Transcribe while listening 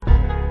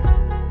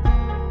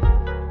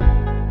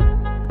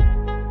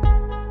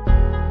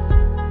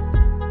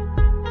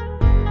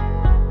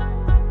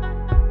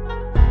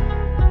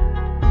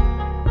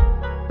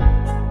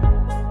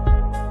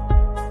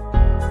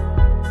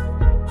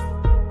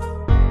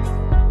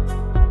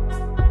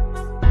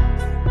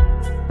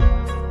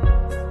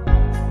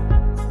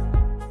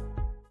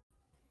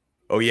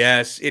Oh,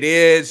 yes, it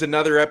is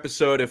another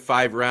episode of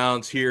 5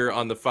 Rounds here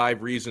on the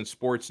 5 Reasons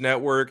Sports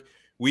Network.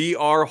 We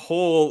are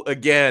whole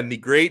again. The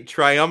great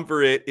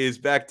triumvirate is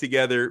back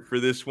together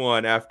for this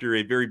one after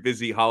a very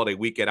busy holiday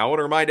weekend. I want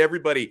to remind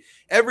everybody,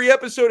 every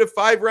episode of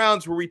 5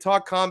 Rounds where we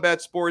talk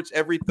combat sports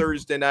every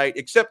Thursday night,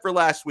 except for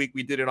last week,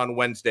 we did it on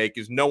Wednesday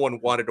because no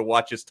one wanted to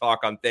watch us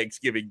talk on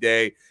Thanksgiving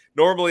Day.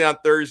 Normally on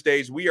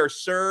Thursdays, we are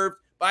served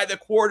by the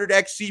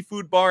Quarterdeck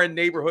Seafood Bar and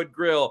Neighborhood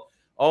Grill.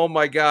 Oh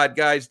my God,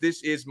 guys,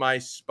 this is my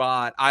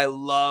spot. I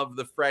love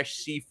the fresh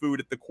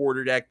seafood at the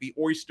Quarterdeck, the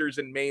oysters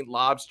and Maine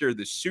lobster,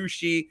 the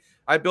sushi.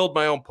 I build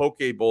my own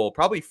poke bowl.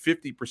 Probably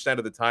 50%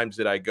 of the times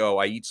that I go,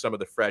 I eat some of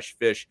the fresh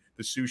fish,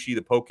 the sushi,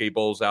 the poke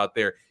bowls out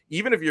there.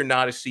 Even if you're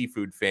not a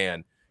seafood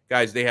fan,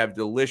 guys, they have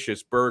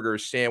delicious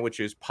burgers,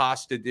 sandwiches,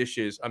 pasta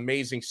dishes,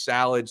 amazing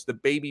salads. The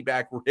baby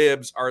back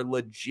ribs are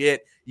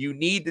legit. You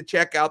need to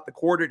check out the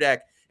Quarterdeck.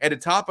 And to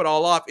top it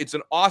all off, it's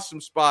an awesome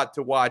spot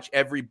to watch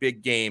every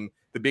big game.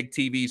 The big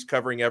TVs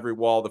covering every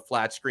wall, the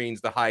flat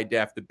screens, the high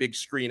def, the big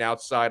screen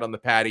outside on the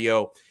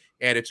patio.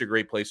 And it's a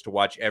great place to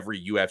watch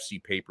every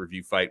UFC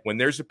pay-per-view fight. When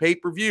there's a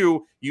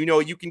pay-per-view, you know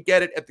you can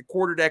get it at the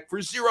Quarterdeck for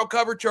zero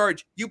cover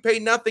charge. You pay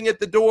nothing at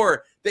the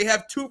door. They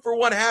have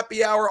 2-for-1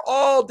 happy hour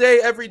all day,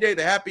 every day.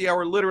 The happy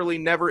hour literally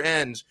never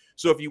ends.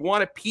 So if you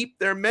want to peep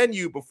their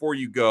menu before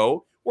you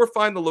go or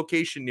find the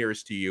location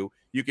nearest to you,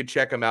 you can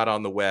check them out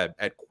on the web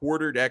at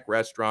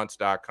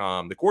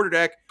quarterdeckrestaurants.com. The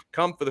Quarterdeck,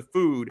 come for the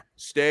food,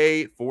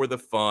 stay for the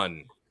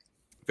fun.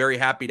 Very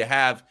happy to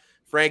have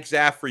Frank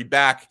Zaffere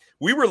back.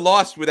 We were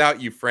lost without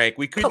you, Frank.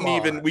 We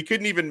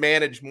couldn't even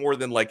manage more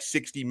than like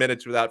 60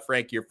 minutes without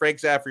Frank here. Frank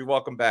Zaffere,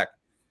 welcome back.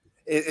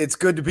 It's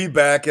good to be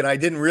back, and I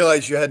didn't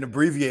realize you had an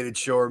abbreviated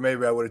show, or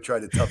maybe I would have tried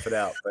to tough it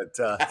out, but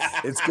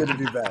it's good to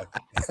be back.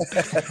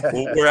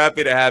 Well, we're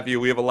happy to have you.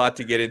 We have a lot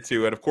to get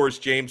into. And, of course,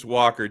 James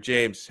Walker.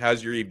 James,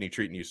 how's your evening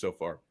treating you so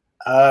far?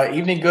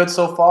 Evening good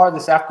so far.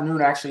 This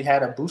afternoon I actually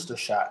had a booster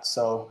shot,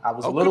 so I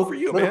was a little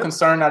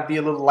concerned I'd be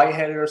a little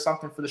lightheaded or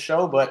something for the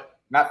show, but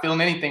not feeling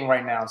anything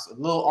right now. So a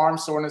little arm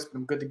soreness, but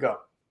I'm good to go.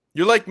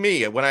 You're like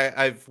me. When I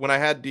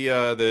had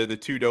the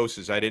 2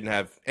 doses, I didn't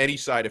have any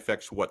side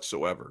effects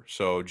whatsoever.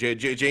 So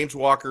James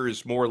Walker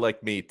is more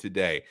like me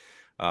today.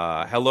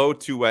 Hello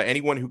to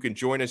anyone who can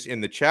join us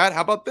in the chat.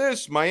 How about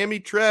this? Miami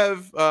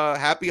Trev,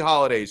 happy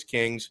holidays,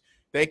 Kings.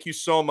 Thank you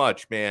so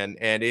much, man.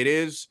 And it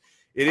is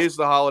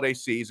the holiday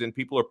season.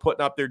 People are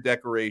putting up their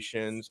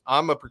decorations.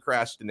 I'm a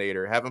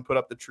procrastinator. Haven't put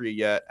up the tree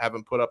yet.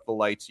 Haven't put up the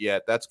lights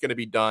yet. That's going to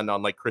be done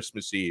on like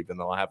Christmas Eve, and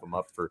they'll have them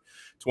up for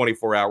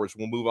 24 hours.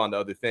 We'll move on to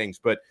other things.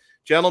 But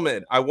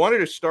gentlemen, I wanted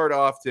to start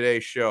off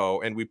today's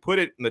show, and we put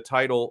it in the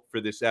title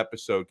for this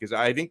episode because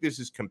I think this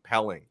is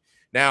compelling.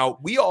 Now,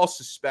 we all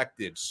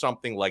suspected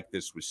something like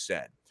this was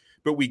said,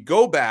 but we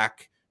go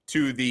back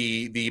to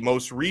the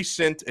most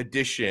recent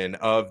edition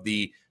of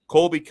the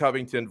Colby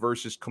Covington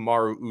versus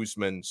Kamaru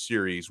Usman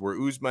series,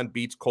 where Usman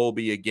beats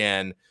Colby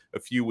again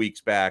a few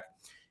weeks back.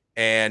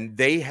 And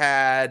they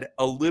had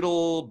a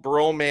little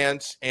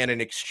bromance and an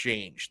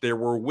exchange. There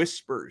were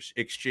whispers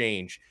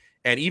exchange.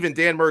 And even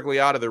Dan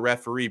Miragliotta, the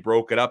referee,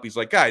 broke it up. He's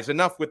like, guys,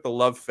 enough with the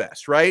love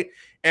fest, right?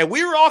 And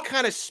we were all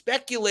kind of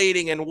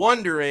speculating and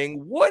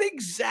wondering, what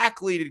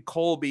exactly did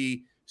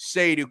Colby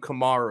say to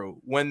Kamaru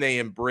when they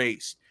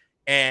embraced?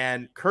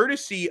 And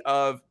courtesy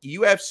of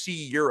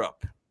UFC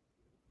Europe,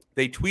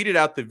 they tweeted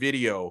out the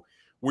video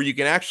where you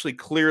can actually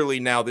clearly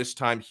now this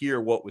time hear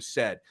what was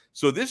said.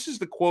 So this is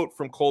the quote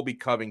from Colby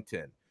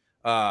Covington.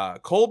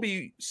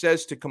 Colby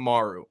says to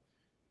Kamaru,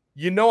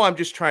 "You know I'm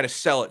just trying to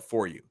sell it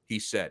for you," he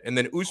said. And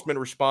then Usman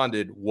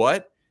responded,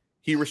 "What?"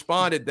 He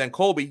responded, then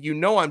Colby, "You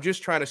know I'm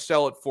just trying to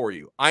sell it for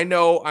you." I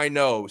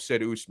know,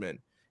 said Usman.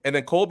 And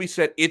then Colby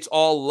said, "It's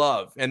all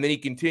love." And then he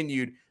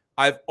continued,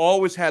 "I've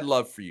always had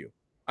love for you.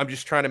 I'm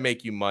just trying to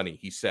make you money,"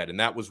 he said. And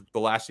that was the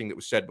last thing that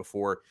was said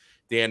before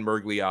Dan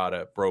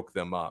Miragliotta broke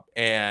them up.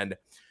 And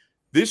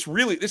this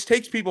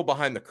takes people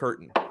behind the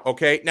curtain,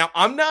 okay? Now,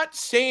 I'm not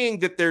saying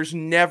that there's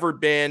never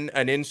been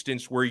an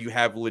instance where you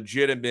have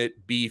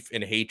legitimate beef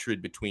and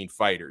hatred between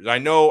fighters. I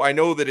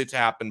know that it's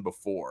happened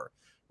before,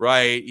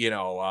 right? You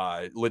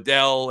know,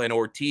 Liddell and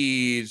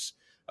Ortiz,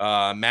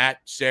 Matt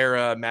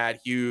Serra,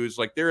 Matt Hughes.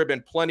 Like, there have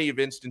been plenty of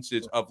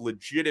instances of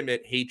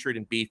legitimate hatred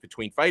and beef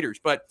between fighters.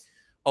 But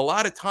a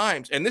lot of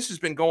times, and this has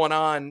been going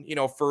on, you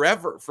know,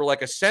 forever, for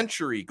like a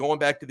century, going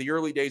back to the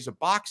early days of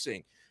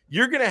boxing,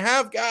 you're going to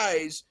have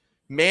guys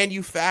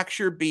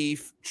manufacture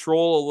beef,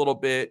 troll a little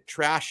bit,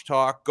 trash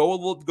talk,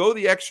 go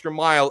the extra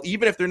mile,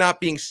 even if they're not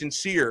being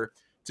sincere,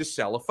 to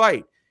sell a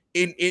fight.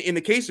 In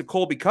the case of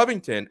Colby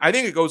Covington, I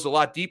think it goes a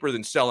lot deeper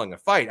than selling a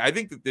fight. I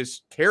think that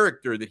this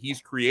character that he's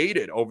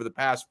created over the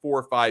past 4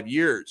 or 5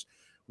 years,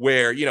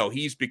 where, you know,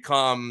 he's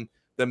become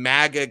the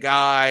MAGA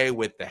guy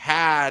with the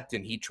hat,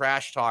 and he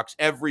trash talks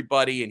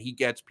everybody, and he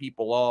gets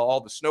people, all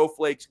the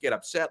snowflakes get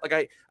upset.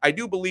 Like, I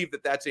do believe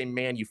that that's a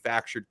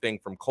manufactured thing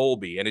from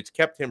Colby, and it's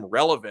kept him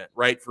relevant,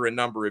 right, for a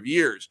number of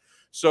years.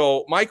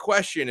 So my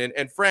question,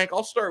 and Frank,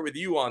 I'll start with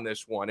you on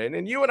this one.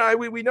 And you and I,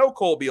 we know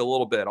Colby a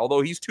little bit,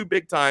 although he's too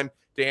big time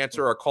to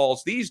answer our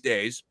calls these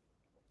days.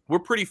 we're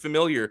pretty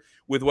familiar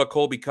with what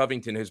Colby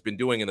Covington has been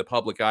doing in the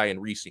public eye in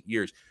recent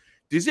years.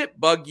 Does it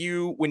bug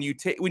you when you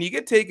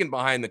get taken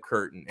behind the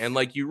curtain and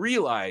like you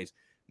realize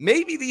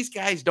maybe these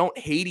guys don't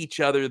hate each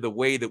other the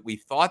way that we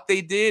thought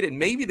they did, and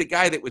maybe the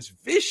guy that was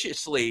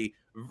viciously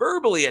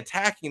verbally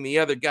attacking the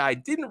other guy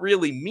didn't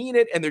really mean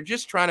it and they're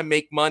just trying to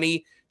make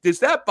money? Does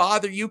that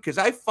bother you? Because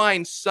I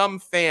find some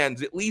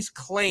fans at least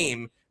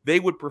claim they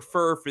would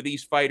prefer for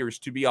these fighters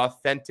to be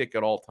authentic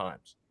at all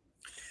times.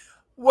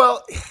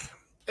 Well,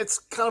 it's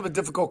kind of a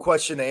difficult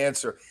question to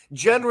answer.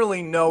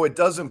 Generally, no, it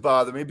doesn't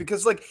bother me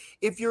because, like,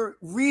 if you're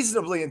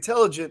reasonably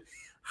intelligent,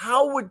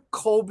 how would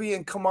Colby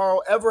and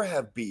Kamaru ever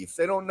have beef?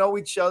 They don't know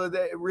each other.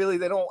 They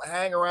don't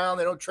hang around.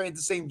 They don't train at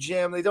the same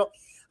gym.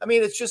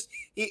 It's just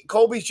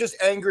Colby's just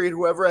angry at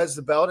whoever has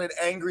the belt and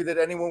angry that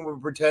anyone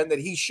would pretend that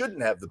he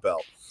shouldn't have the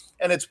belt.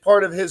 And it's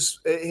part of his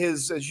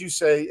as you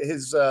say,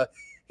 his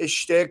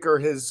shtick or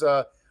his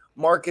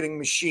marketing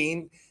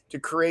machine to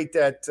create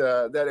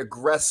that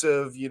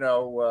aggressive,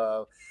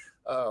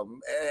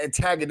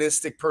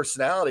 antagonistic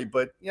personality.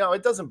 But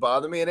it doesn't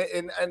bother me.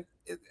 And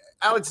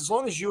Alex, as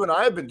long as you and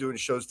I have been doing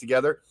shows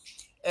together,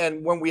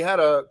 and when we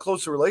had a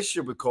closer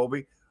relationship with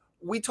Colby,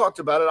 we talked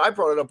about it. I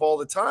brought it up all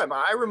the time.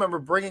 I remember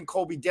bringing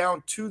Colby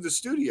down to the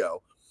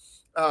studio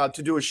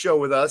to do a show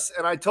with us,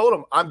 and I told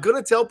him, "I'm going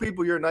to tell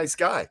people you're a nice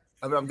guy.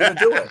 I'm going to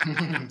do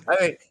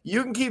it.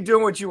 You can keep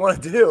doing what you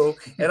want to do,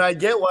 and I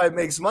get why it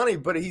makes money,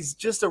 but he's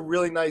just a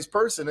really nice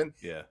person." And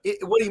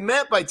what he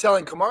meant by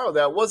telling Kamaru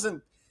that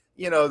wasn't,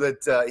 I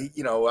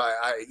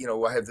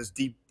have this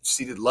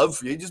deep-seated love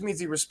for you. It just means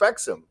he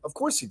respects him. Of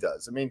course he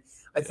does.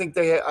 I think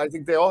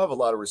they all have a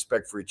lot of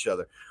respect for each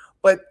other.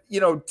 But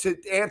to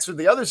answer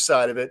the other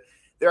side of it,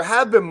 there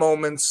have been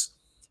moments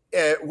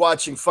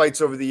watching fights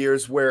over the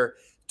years where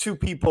two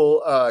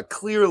people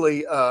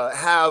clearly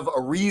have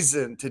a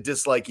reason to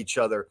dislike each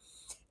other,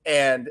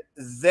 and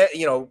that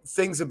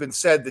things have been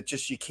said that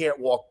just you can't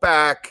walk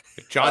back.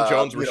 John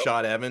Jones,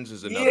 Rashad Evans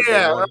is another.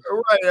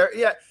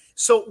 Yeah.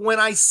 So when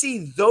I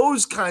see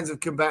those kinds of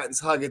combatants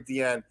hug at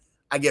the end,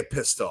 I get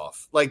pissed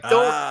off.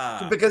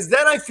 Because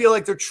then I feel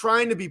like they're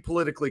trying to be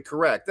politically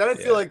correct. Then I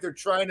feel like they're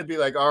trying to be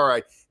like, all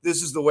right,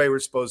 this is the way we're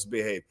supposed to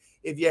behave.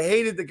 If you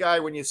hated the guy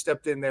when you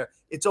stepped in there,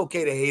 it's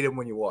okay to hate him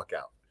when you walk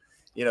out.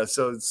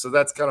 So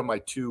that's kind of my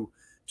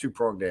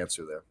two-pronged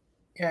answer there.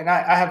 Yeah, and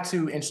I have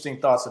two interesting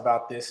thoughts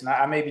about this, and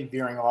I may be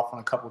veering off on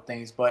a couple of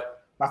things,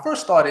 but my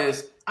first thought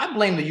is I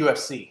blame the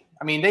UFC.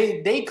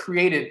 They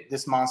created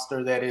this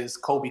monster that is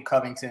Colby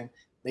Covington.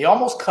 They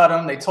almost cut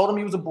him. They told him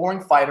he was a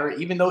boring fighter,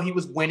 even though he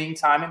was winning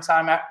time in,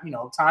 time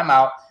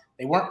out.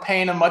 They weren't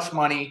paying him much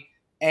money,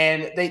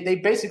 and they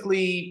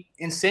basically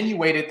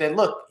insinuated that,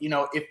 look,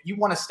 if you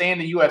want to stay in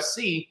the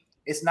UFC,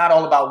 it's not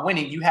all about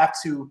winning. You have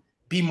to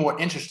be more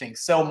interesting,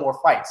 sell more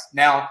fights.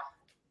 Now,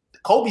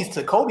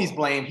 Colby's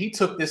blame, he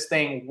took this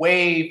thing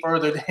way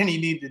further than he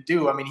needed to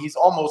do. He's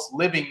almost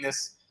living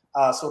this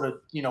sort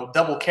of,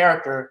 double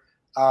character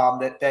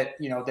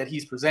that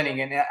he's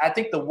presenting. And I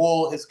think the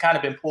wool has kind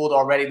of been pulled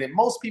already, that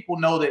most people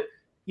know that,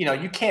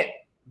 you can't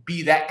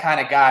be that kind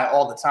of guy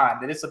all the time,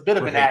 that it's a bit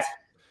of an act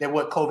that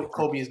what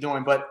Colby is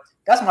doing. But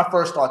that's my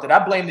first thought, that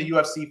I blame the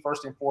UFC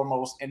first and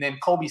foremost, and then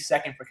Colby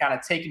second for kind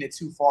of taking it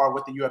too far,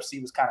 what the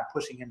UFC was kind of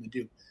pushing him to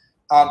do.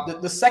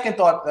 The second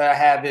thought that I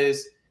have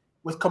is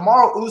with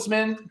Kamaru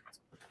Usman,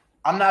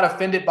 I'm not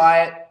offended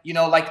by it.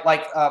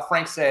 Like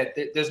Frank said,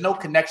 there's no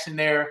connection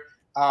there.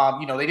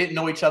 They didn't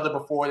know each other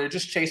before. They're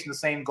just chasing the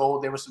same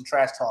goal. There was some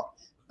trash talk.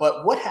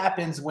 But what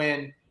happens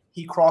when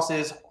he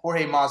crosses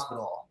Jorge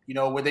Masvidal,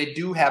 where they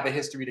do have a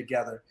history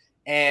together?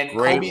 And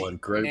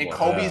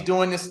Colby's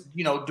doing this,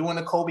 doing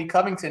the Colby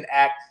Covington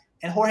act.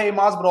 And Jorge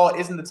Masvidal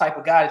isn't the type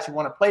of guy that you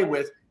want to play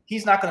with.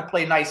 He's not going to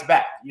play nice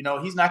back.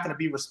 He's not going to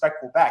be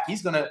respectful back.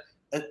 He's going to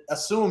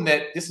assume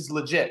that this is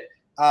legit.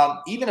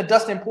 Even a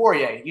Dustin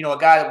Poirier, a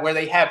guy where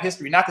they have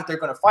history, not that they're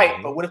going to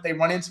fight, but what if they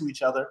run into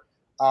each other?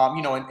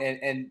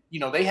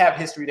 They have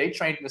history. They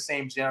trained in the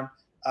same gym.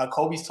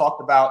 Colby's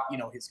talked about,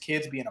 his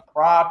kids being a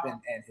prop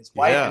and his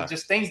wife, and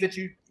just things that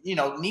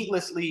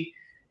needlessly,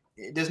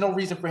 there's no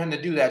reason for him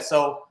to do that.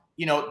 So,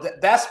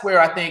 that's where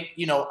I think,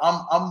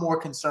 I'm more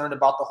concerned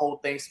about the whole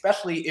thing,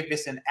 especially if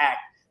it's an act.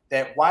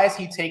 That why is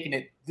he taking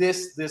it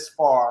this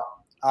far?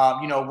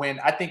 When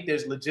I think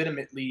there's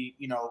legitimately,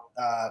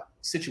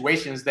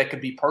 situations that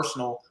could be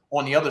personal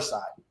on the other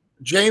side.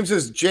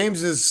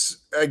 James's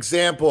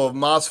example of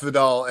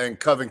Masvidal and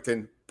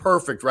Covington,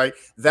 perfect, right?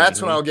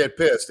 That's when I'll get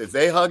pissed. If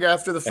they hug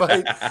after the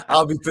fight,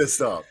 I'll be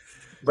pissed off.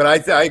 But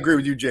I agree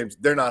with you, James.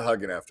 They're not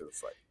hugging after the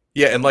fight.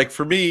 Yeah, and like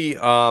for me,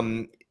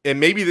 and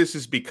maybe this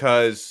is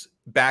because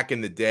back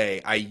in the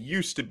day, I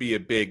used to be a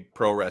big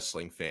pro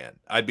wrestling fan.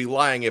 I'd be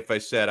lying if I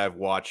said I've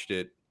watched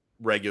it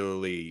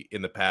regularly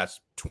in the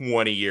past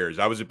 20 years.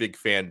 I was a big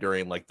fan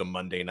during like the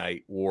Monday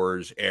Night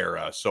Wars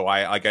era. So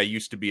I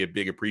used to be a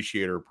big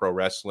appreciator of pro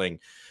wrestling.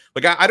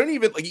 Like I don't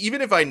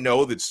even if I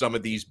know that some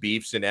of these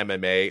beefs in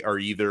MMA are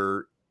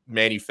either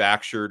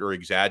manufactured or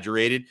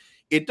exaggerated,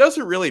 it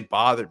doesn't really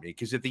bother me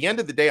because at the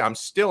end of the day, I'm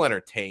still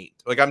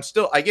entertained.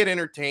 I get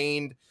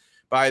entertained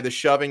by the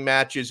shoving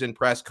matches and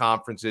press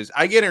conferences.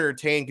 I get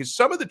entertained because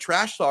some of the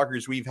trash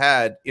talkers we've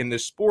had in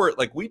this sport,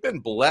 like we've been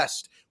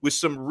blessed with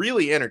some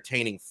really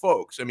entertaining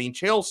folks. I mean,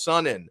 Chael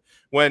Sonnen,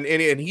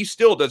 and he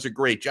still does a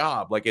great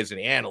job, like as an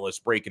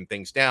analyst breaking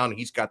things down.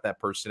 He's got that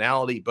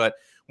personality. But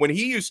when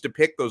he used to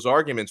pick those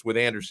arguments with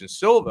Anderson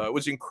Silva, it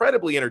was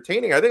incredibly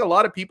entertaining. I think a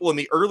lot of people in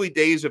the early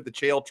days of the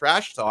Chael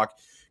trash talk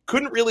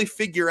couldn't really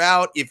figure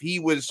out if he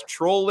was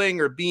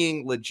trolling or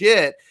being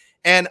legit.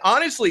 And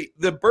honestly,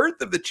 the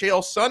birth of the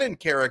Chael Sonnen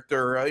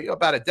character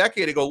about a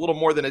decade ago, a little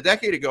more than a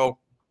decade ago,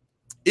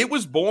 it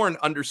was born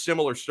under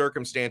similar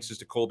circumstances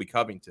to Colby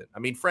Covington. I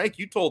mean, Frank,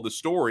 you told the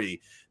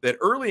story that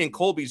early in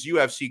Colby's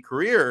UFC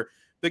career,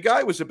 the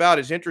guy was about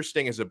as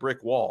interesting as a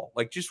brick wall,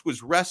 like just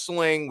was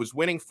wrestling, was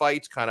winning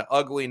fights, kind of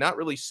ugly, not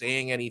really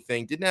saying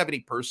anything, didn't have any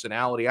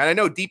personality. And I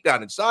know deep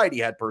down inside he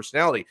had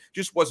personality,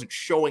 just wasn't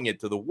showing it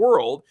to the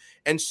world.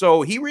 And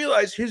so he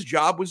realized his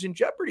job was in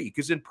jeopardy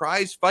because in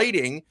prize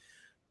fighting,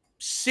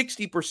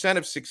 60%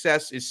 of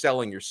success is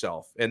selling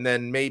yourself. And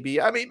then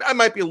maybe, I mean, I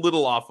might be a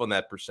little off on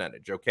that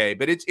percentage, okay?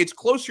 But it's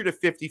closer to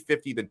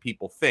 50-50 than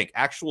people think.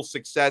 Actual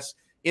success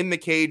in the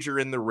cage or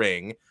in the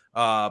ring.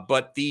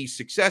 But the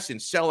success in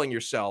selling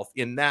yourself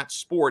in that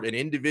sport, an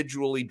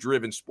individually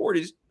driven sport,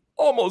 is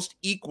almost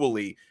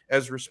equally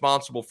as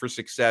responsible for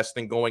success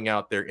than going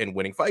out there and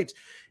winning fights.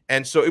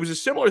 And so it was a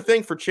similar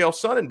thing for Chael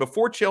Sonnen.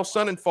 Before Chael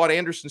Sonnen fought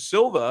Anderson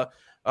Silva,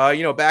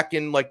 back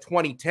in like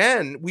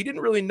 2010, we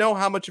didn't really know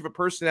how much of a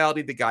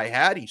personality the guy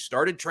had. He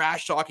started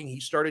trash talking, he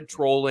started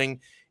trolling,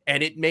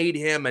 and it made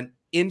him an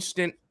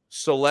instant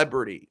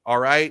celebrity. All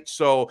right.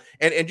 So,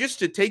 and just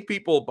to take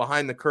people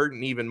behind the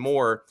curtain even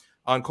more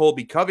on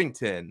Colby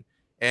Covington,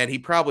 and he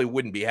probably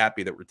wouldn't be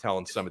happy that we're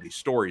telling some of these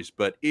stories,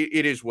 but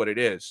it is what it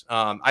is.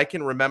 I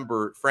can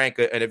remember, Frank,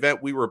 an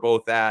event we were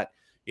both at,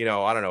 I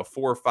don't know,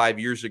 4 or 5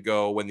 years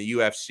ago when the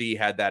UFC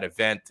had that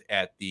event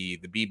at the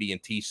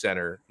BB&T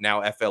Center,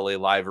 now FLA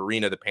Live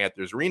Arena, the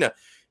Panthers Arena.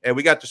 And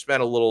we got to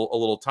spend a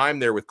little time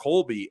there with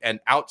Colby.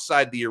 And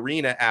outside the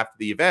arena after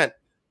the event,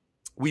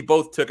 we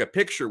both took a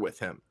picture with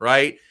him,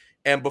 right?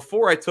 And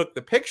before I took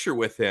the picture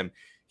with him,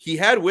 he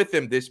had with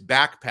him this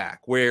backpack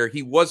where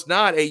he was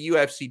not a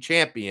UFC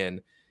champion,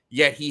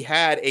 yet he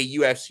had a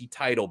UFC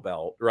title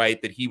belt,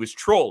 right, that he was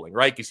trolling,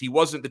 right, because he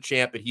wasn't the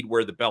champ, but he'd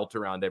wear the belt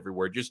around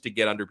everywhere just to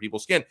get under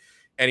people's skin.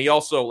 And he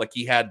also, like,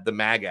 he had the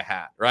MAGA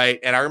hat, right?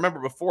 And I remember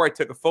before I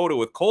took a photo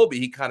with Colby,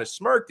 he kind of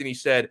smirked and he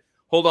said,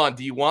 hold on,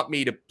 do you want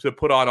me to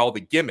put on all the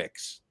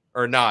gimmicks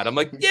or not? I'm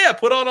like, yeah,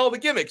 put on all the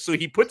gimmicks. So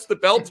he puts the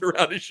belt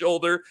around his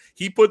shoulder.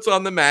 He puts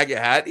on the MAGA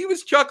hat. He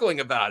was chuckling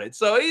about it.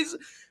 So he's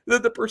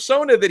the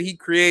persona that he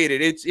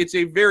created. It's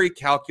a very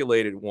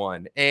calculated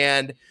one.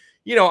 And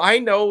I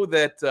know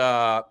that,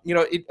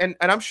 and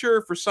I'm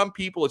sure for some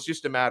people, it's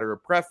just a matter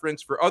of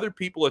preference. For other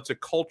people, it's a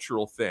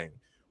cultural thing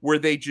where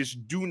they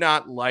just do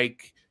not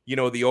like,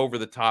 the over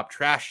the top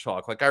trash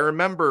talk. Like I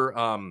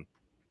remember,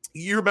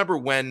 you remember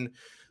when,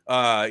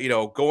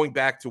 going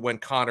back to when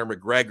Conor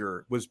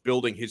McGregor was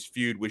building his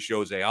feud with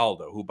Jose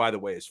Aldo, who, by the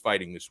way, is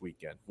fighting this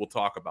weekend. We'll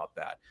talk about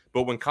that.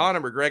 But when Conor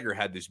McGregor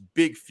had this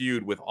big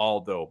feud with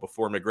Aldo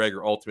before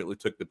McGregor ultimately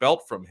took the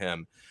belt from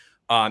him,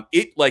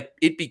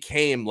 it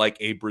became like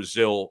a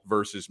Brazil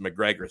versus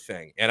McGregor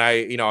thing. And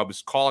I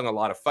was calling a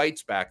lot of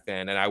fights back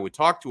then, and I would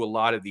talk to a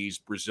lot of these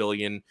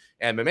Brazilian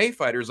MMA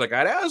fighters. Like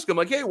I'd ask them,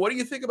 like, hey, what do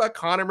you think about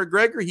Conor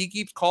McGregor? He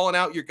keeps calling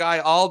out your guy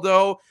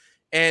Aldo.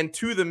 And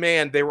to the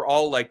man, they were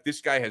all like,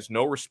 this guy has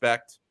no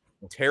respect.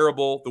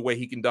 Terrible the way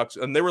he conducts.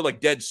 And they were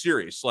like dead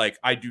serious. Like,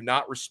 I do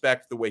not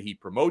respect the way he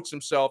promotes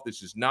himself.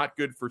 This is not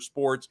good for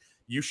sports.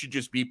 You should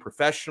just be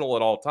professional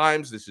at all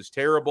times. This is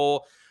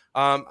terrible.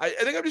 I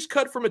think I'm just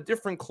cut from a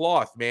different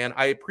cloth, man.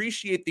 I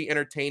appreciate the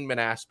entertainment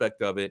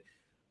aspect of it.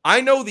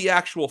 I know the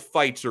actual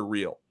fights are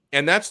real.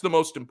 And that's the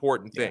most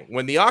important thing. Yeah.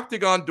 When the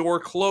octagon door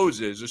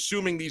closes,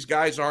 assuming these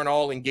guys aren't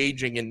all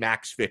engaging in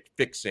max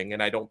fixing,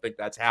 and I don't think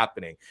that's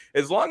happening,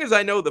 as long as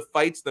I know the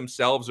fights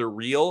themselves are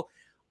real,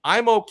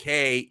 I'm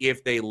okay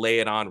if they lay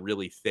it on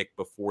really thick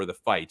before the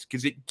fights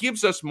because it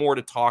gives us more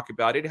to talk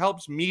about. It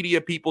helps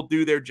media people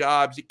do their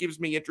jobs. It gives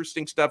me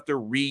interesting stuff to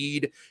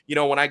read.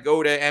 When I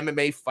go to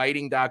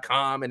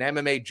MMAfighting.com and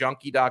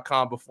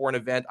MMAjunkie.com before an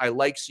event, I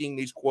like seeing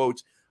these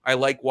quotes. I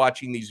like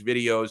watching these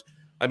videos.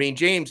 I mean,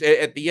 James,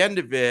 at the end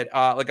of it,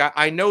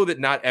 I know that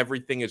not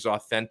everything is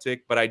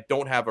authentic, but I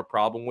don't have a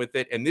problem with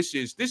it. And this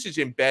is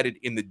embedded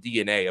in the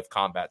DNA of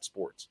combat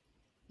sports.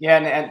 Yeah,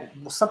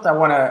 and something I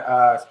want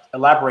to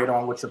elaborate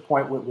on with your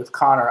point with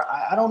Conor.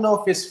 I don't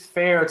know if it's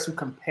fair to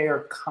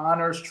compare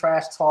Conor's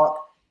trash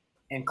talk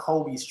and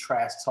Colby's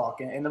trash talk.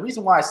 And the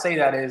reason why I say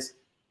that is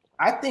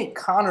I think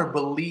Conor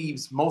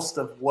believes most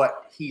of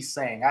what he's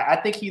saying. I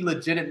think he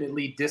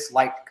legitimately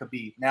disliked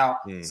Khabib. Now,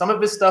 some of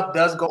his stuff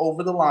does go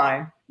over the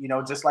line,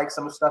 just like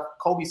some of the stuff,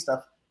 Colby's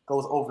stuff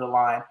goes over the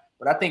line.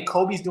 But I think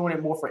Colby's doing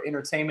it more for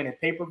entertainment and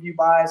pay-per-view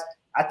buys.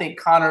 I think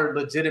Conor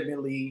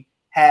legitimately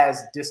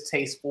has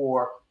distaste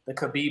for the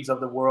Khabibs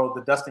of the world,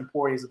 the Dustin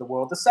Poiriers of the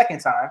world, the second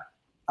time.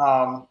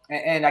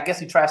 And I guess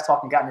he trash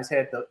talked and got in his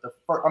head the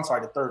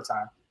third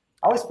time.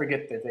 I always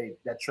forget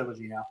that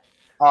trilogy now.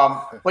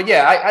 But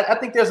yeah, I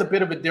think there's a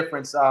bit of a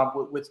difference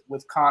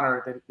with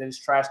Conor that his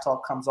trash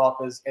talk comes off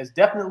as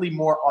definitely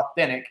more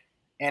authentic.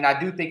 And I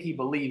do think he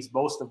believes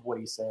most of what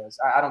he says.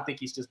 I don't think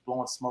he's just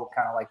blowing smoke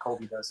kind of like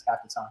Colby does half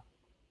the time.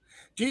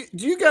 Do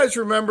you guys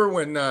remember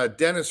when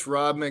Dennis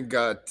Rodman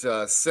got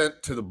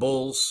sent to the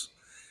Bulls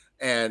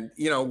and,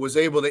 was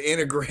able to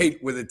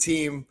integrate with a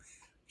team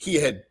he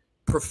had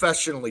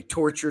professionally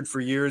tortured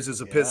for years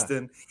as a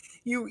Piston?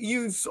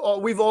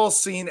 We've all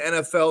seen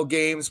NFL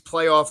games,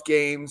 playoff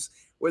games,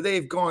 where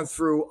they've gone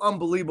through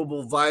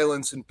unbelievable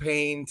violence and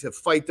pain to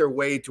fight their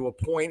way to a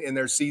point in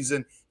their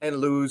season and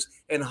lose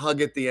and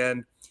hug at the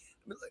end.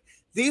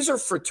 These are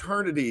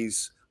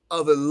fraternities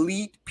of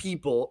elite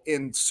people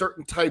in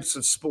certain types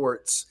of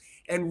sports.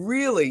 And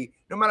really,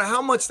 no matter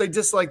how much they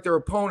dislike their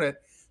opponent,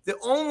 the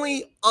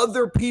only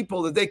other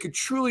people that they could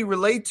truly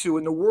relate to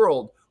in the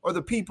world are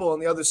the people on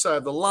the other side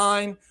of the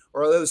line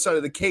or on the other side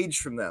of the cage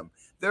from them.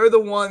 They're the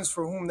ones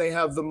for whom they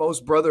have the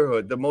most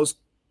brotherhood, the most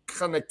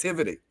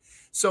connectivity.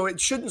 So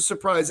it shouldn't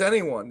surprise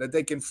anyone that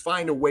they can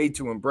find a way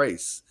to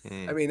embrace.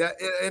 I mean,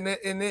 in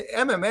the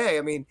MMA,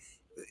 I mean,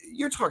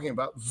 you're talking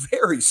about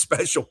very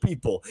special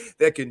people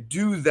that can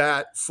do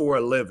that for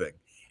a living.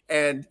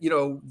 And,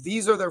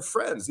 these are their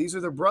friends. These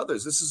are their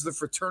brothers. This is the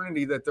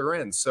fraternity that they're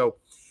in. So,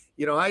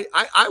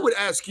 I would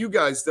ask you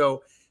guys,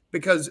 though,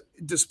 because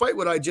despite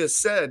what I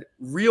just said,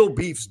 real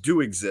beefs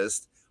do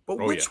exist. But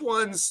which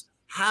ones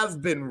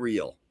have been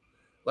real?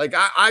 Like,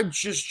 I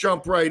just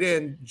jump right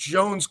in.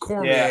 Jones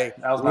Cormier,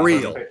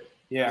 real.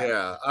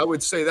 Yeah, I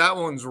would say that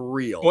one's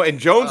real. Well, and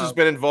Jones has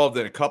been involved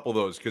in a couple of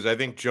those because I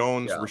think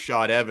Jones,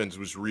 Rashad Evans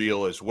was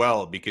real as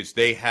well because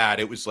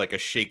it was like a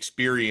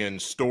Shakespearean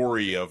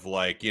story of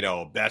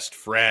best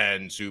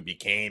friends who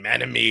became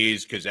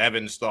enemies because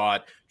Evans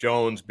thought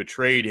Jones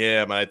betrayed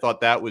him. And I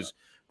thought that was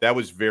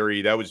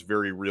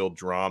very real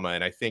drama.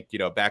 And I think,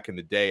 back in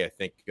the day, I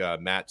think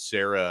Matt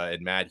Serra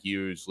and Matt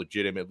Hughes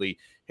legitimately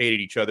hated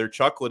each other.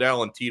 Chuck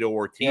Liddell and Tito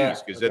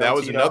Ortiz, because that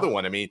was another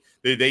one. I mean,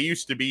 they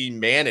used to be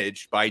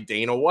managed by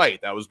Dana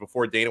White. That was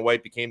before Dana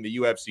White became the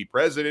UFC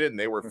president, and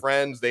they were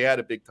friends. They had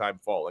a big time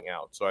falling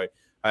out. So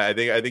I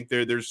think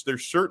there's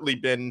certainly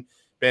been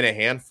a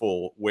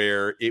handful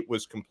where it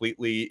was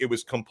completely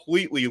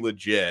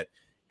legit,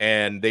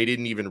 and they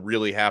didn't even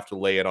really have to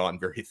lay it on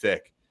very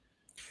thick.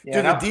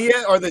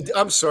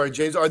 I'm sorry,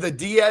 James. Are the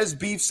Diaz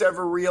beefs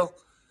ever real?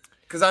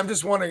 Because I'm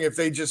just wondering if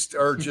they just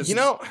are just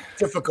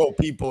difficult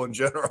people in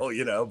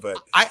general, but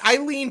I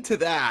lean to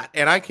that,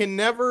 and I can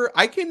never,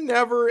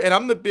 and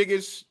I'm the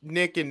biggest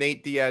Nick and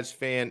Nate Diaz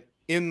fan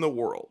in the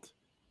world.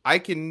 I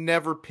can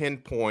never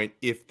pinpoint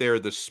if they're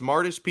the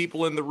smartest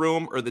people in the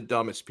room or the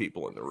dumbest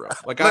people in the room.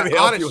 Like,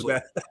 honestly,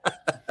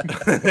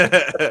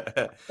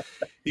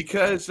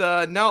 because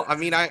no, I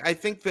mean, I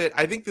think that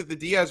the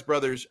Diaz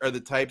brothers are the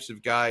types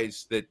of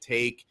guys that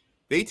take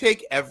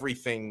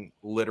everything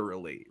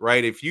literally,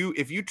 right? If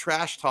you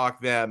trash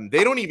talk them,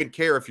 they don't even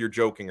care if you're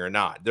joking or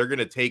not. They're going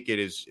to take it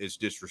as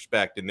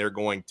disrespect, and they're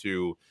going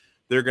to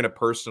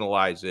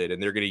personalize it,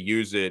 and they're going to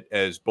use it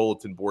as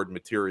bulletin board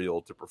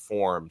material to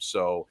perform.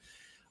 So,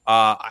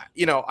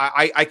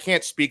 I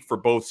can't speak for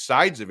both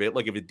sides of it.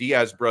 Like, if a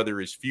Diaz brother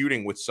is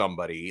feuding with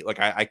somebody, like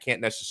I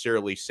can't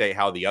necessarily say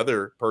how the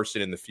other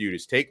person in the feud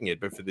is taking it.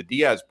 But for the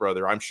Diaz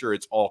brother, I'm sure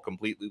it's all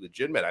completely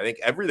legitimate. I think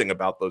everything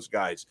about those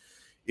guys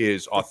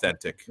is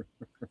authentic.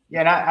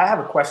 Yeah, and I have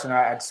a question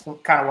I just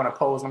kind of want to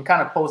pose. I'm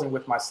kind of posing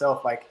with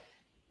myself. Like,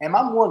 am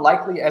I more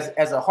likely as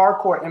a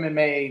hardcore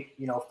MMA,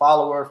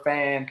 follower,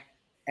 fan,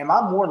 am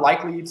I more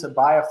likely to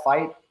buy a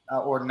fight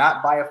or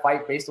not buy a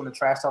fight based on the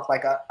trash talk?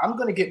 Like, I'm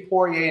going to get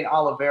Poirier and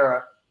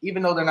Oliveira,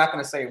 even though they're not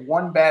going to say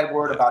one bad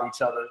word about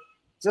each other.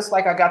 Just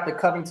like I got the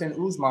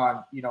Covington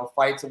Usman,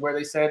 fights where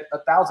they said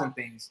 1,000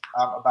 things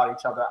about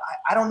each other.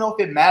 I don't know if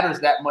it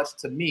matters that much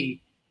to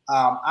me.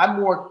 I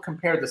more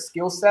compare the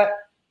skill set.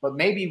 But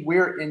maybe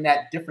we're in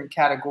that different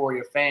category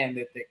of fan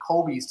that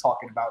Colby's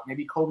talking about.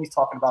 Maybe Colby's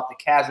talking about the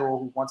casual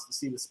who wants to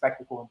see the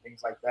spectacle and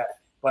things like that.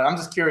 But I'm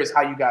just curious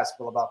how you guys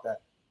feel about that.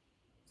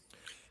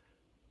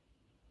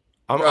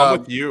 I'm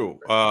with you.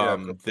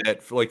 And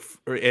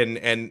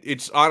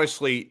it's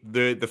honestly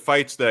the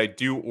fights that I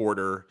do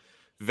order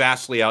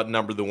vastly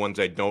outnumber the ones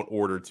I don't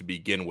order to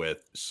begin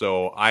with.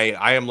 So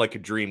I am like a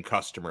dream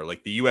customer.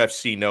 Like, the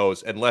UFC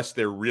knows, unless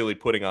they're really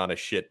putting on a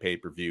shit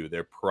pay-per-view,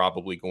 they're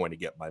probably going to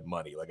get my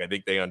money. Like, I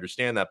think they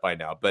understand that by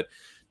now. But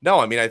no,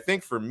 I mean, I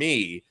think for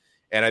me,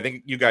 and I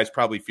think you guys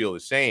probably feel the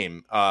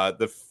same,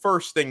 the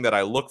first thing that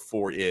I look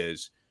for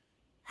is,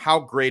 how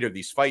great are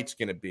these fights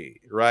going to be,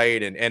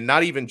 right? And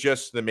not even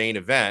just the main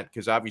event,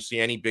 because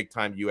obviously any big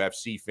time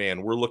UFC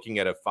fan, we're looking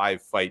at a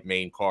 5-fight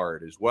main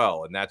card as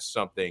well, and that's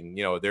something,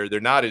 they're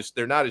not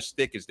as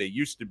thick as they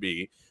used to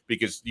be,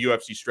 because the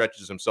UFC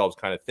stretches themselves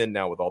kind of thin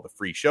now with all the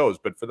free shows.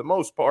 But for the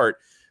most part,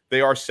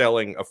 they are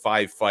selling a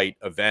 5-fight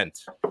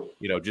event,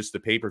 just the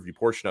pay-per-view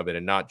portion of it,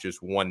 and not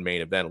just one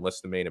main event,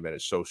 unless the main event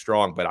is so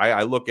strong. But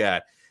I look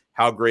at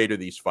how great are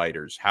these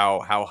fighters,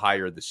 how high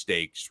are the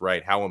stakes,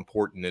 right? How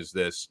important is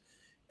this?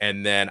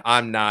 And then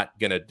I'm not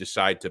going to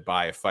decide to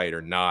buy a fight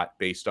or not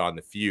based on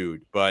the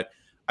feud. But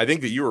I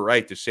think that you were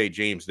right to say,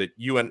 James, that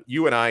you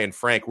and I and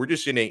Frank, we're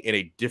just in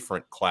a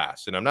different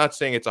class. And I'm not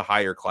saying it's a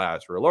higher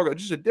class or a lower,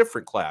 just a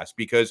different class,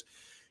 because,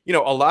 a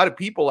lot of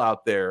people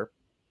out there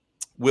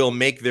will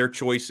make their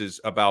choices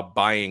about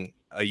buying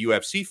a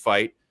UFC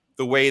fight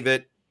the way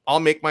that I'll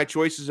make my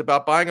choices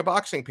about buying a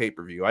boxing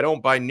pay-per-view. I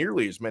don't buy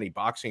nearly as many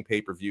boxing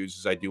pay-per-views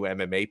as I do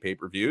MMA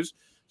pay-per-views.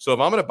 So if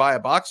I'm going to buy a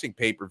boxing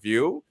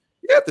pay-per-view,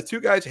 if the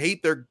two guys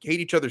hate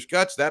each other's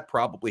guts, that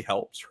probably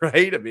helps,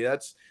 right? I mean,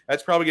 that's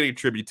probably going to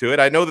contribute to it.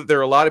 I know that there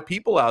are a lot of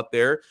people out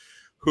there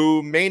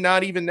who may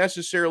not even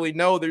necessarily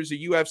know there's a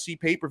UFC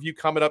pay-per-view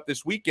coming up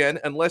this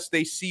weekend unless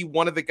they see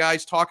one of the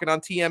guys talking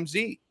on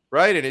TMZ,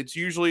 right? And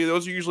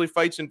those are usually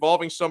fights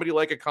involving somebody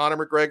like a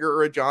Conor McGregor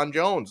or a John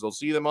Jones. They'll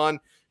see them on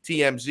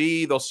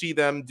TMZ. They'll see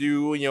them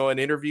do, an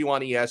interview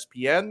on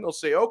ESPN. They'll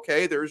say,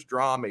 okay, there's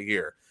drama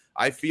here.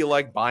 I feel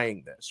like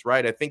buying this,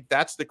 right? I think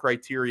that's the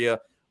criteria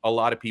a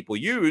lot of people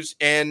use.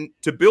 And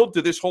to build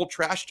to this whole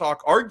trash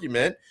talk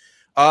argument,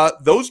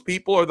 those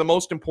people are the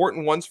most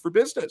important ones for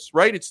business,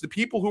 right? It's the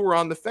people who are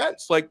on the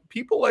fence. Like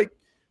people like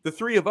the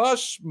three of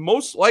us,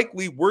 most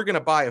likely we're going to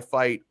buy a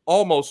fight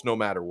almost no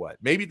matter what.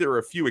 Maybe there are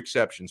a few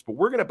exceptions, but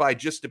we're going to buy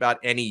just about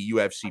any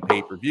UFC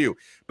pay-per-view.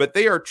 But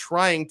they are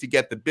trying to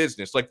get the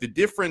business. Like the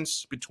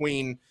difference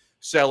between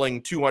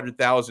selling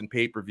 200,000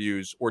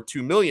 pay-per-views or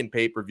 2 million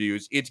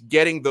pay-per-views, it's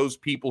getting those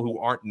people who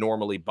aren't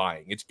normally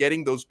buying. It's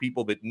getting those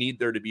people that need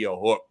there to be a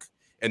hook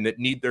and that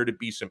need there to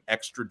be some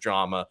extra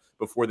drama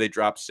before they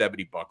drop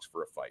 $70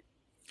 for a fight.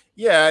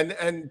 Yeah,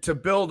 and to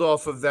build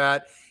off of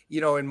that,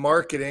 in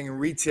marketing and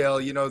retail,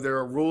 there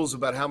are rules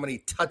about how many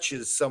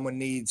touches someone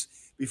needs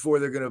before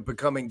they're going to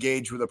become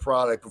engaged with a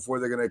product, before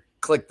they're going to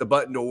click the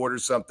button to order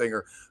something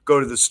or go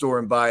to the store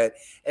and buy it.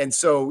 And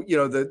so,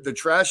 the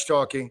trash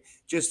talking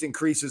just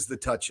increases the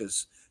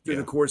touches through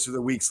the course of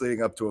the weeks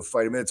leading up to a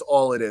fight. I mean, it's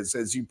all it is.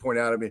 As you point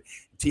out, I mean,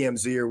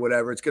 TMZ or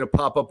whatever, it's going to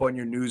pop up on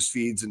your news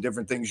feeds and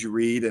different things you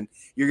read, and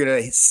you're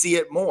going to see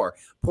it more.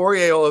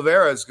 Poirier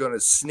Oliveira is going to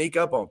sneak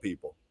up on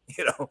people,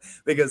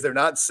 because they're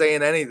not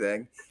saying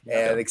anything.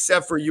 And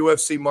except for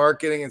UFC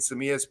marketing and some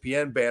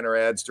ESPN banner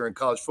ads during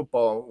college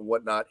football and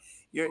whatnot,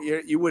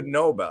 you wouldn't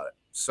know about it.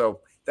 So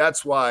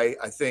that's why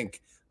I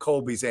think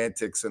Colby's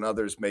antics and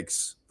others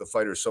makes the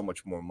fighters so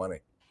much more money.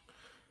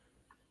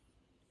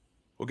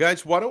 Well,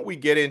 guys, why don't we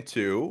get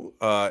into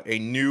a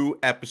new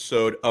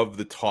episode of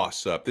the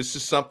Toss-Up? This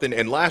is something,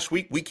 and last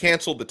week we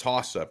canceled the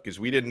Toss-Up because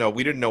we didn't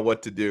know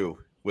what to do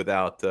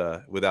without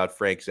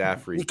Frank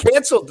Zaffere. You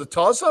canceled the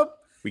Toss-Up?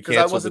 Because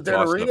I wasn't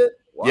there to read it?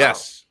 Wow.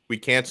 Yes, we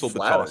canceled the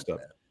Toss-Up.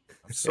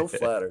 I'm so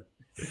flattered.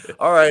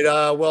 All right,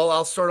 well,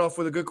 I'll start off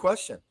with a good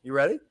question. You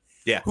ready?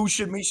 Yeah. Who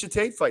should Miesha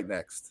Tate fight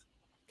next?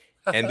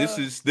 And this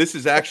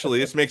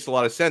makes a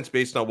lot of sense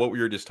based on what we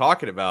were just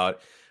talking about.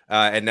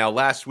 And now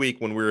last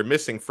week when we were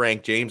missing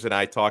Frank, James and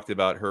I talked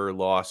about her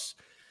loss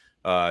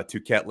to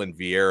Ketlin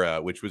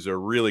Vieira, which was a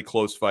really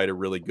close fight, a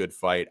really good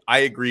fight. I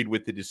agreed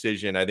with the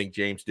decision. I think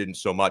James didn't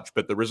so much,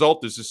 but the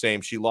result is the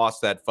same. She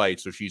lost that fight,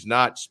 so she's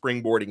not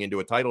springboarding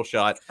into a title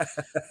shot.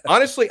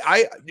 Honestly,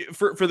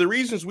 for the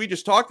reasons we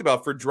just talked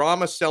about, for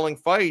drama selling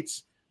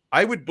fights,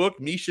 I would book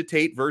Miesha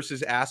Tate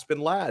versus Aspen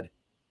Ladd.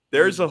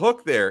 There's a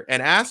hook there.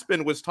 And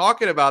Aspen was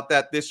talking about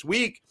that this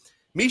week.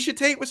 Miesha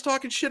Tate was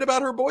talking shit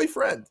about her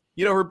boyfriend.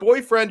 Her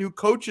boyfriend who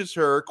coaches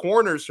her,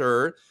 corners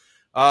her.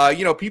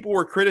 People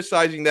were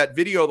criticizing that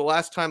video the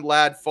last time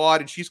Ladd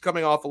fought, and she's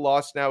coming off a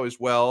loss now as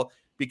well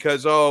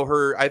because,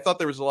 I thought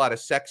there was a lot of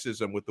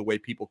sexism with the way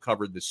people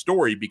covered the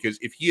story, because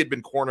if he had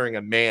been cornering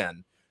a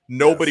man,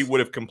 nobody would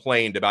have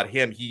complained about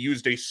him. He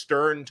used a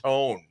stern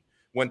tone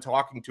when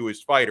talking to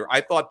his fighter.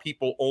 I thought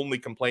people only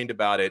complained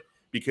about it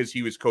because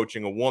he was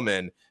coaching a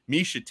woman.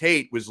 Miesha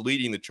Tate was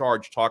leading the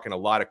charge, talking a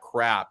lot of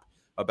crap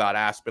about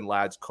Aspen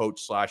Ladd's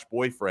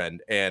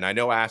coach/boyfriend. And I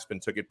know Aspen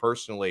took it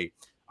personally.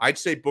 I'd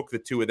say book the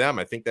two of them.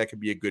 I think that could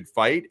be a good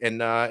fight.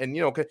 And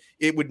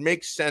it would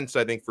make sense,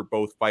 I think, for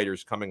both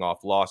fighters coming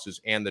off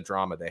losses and the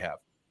drama they have.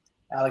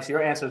 Alex,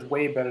 your answer is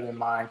way better than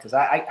mine because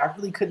I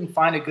really couldn't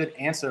find a good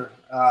answer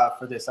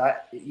for this.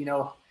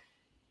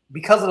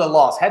 Because of the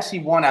loss, had she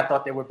won, I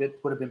thought there would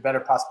have been better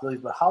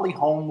possibilities. But Holly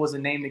Holm was a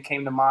name that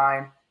came to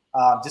mind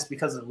just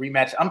because of the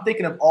rematch. I'm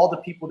thinking of all the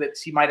people that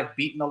she might have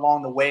beaten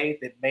along the way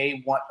that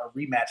may want a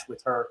rematch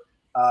with her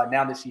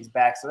now that she's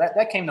back. So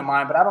that came to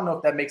mind, but I don't know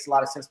if that makes a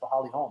lot of sense for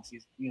Holly Holm.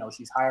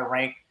 She's higher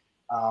ranked,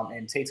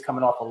 and Tate's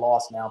coming off a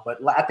loss now. But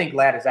I think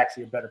Ladd is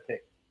actually a better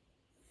pick.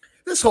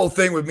 This whole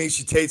thing with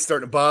Miesha Tate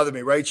starting to bother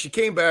me, right? She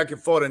came back and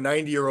fought a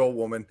 90-year-old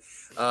woman.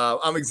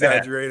 I'm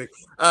exaggerating.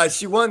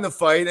 She won the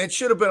fight, and it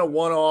should have been a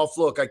one-off.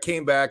 Look, I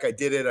came back, I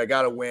did it, I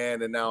got a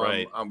win, and now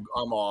I'm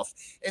off.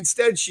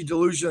 Instead, she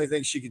delusionally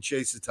thinks she can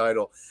chase the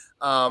title,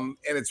 and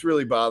it's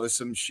really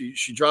bothersome.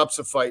 She drops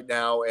a fight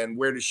now, and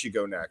where does she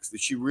go next?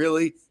 Is she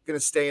really going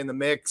to stay in the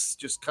mix,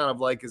 just kind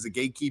of like as a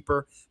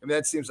gatekeeper? I mean,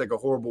 that seems like a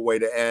horrible way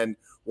to end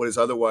what is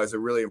otherwise a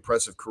really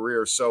impressive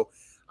career. So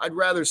I'd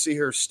rather see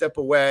her step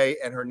away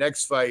and her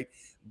next fight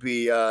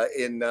be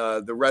in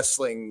the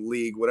wrestling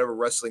league, whatever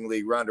wrestling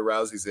league Ronda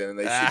Rousey's in, and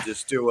they should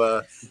just do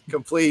a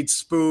complete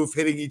spoof,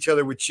 hitting each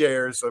other with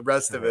chairs, the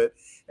rest of it,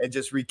 and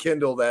just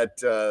rekindle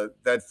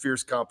that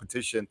fierce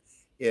competition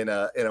in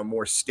a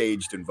more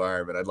staged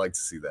environment. I'd like to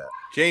see that.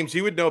 James,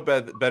 you would know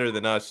better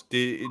than us.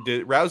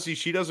 Did Rousey?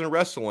 She doesn't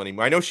wrestle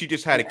anymore. I know she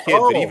just had a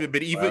kid,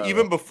 but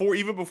even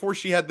before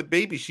she had the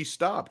baby, she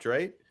stopped,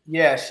 right?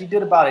 Yeah, she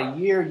did about a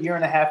year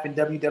and a half in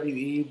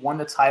WWE. Won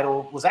the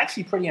title. Was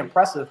actually pretty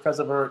impressive because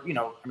of her.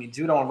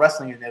 Judo and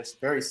wrestling, there's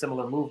very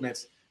similar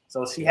movements.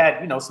 So she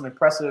had some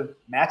impressive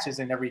matches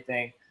and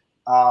everything.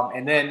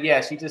 And then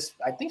I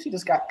think she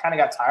just got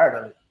tired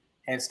of it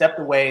and stepped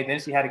away. Then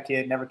she had a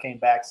kid, never came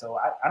back. So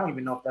I don't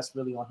even know if that's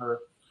really on her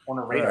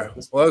radar.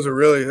 Well, that was a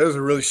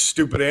really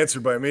stupid answer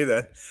by me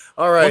then.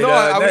 All right.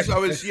 Well, no,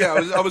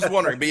 I was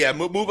wondering, but yeah,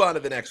 move on to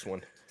the next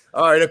one.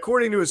 All right.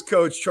 According to his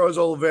coach, Charles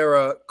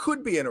Oliveira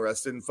could be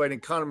interested in fighting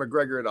Conor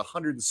McGregor at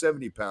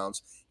 170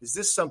 pounds. Is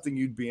this something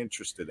you'd be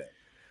interested in?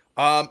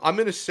 I'm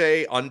going to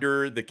say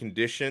under the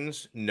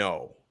conditions,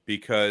 no,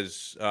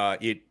 because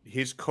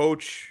his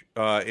coach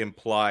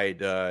implied,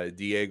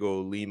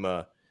 Diego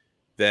Lima,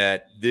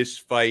 that this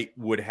fight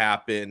would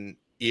happen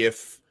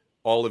if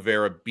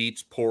Oliveira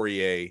beats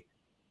Poirier.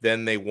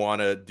 Then they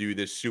want to do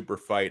this super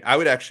fight. I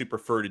would actually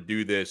prefer to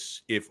do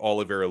this if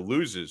Oliveira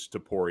loses to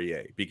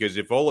Poirier, because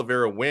if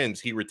Oliveira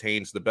wins, he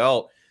retains the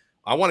belt.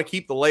 I want to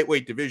keep the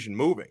lightweight division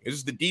moving. This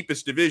is the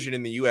deepest division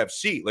in the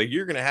UFC. Like,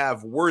 you're going to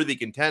have worthy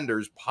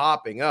contenders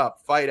popping up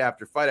fight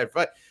after fight after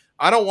fight.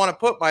 I don't want to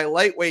put my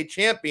lightweight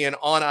champion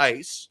on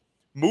ice,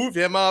 move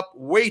him up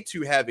way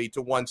too heavy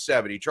to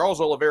 170.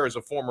 Charles Oliveira is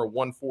a former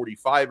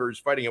 145er, is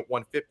fighting at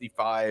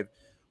 155.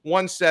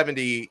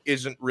 170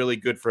 isn't really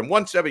good for him.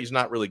 170 is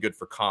not really good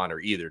for Conor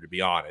either, to be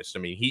honest. I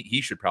mean,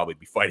 he should probably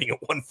be fighting at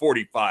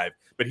 145,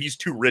 but he's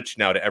too rich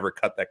now to ever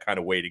cut that kind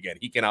of weight again.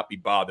 He cannot be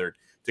bothered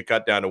to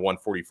cut down to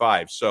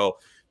 145. So,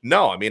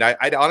 no, I mean,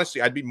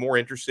 I'd be more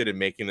interested in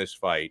making this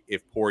fight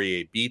if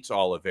Poirier beats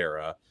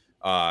Oliveira.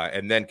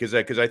 And then, because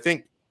I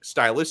think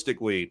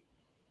stylistically,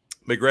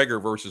 McGregor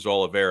versus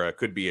Oliveira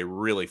could be a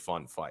really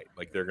fun fight.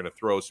 Like, they're going to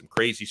throw some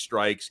crazy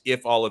strikes.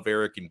 If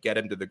Oliveira can get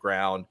him to the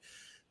ground,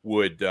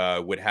 would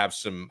have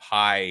some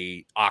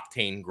high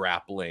octane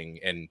grappling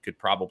and could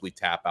probably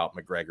tap out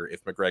McGregor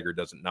if McGregor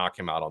doesn't knock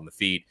him out on the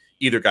feet.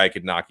 Either guy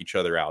could knock each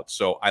other out.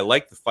 So I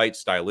like the fight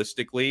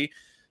stylistically,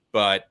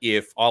 but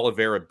if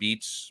Oliveira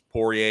beats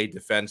Poirier,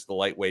 defends the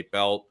lightweight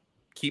belt,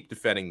 keep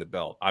defending the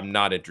belt. I'm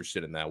not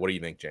interested in that. What do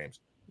you think,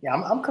 James? Yeah,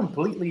 I'm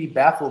completely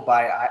baffled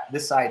by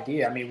this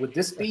idea. I mean, would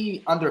this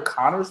be under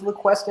Conor's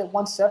request at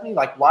 170?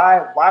 Like, why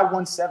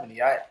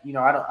 170? I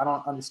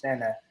don't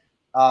understand that.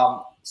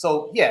 No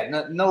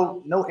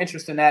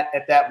interest in that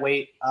at that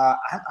weight.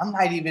 I'm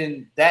not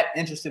even that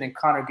interested in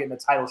Conor getting a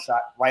title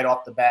shot right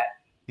off the bat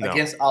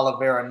against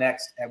Oliveira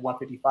next at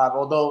 155.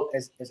 Although,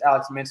 as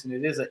Alex mentioned,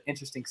 it is an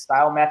interesting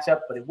style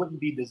matchup, but it wouldn't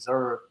be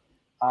deserved.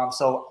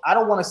 So I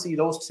don't want to see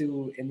those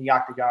two in the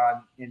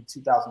octagon in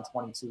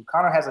 2022.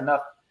 Conor has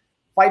enough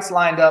fights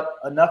lined up,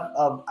 enough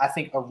of, I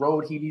think, a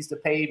road he needs to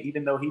pave,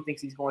 even though he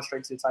thinks he's going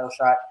straight to the title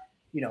shot.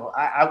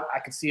 I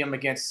could see him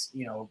against,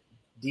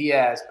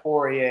 Diaz,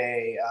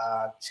 Poirier,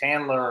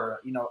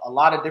 Chandler, a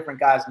lot of different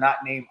guys not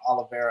named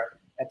Oliveira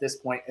at this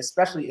point,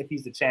 especially if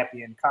he's the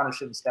champion. Conor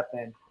shouldn't step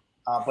in.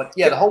 But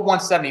the whole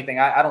 170 thing,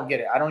 I don't get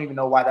it. I don't even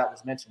know why that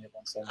was mentioned at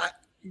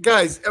 170.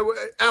 Guys,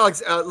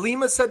 Alex,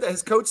 Lima said that,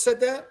 his coach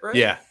said that, right?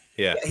 Yeah.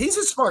 He's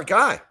a smart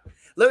guy.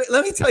 Let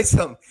me tell you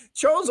something.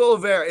 Charles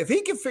Oliveira, if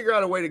he can figure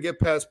out a way to get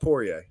past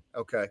Poirier,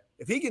 okay,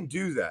 if he can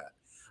do that,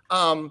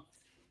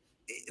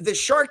 the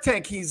Shark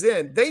Tank he's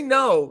in, they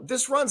know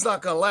this run's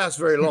not going to last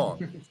very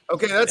long.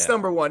 Okay, that's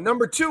number one.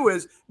 Number two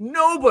is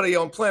nobody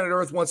on planet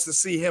Earth wants to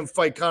see him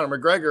fight Conor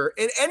McGregor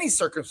in any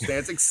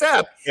circumstance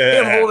except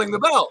him holding the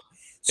belt.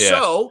 Yeah,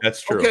 so,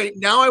 that's true. Okay,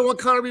 now I want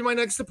Conor to be my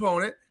next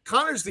opponent.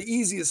 Conor's the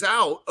easiest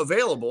out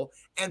available.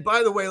 And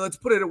by the way, let's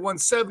put it at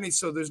 170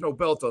 so there's no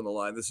belt on the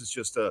line. This is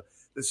just a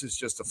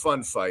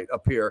fun fight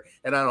up here,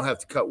 and I don't have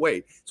to cut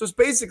weight. So it's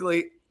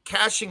basically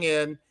cashing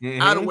in,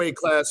 out of weight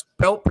class,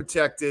 belt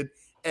protected,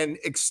 and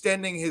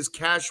extending his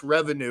cash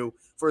revenue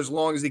for as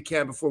long as he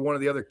can before one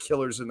of the other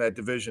killers in that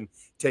division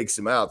takes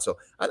him out. So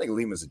I think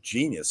Lima's a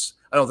genius.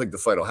 I don't think the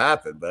fight will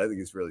happen, but I think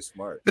he's really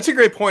smart. That's a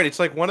great point. It's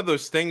like one of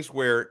those things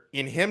where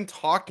in him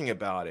talking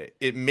about it,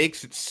 it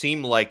makes it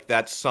seem like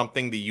that's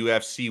something the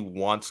UFC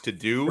wants to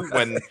do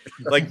when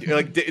like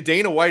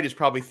Dana White is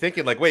probably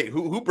thinking like, wait,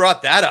 who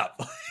brought that up?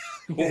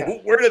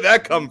 Where did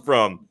that come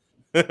from?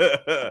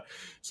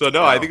 So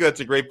no, I think that's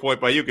a great point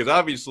by you, because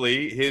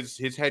obviously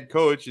his head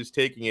coach is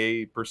taking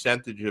a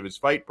percentage of his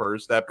fight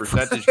purse. That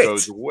percentage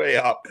goes way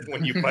up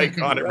when you fight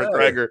Conor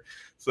McGregor.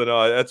 So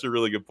no, that's a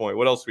really good point.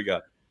 What else we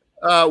got?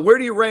 Where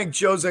do you rank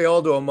Jose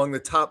Aldo among the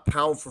top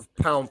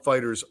pound-for-pound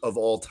fighters of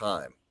all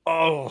time?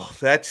 Oh,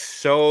 that's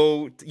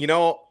so,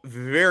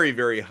 very,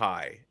 very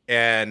high.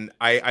 And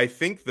I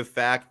think the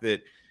fact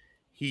that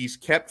he's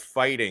kept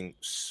fighting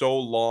so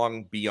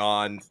long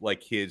beyond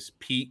like his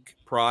peak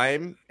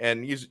prime,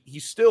 and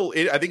he's still,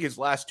 I think his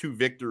last 2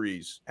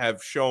 victories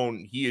have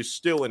shown he is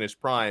still in his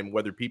prime,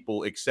 whether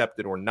people accept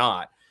it or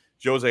not.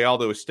 Jose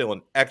Aldo is still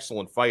an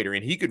excellent fighter,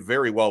 and he could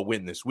very well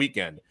win this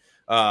weekend.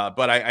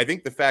 But I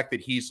think the fact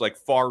that he's like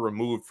far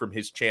removed from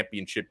his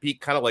championship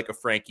peak, kind of like a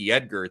Frankie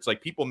Edgar, it's like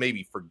people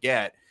maybe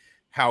forget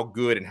how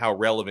good and how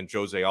relevant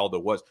Jose Aldo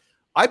was.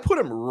 I put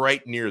him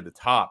right near the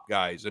top,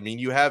 guys. I mean,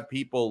 you have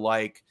people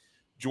like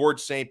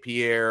George St.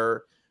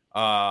 Pierre,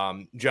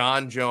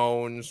 John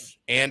Jones,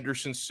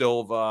 Anderson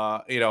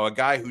Silva, a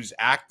guy who's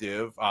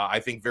active. I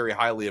think very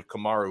highly of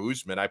Kamaru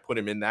Usman. I put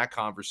him in that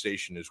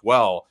conversation as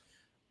well.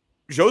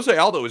 Jose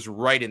Aldo is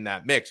right in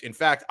that mix. In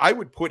fact, I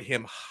would put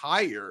him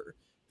higher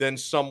than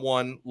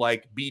someone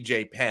like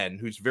BJ Penn,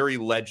 who's very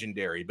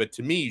legendary. But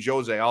to me,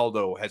 Jose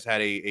Aldo has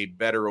had a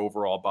better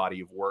overall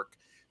body of work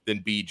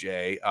than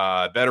BJ,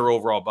 better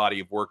overall body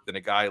of work than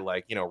a guy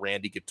like,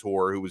 Randy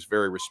Couture, who was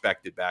very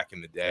respected back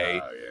in the day.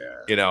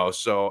 Oh, yeah.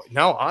 So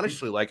no,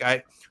 honestly, like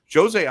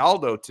Jose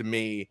Aldo to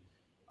me,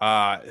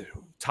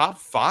 top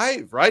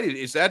 5, right?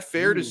 Is that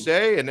fair to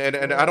say? And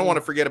I don't want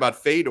to forget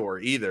about Fedor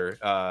either.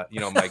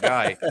 My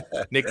guy,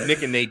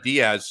 Nick and Nate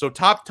Diaz. So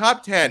top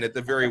 10 at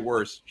the very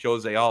worst,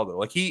 Jose Aldo.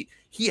 Like he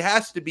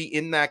has to be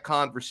in that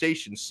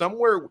conversation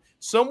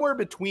somewhere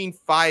between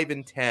 5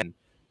 and 10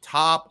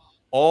 top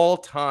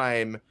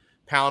all-time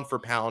pound for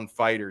pound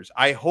fighters.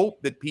 I hope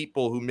that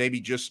people who maybe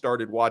just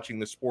started watching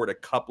the sport a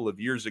couple of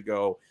years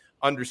ago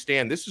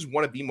understand this is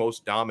one of the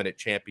most dominant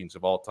champions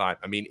of all time.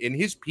 I mean, in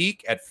his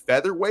peak at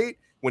featherweight,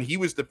 when he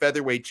was the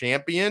featherweight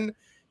champion,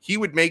 he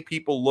would make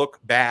people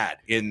look bad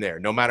in there.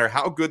 No matter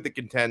how good the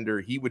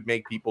contender, he would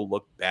make people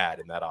look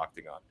bad in that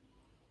octagon.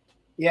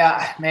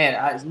 Yeah,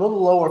 man, it's a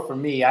little lower for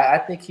me. I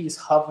think he's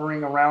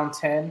hovering around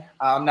 10.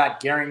 I'm not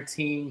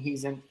guaranteeing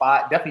he's in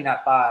 5, definitely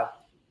not 5.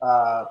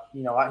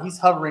 He's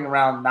hovering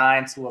around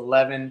 9 to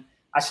 11.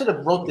 I should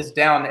have wrote this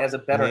down as a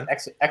better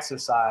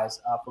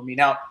exercise for me.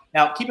 Now,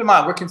 keep in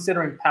mind, we're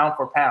considering pound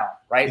for pound,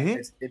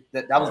 right?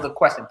 That was the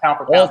question, pound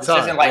for pound. All this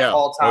time, isn't like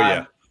all time, Oh,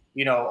 yeah.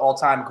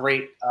 All-time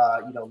great,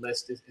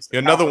 list. It's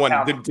another one,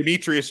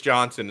 Demetrius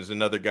Johnson is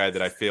another guy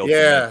that I failed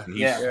to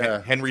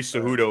mention. Henry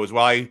Cejudo as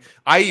well.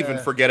 I even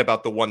forget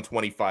about the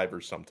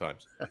 125ers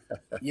sometimes. I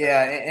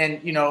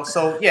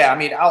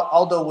mean,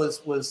 Aldo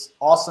was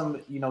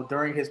awesome,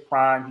 during his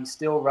prime. He's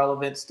still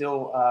relevant,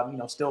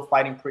 still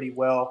fighting pretty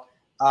well.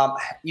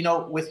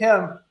 With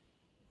him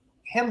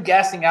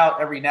gassing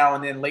out every now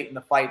and then late in the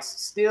fights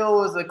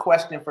still is a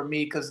question for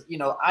me because,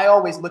 I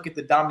always look at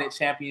the dominant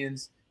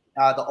champions,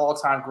 the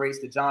all-time greats,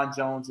 the John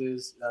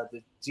Joneses,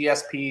 the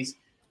GSPs.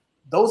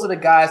 Those are the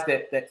guys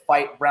that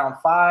fight round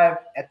 5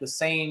 at the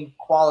same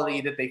quality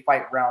that they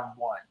fight round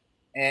 1.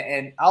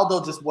 And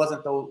Aldo just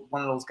wasn't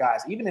one of those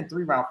guys. Even in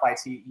 3-round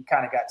fights, he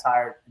kind of got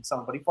tired in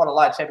some, but he fought a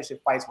lot of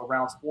championship fights where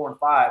rounds 4 and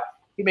 5.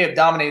 He may have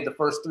dominated the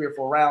first 3 or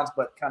 4 rounds,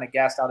 but kind of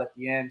gassed out at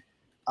the end.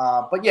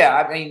 But yeah,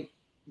 I mean,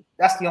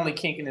 that's the only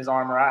kink in his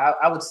armor.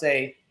 I would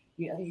say,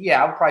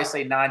 I would probably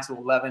say 9 to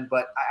 11,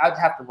 but I'd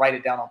have to write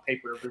it down on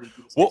paper to really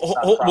do this.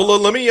 Well,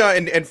 let me,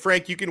 and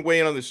Frank, you can weigh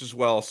in on this as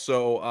well.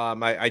 So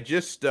I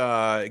just,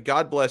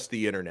 God bless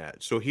the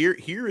internet. So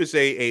here is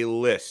a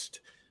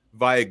list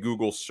via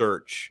Google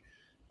search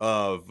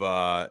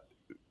of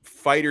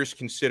fighters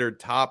considered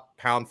top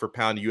pound for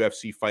pound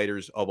UFC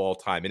fighters of all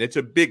time. And it's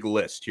a big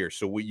list here.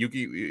 So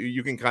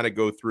you can kind of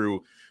go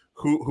through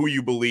who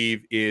you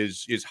believe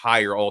is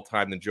higher all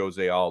time than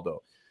Jose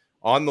Aldo.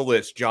 On the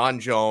list, John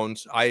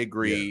Jones, I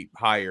agree,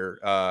 higher.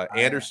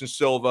 Anderson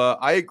Silva,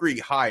 I agree,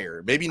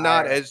 higher. Maybe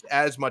not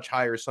as much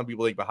higher as some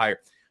people think, but higher.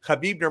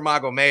 Khabib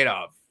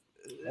Nurmagomedov,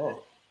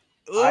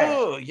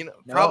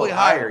 probably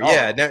higher.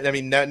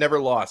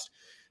 Never lost.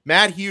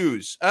 Matt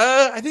Hughes,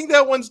 I think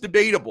that one's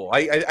debatable.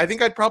 I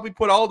think I'd probably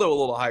put Aldo a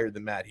little higher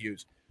than Matt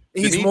Hughes.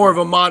 He's more of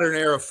a modern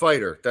era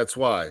fighter. That's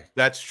why.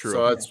 That's true.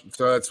 So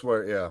that's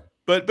where, yeah.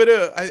 But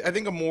I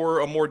think a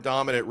more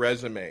dominant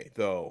resume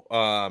though.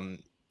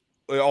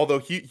 Although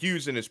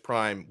Hughes in his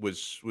prime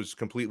was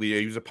completely,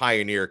 he was a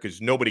pioneer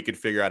because nobody could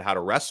figure out how to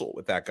wrestle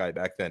with that guy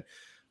back then.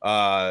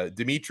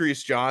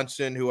 Demetrius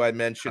Johnson, who I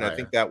mentioned, I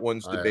think that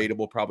one's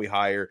debatable, probably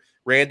higher.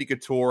 Randy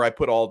Couture, I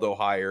put Aldo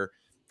higher.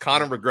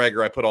 Conor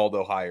McGregor, I put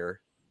Aldo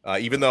higher.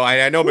 Even though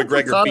I know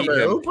McGregor beat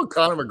him. Who put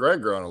Conor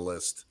McGregor on a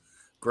list?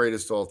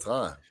 Greatest all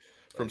time.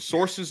 From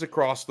sources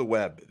across the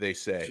web, they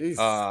say.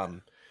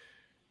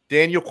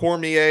 Daniel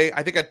Cormier,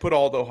 I think I'd put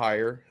Aldo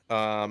higher.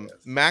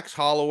 Max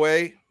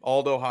Holloway,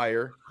 Aldo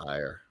higher.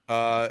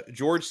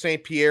 George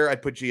St. Pierre,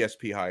 I'd put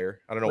GSP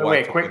higher. I don't know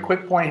why. Wait,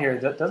 quick point here.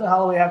 Doesn't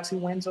Holloway have 2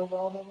 wins over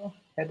Aldo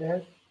head to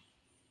head?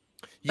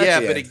 Yeah,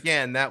 but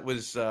again, that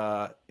was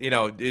prime.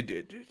 The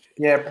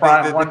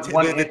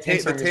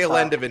tail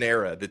end of an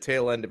era. The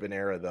tail end of an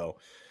era, though.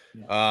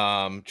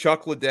 Yeah.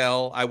 Chuck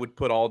Liddell, I would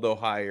put Aldo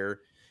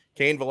higher.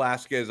 Cain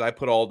Velasquez, I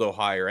put Aldo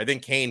higher. I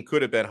think Cain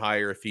could have been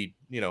higher if he,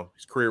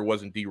 his career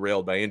wasn't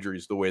derailed by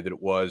injuries the way that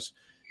it was.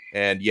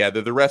 And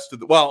the rest of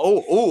the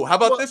how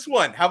about this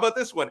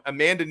one?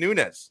 Amanda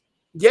Nunes.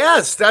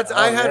 Yes,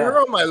 I had her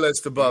on my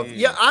list above. Mm.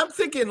 Yeah, I'm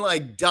thinking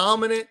like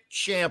dominant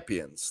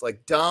champions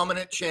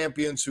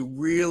who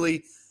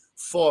really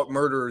fought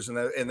murderers in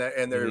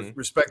their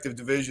respective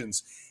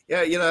divisions.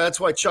 Yeah, that's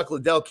why Chuck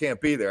Liddell can't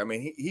be there. I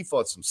mean, he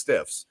fought some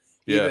stiffs.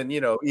 Yeah.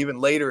 Even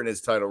later in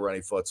his title run,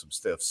 he fought some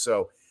stiffs.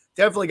 So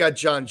definitely got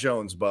John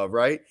Jones above,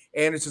 right?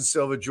 Anderson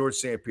Silva, George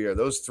St. Pierre,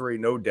 those three,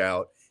 no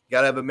doubt. You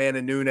got to have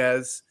Amanda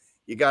Nunes.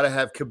 You got to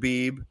have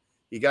Khabib.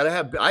 You got to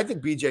have, I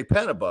think, BJ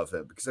Penn above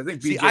him because I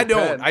think BJ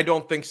Penn. I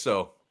don't think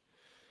so.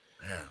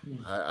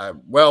 Yeah,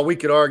 well, we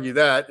could argue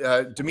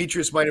that.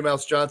 Demetrius Mighty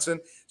Mouse Johnson.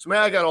 So,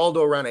 man, I got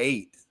Aldo around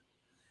 8.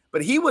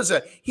 But he's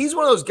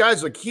one of those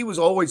guys, like, he was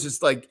always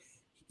just like,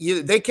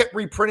 they kept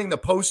reprinting the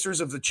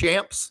posters of the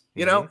champs,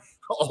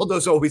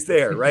 Aldo's always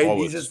there, right?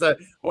 Always. He's just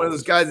one of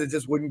those guys that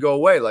just wouldn't go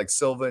away, like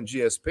Silva and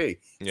GSP.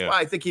 That's why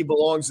I think he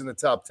belongs in the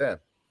top 10.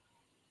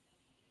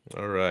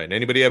 All right.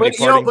 Anybody have any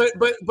parting?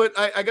 But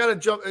I got to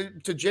jump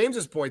to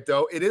James's point,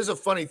 though. It is a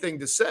funny thing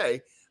to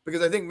say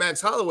because I think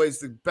Max Holloway is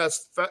the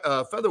best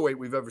featherweight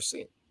we've ever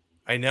seen.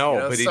 I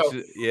know, but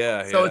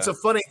so it's a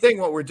funny thing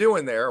what we're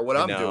doing there, or what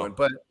I'm doing.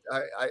 But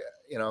I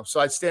so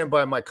I stand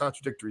by my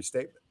contradictory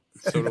statement.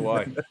 So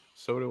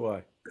do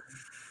I.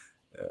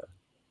 Yeah.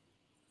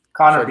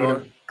 Conor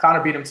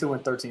beat him 2 in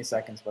 13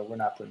 seconds, but we're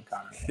not putting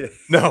Conor in.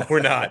 No,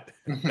 we're not.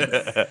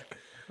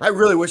 I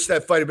really wish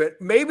that fight had been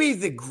maybe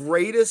the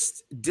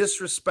greatest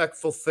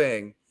disrespectful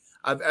thing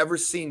I've ever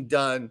seen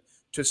done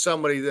to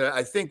somebody that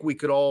I think we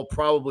could all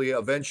probably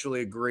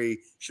eventually agree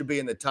should be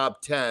in the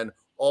top 10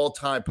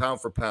 all-time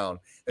pound for pound.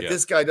 If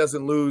this guy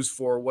doesn't lose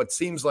for what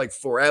seems like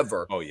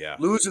forever,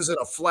 loses in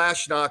a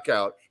flash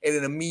knockout and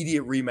an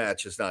immediate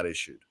rematch is not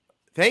issued.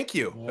 Thank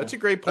you. Yeah. That's a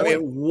great point. I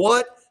mean,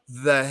 what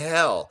the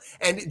hell?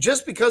 And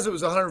just because it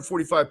was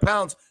 145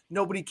 pounds,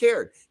 nobody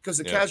cared because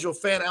the casual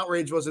fan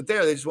outrage wasn't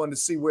there. They just wanted to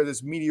see where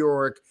this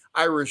meteoric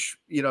Irish,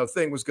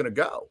 thing was going to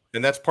go.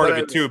 And that's part of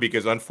it too,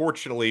 because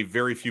unfortunately,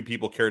 very few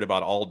people cared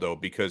about Aldo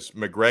because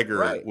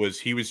McGregor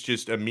was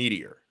just a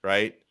meteor,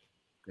 right?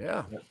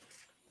 Yeah.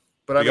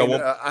 But I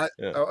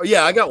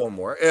got one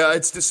more.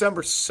 It's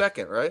December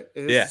 2nd, right?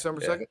 It is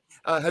December 2nd.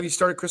 Have you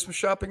started Christmas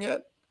shopping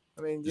yet?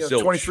 I mean,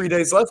 23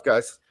 days left,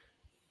 guys.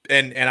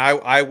 And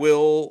I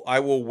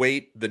will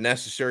wait the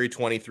necessary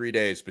 23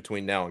 days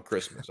between now and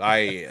Christmas.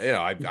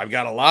 I've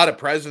got a lot of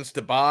presents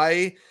to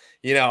buy.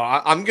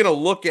 I'm gonna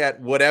look at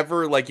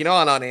whatever,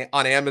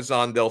 on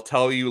Amazon they'll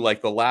tell you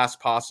like the last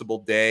possible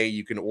day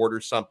you can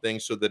order something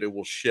so that it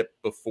will ship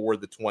before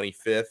the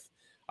 25th.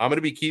 I'm going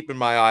to be keeping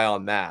my eye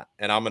on that,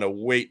 and I'm going to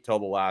wait till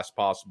the last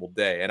possible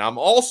day. And I'm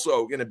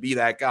also going to be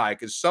that guy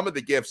because some of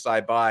the gifts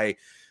I buy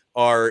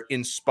are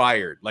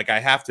inspired. Like I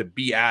have to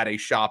be at a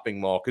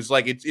shopping mall because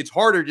it's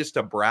harder just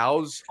to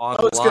browse online.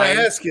 I was going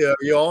to ask you, are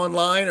you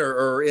online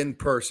or in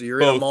person? You're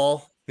Both. In a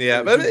mall?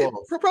 Yeah, but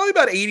for probably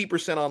about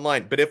 80%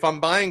 online. But if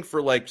I'm buying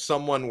for like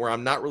someone where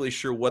I'm not really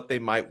sure what they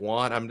might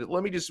want,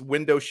 let me just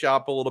window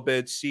shop a little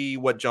bit, see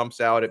what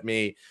jumps out at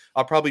me.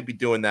 I'll probably be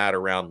doing that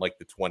around like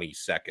the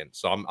 22nd.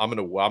 So I'm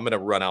gonna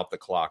run out the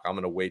clock. I'm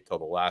gonna wait till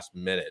the last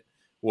minute.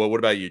 Well, what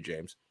about you,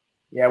 James?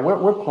 Yeah,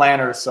 we're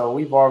planners, so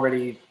we're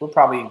probably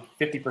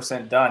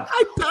 50% done.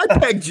 I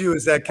pegged you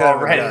as that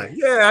kind of guy.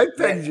 Yeah, I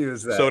pegged you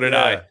as that. So did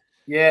I.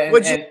 Yeah,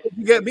 what'd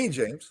you get me,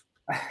 James?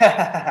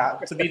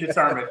 To be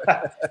determined.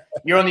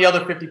 You're on the other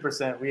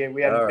 50%.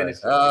 We haven't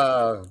finished.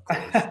 Of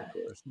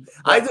course.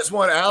 I just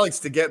want Alex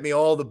to get me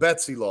all the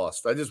bets he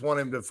lost. I just want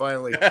him to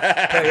finally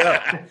pay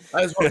up.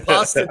 I just want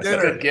pasta dinner.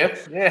 That's a good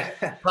gift. Yeah.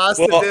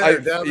 Pasta dinner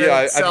down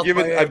there.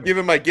 I've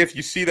given my gift.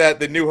 You see that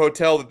the new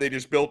hotel that they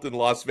just built in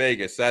Las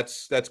Vegas.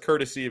 That's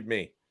courtesy of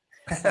me.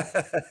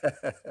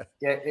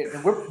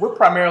 We're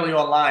primarily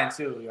online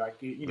too.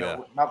 Like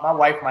my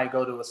wife might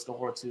go to a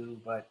store or two,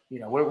 but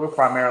we're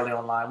primarily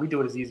online. We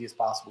do it as easy as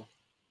possible.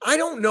 I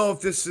don't know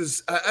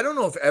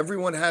if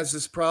everyone has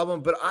this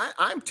problem, but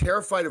I'm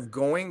terrified of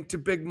going to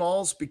big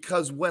malls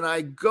because when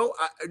I go,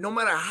 no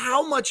matter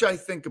how much I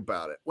think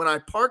about it, when I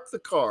park the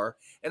car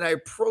and I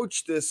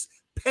approach this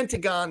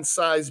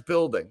Pentagon-sized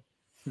building,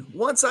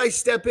 once I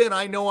step in,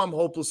 I know I'm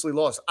hopelessly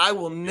lost. I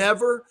will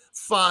never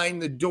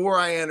find the door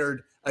I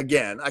entered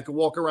again. I could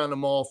walk around the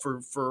mall for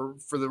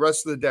the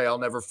rest of the day. I'll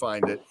never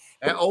find it.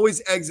 And I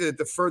always exit at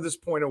the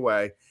furthest point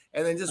away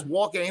and then just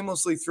walk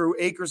aimlessly through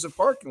acres of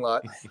parking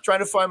lot trying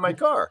to find my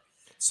car.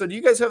 So do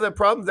you guys have that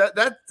problem?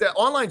 That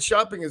online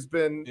shopping has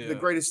been the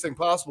greatest thing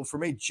possible for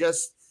me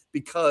just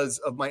because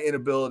of my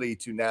inability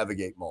to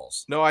navigate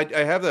malls. No, I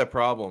have that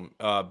problem,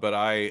 but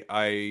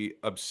I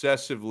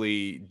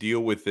obsessively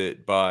deal with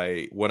it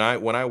by when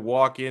I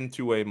walk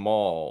into a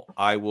mall,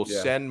 I will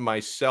send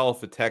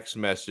myself a text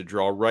message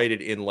or I'll write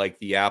it in like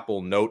the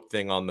Apple Note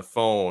thing on the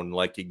phone,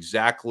 like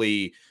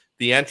exactly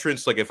the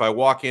entrance. Like if I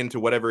walk into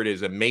whatever it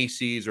is, a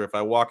Macy's, or if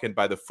I walk in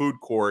by the food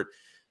court,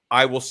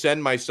 I will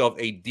send myself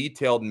a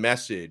detailed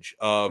message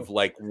of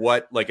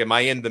am I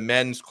in the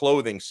men's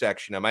clothing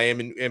section? Am I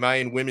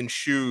in women's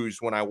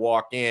shoes when I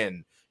walk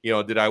in?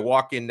 Did I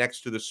walk in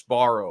next to the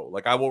Sparrow?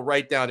 Like I will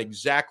write down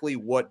exactly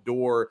what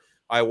door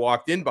I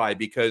walked in by,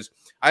 because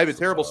I have a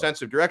terrible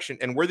sense of direction.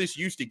 And where this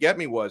used to get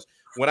me was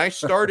when I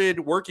started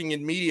working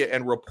in media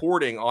and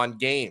reporting on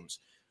games,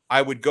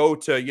 I would go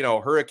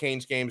to,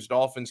 Hurricanes games,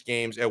 Dolphins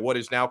games at what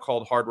is now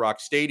called Hard Rock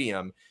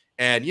Stadium.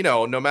 And,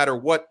 no matter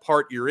what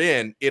part you're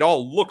in, it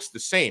all looks the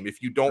same.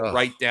 If you don't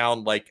write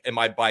down, like, am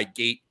I by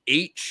gate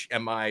H?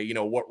 Am I,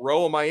 what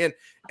row am I in?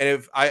 And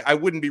if I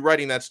wouldn't be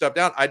writing that stuff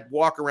down, I'd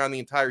walk around the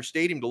entire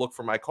stadium to look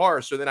for my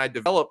car. So then I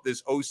developed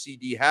this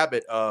OCD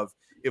habit of,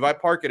 if I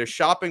park at a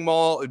shopping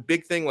mall, a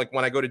big thing, like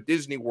when I go to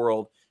Disney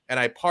World and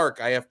I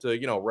park, I have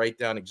to, write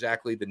down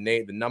exactly the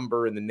name, the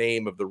number and the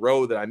name of the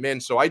row that I'm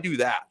in. So I do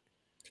that.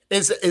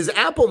 Is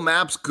Apple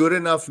Maps good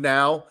enough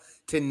now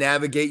to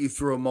navigate you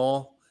through a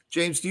mall?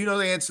 James, do you know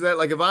the answer to that?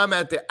 Like, if I'm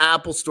at the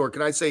Apple store,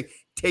 can I say,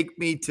 take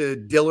me to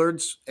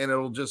Dillard's, and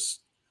it'll just...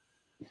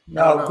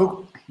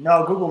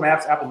 Google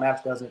Maps, Apple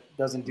Maps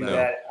doesn't do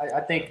that. I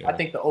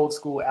think the old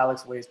school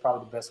Alex way is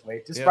probably the best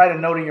way. Just write a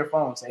note in your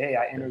phone, say, hey,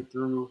 I entered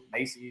through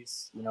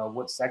Macy's,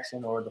 what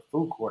section, or the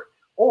food court.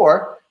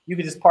 Or you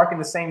could just park in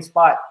the same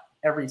spot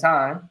every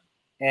time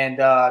and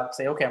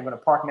say, okay, I'm going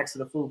to park next to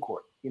the food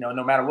court.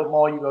 No matter what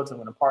mall you go to, I'm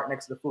going to park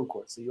next to the food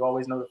court. So you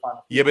always know to find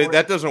the food court. But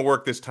that doesn't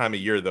work this time of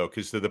year, though,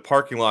 because the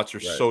parking lots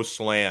are so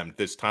slammed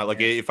this time.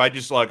 Like, if I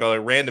just like a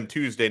random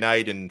Tuesday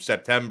night in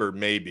September,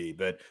 maybe,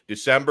 but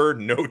December,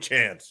 no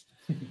chance.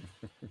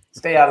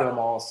 Stay out of the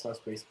malls. That's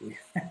basically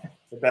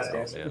the best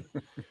answer. Man.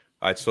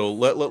 All right, so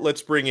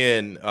let's bring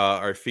in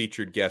our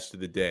featured guest of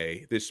the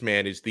day. This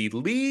man is the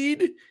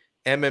lead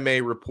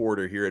MMA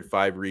reporter here at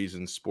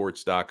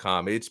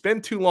 5reasonsports.com. It's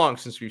been too long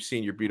since we've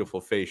seen your beautiful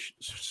face,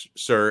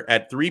 sir.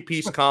 At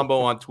 3-Piece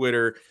Combo on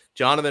Twitter,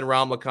 Jonathan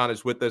Ramlakhan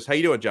is with us. How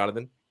you doing,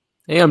 Jonathan?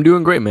 Hey, I'm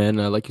doing great, man.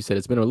 Like you said,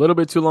 it's been a little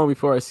bit too long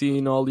before I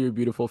seen all your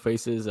beautiful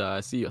faces.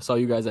 I saw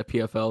you guys at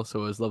PFL,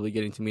 so it was lovely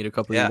getting to meet a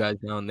couple of you guys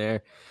down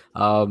there.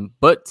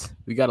 But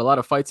we got a lot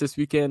of fights this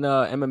weekend,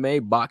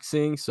 MMA,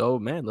 boxing. So,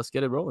 man, let's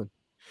get it rolling.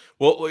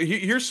 Well,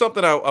 here's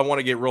something I want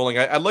to get rolling.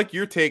 I'd like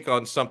your take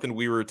on something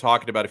we were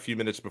talking about a few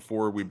minutes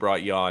before we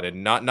brought you on,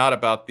 and not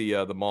about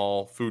the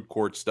mall food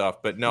court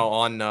stuff, but no,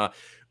 on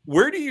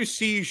where do you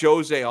see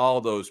Jose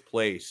Aldo's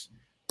place,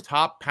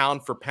 top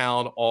pound for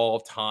pound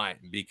all time?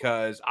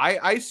 Because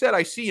I said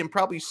I see him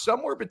probably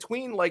somewhere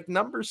between like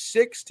number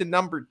 6 to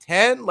number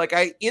 10. Like,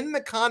 in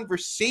the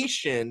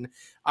conversation,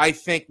 I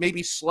think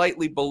maybe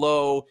slightly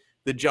below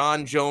the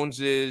John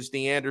Joneses,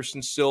 the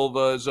Anderson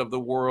Silvas of the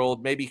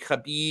world, maybe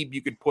Khabib,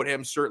 you could put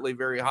him certainly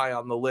very high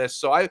on the list.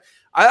 So I've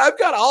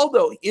got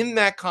Aldo in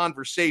that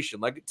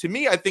conversation. Like, to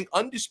me, I think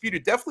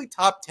undisputed, definitely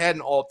top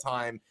 10 all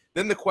time.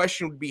 Then the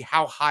question would be,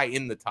 how high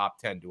in the top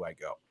 10 do I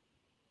go?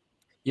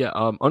 Yeah,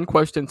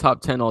 unquestioned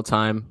top 10 all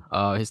time.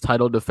 His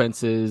title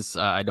defenses,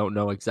 I don't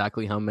know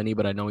exactly how many,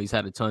 but I know he's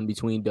had a ton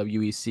between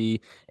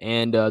WEC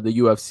and the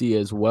UFC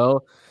as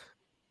well.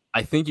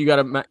 I think you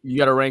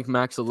gotta rank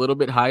Max a little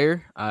bit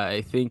higher.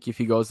 I think if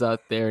he goes out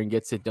there and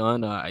gets it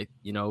done,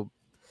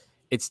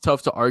 it's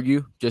tough to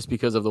argue just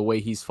because of the way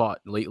he's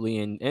fought lately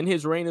and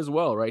his reign as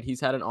well, right?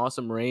 He's had an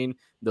awesome reign.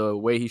 The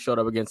way he showed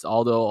up against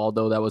Aldo,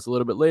 although that was a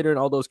little bit later in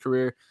Aldo's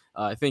career,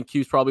 I think he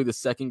was probably the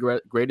second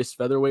greatest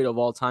featherweight of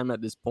all time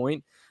at this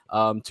point.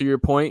 To your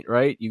point,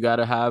 right? You got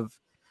to have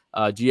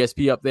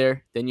GSP up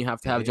there, then you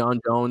have to have John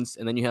Jones,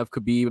 and then you have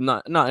Khabib.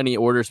 Not any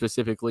order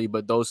specifically,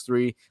 but those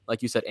three,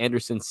 like you said,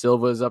 Anderson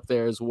Silva is up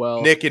there as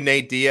well. Nick and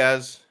Nate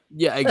Diaz.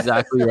 Yeah,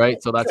 exactly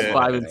right. So that's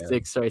 5 and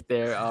 6 right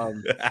there.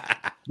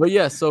 But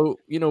yeah, so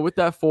with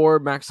that 4,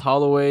 Max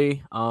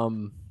Holloway,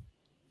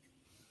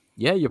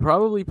 you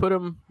probably put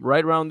him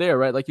right around there,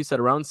 right? Like you said,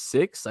 around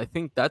 6. I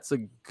think that's a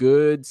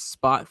good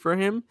spot for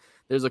him.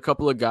 There's a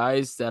couple of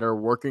guys that are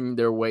working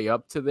their way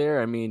up to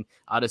there. I mean,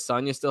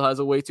 Adesanya still has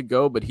a way to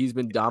go, but he's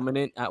been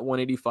dominant at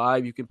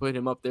 185. You can put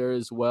him up there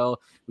as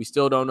well. We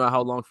still don't know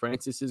how long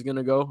Francis is going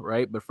to go,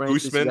 right? But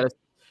Francis,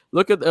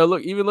 look at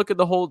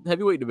the whole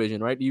heavyweight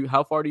division, right?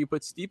 How far do you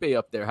put Stipe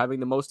up there, having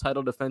the most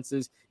title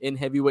defenses in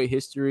heavyweight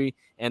history,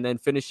 and then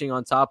finishing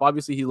on top?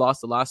 Obviously, he lost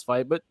the last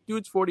fight, but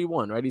dude's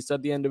 41, right? He's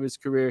at the end of his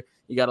career.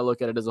 You got to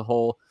look at it as a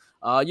whole.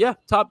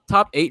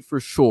 Top 8 for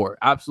sure,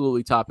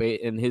 absolutely top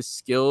 8, and his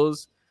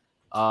skills.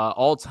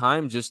 All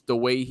time, just the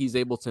way he's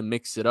able to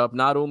mix it up,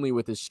 not only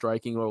with his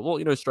striking,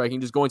 striking,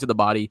 just going to the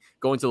body,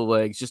 going to the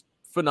legs, just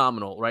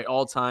phenomenal, right?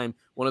 All time,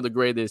 one of the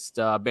greatest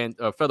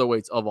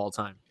featherweights of all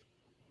time.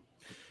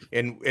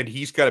 And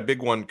he's got a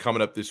big one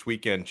coming up this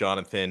weekend,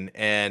 Jonathan.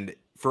 And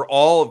for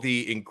all of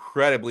the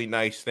incredibly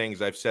nice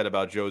things I've said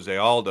about Jose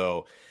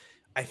Aldo,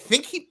 I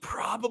think he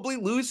probably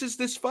loses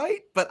this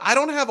fight, but I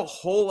don't have a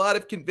whole lot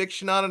of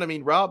conviction on it. I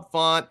mean, Rob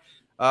Font,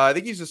 I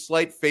think he's a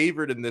slight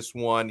favorite in this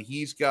one.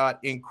 He's got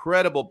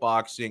incredible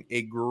boxing,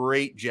 a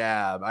great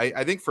jab.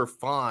 I think for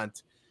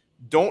Font,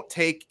 don't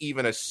take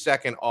even a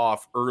second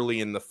off early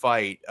in the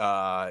fight.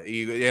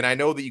 And I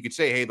know that you could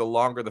say, hey, the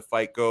longer the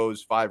fight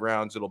goes, 5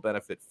 rounds, it'll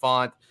benefit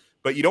Font.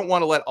 But you don't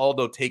want to let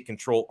Aldo take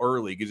control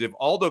early, because if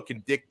Aldo can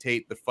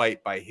dictate the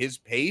fight by his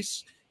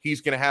pace, he's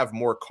going to have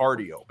more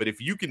cardio. But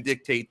if you can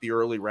dictate the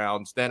early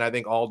rounds, then I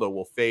think Aldo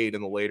will fade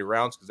in the later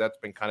rounds, because that's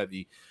been kind of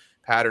the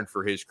pattern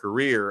for his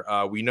career.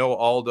 We know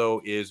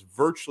Aldo is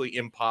virtually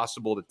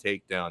impossible to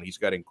take down. He's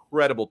got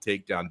incredible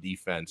takedown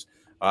defense.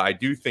 I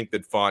do think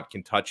that Font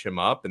can touch him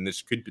up, and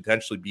this could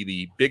potentially be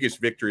the biggest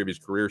victory of his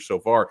career so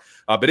far.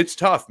 But it's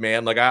tough,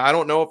 man. Like, I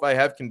don't know if I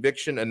have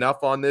conviction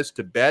enough on this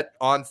to bet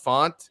on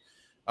Font.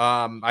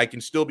 I can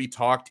still be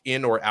talked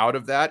in or out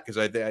of that because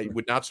it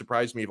would not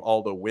surprise me if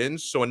Aldo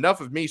wins. So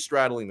enough of me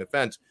straddling the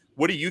fence.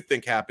 What do you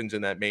think happens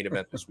in that main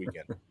event this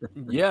weekend?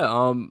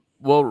 Yeah.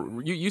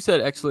 Well, you said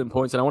excellent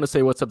points, and I want to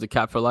say what's up to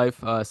Cap for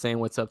Life, saying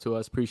what's up to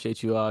us.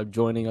 Appreciate you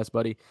joining us,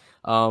 buddy.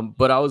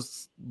 But I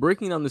was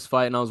breaking down this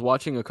fight, and I was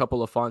watching a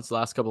couple of Font's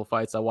last couple of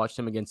fights. I watched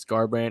him against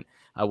Garbrandt.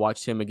 I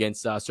watched him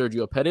against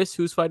Sergio Pettis,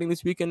 who's fighting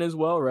this weekend as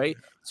well, right?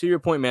 To your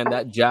point, man,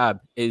 that jab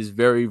is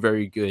very,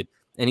 very good,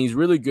 and he's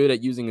really good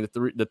at using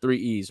the three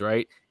E's,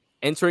 right?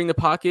 Entering the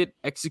pocket,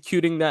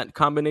 executing that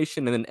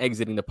combination, and then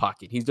exiting the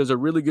pocket. He does a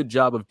really good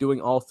job of doing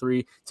all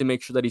three to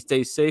make sure that he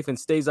stays safe and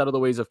stays out of the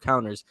ways of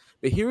counters.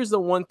 But here's the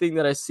one thing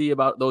that I see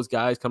about those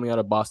guys coming out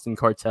of Boston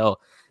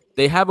Cartel.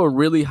 They have a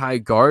really high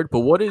guard, but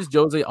what is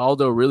Jose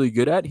Aldo really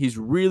good at? He's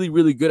really,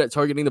 really good at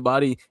targeting the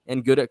body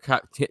and good at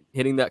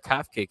hitting that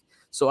calf kick.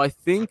 So I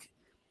think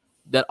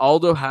that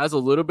Aldo has a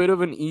little bit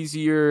of an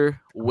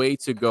easier way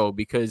to go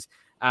because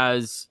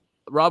as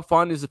Rob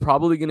Font is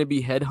probably going to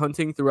be head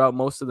hunting throughout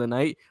most of the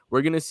night.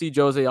 We're going to see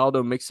Jose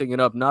Aldo mixing it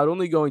up, not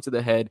only going to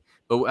the head,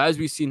 but as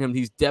we've seen him,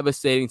 he's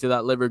devastating to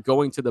that liver,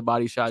 going to the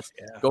body shots,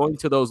 going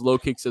to those low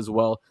kicks as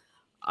well.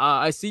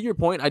 I see your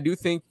point. I do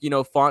think,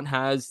 Font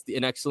has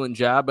an excellent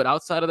jab, but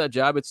outside of that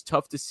jab, it's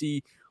tough to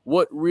see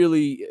what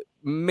really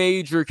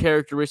major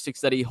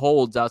characteristics that he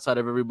holds outside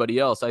of everybody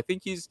else. I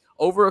think he's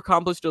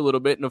overaccomplished a little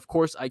bit, and of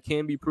course I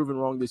can be proven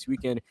wrong this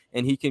weekend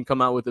and he can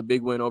come out with a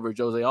big win over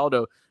Jose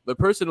Aldo. But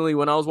personally,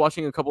 when I was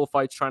watching a couple of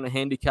fights trying to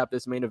handicap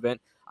this main event,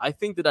 I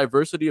think the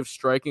diversity of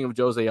striking of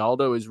Jose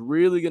Aldo is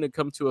really going to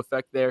come to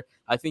effect there.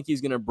 I think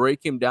he's going to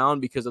break him down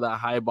because of that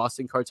high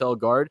Boston Cartel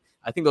guard.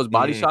 I think those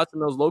body shots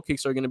and those low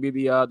kicks are going to be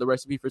the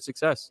recipe for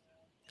success.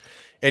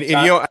 And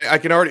I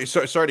can already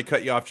sorry to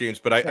cut you off, James,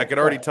 but I can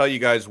already tell you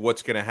guys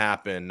what's going to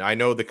happen. I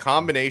know the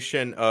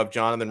combination of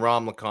Jonathan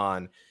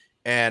Ramlakhan,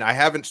 and I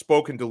haven't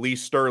spoken to Lee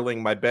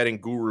Sterling, my betting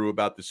guru,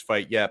 about this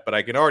fight yet, but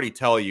I can already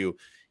tell you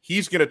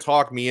he's going to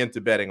talk me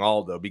into betting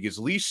Aldo because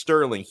Lee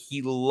Sterling,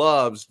 he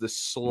loves the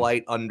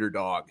slight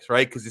underdogs,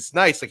 right? Because it's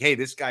nice, like, hey,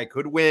 this guy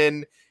could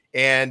win,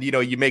 and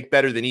you make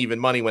better than even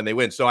money when they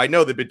win. So I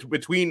know that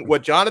between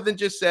what Jonathan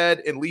just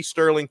said and Lee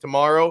Sterling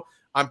tomorrow,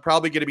 I'm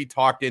probably going to be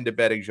talked into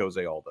betting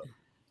Jose Aldo.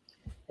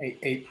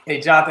 Hey,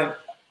 Jonathan,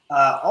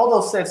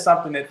 Aldo said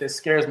something that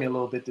scares me a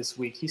little bit this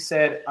week. He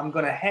said, I'm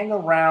going to hang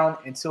around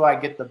until I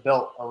get the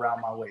belt around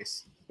my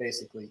waist,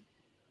 basically.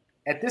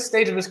 At this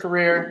stage of his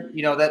career,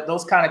 that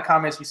those kind of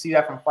comments, you see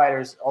that from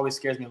fighters, always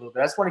scares me a little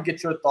bit. I just want to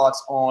get your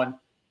thoughts on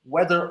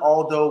whether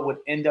Aldo would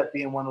end up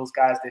being one of those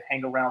guys that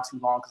hang around too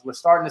long, because we're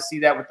starting to see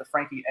that with the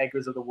Frankie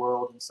Edgars of the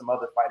world and some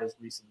other fighters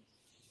recently.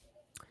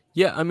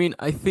 Yeah, I mean,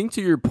 I think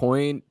to your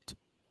point,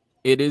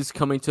 it is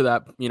coming to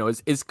that,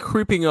 it's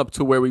creeping up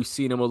to where we've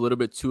seen him a little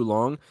bit too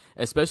long,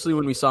 especially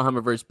when we saw him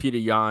versus Peter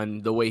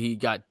Yan, the way he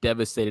got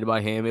devastated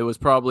by him. It was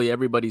probably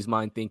everybody's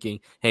mind thinking,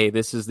 hey,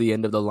 this is the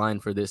end of the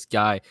line for this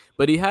guy.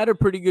 But he had a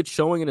pretty good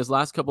showing in his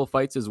last couple of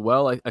fights as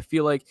well. I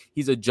feel like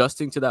he's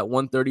adjusting to that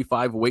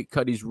 135 weight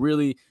cut. He's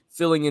really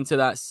filling into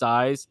that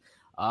size.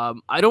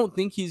 I don't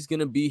think he's going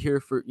to be here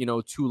for,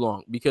 too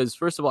long because,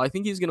 first of all, I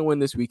think he's going to win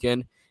this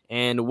weekend.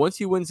 And once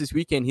he wins this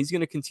weekend, he's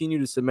going to continue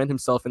to cement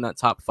himself in that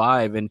top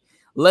 5. And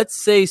let's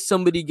say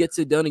somebody gets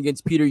it done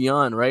against Peter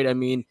Yan, right? I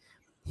mean,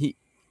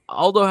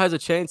 Aldo has a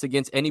chance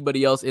against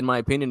anybody else, in my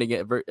opinion,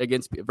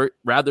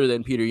 rather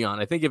than Peter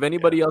Yan. I think if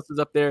anybody else is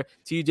up there,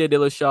 TJ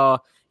Dillashaw,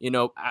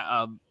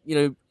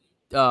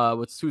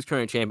 who's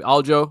current champion?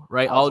 Aljo,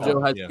 right?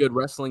 Aljo has good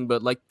wrestling,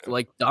 but like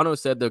Donno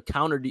said, the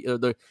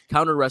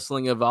counter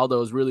wrestling of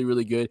Aldo is really,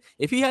 really good.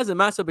 If he has a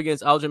matchup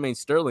against Aljamain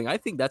Sterling, I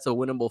think that's a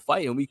winnable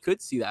fight, and we could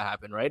see that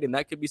happen, right? And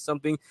that could be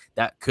something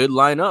that could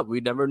line up.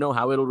 We never know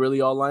how it'll really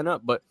all line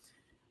up, but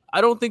I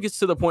don't think it's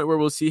to the point where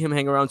we'll see him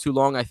hang around too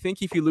long. I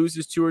think if he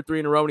loses 2 or 3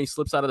 in a row and he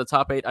slips out of the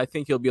top 8, I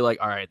think he'll be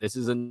like, all right, this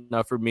is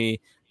enough for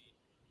me.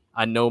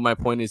 I know my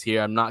point is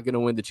here. I'm not going to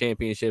win the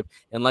championship.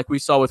 And like we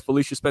saw with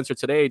Felicia Spencer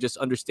today, just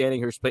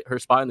understanding her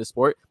spot in the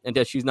sport and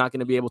that she's not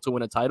going to be able to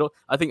win a title,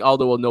 I think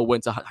Aldo will know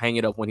when to hang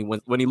it up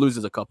when he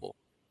loses a couple.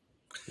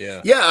 Yeah.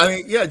 Yeah, I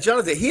mean,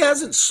 Jonathan, he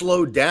hasn't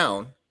slowed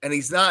down and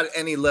he's not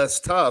any less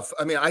tough.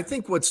 I mean, I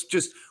think what's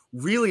just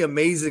really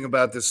amazing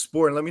about this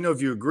sport, and let me know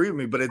if you agree with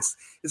me, but it's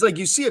like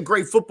you see a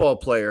great football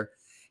player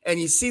and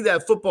you see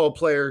that football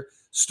player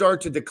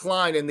start to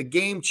decline and the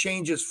game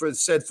changes for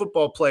said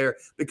football player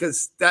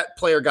because that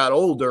player got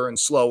older and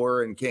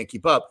slower and can't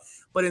keep up.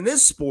 But in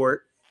this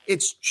sport,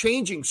 it's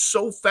changing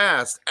so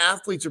fast.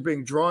 Athletes are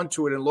being drawn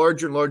to it in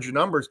larger and larger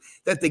numbers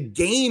that the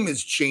game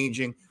is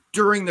changing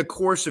during the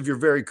course of your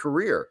very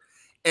career.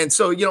 And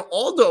so,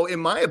 Aldo, in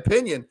my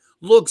opinion,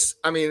 looks,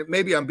 I mean,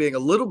 maybe I'm being a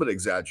little bit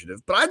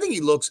exaggerative, but I think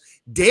he looks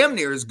damn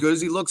near as good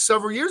as he looked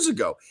several years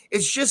ago.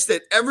 It's just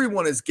that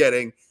everyone is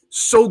getting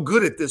so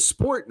good at this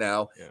sport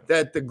now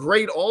that the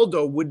great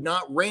Aldo would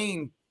not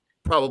reign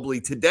probably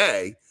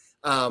today,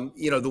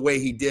 the way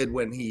he did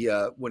when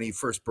he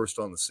first burst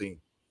on the scene.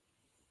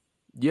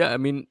 Yeah, I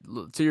mean,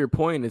 to your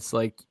point, it's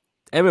like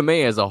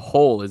MMA as a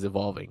whole is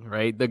evolving,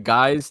 right? The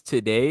guys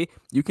today,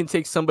 you can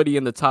take somebody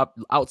in the top,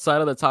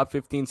 outside of the top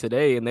 15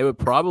 today, and they would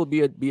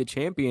probably be a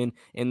champion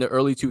in the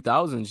early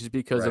 2000s just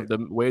because of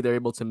the way they're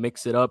able to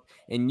mix it up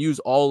and use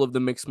all of the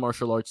mixed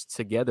martial arts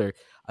together.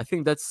 I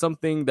think that's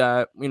something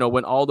that,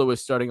 when Aldo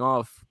was starting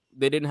off,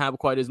 they didn't have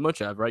quite as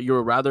much of, right? You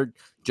were rather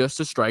just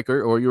a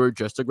striker or you were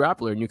just a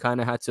grappler, and you kind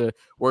of had to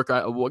work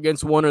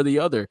against one or the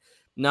other.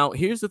 Now,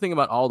 here's the thing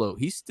about Aldo.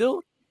 He's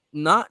still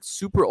not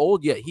super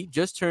old yet. He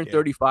just turned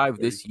 35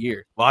 this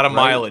year. A lot of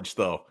mileage,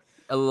 though.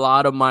 A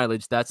lot of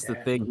mileage. That's the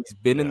thing. He's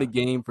been in the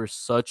game for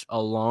such a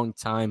long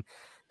time.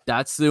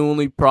 That's the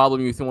only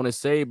problem you want to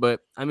say. But,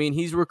 I mean,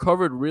 he's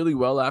recovered really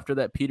well after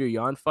that Peter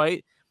Yan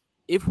fight.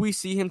 If we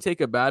see him take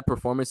a bad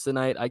performance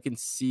tonight, I can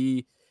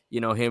see,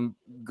 him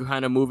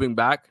kind of moving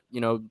back,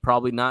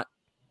 probably not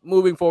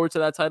moving forward to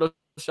that title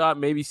shot.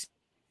 Maybe see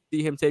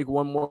him take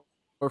one more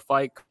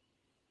fight,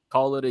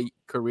 call it a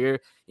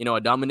career, a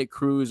Dominic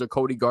Cruz or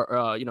Cody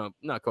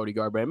not Cody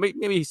Garbrandt.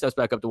 Maybe he steps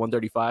back up to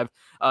 135.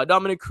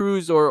 Dominic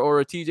Cruz or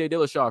a TJ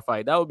Dillashaw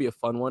fight. That would be a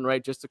fun one,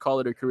 right? Just to call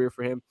it a career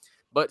for him.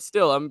 But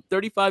still, I'm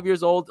 35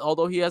 years old.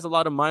 Although he has a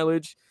lot of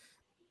mileage,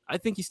 I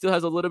think he still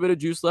has a little bit of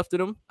juice left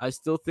in him. I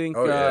still think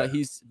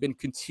he's been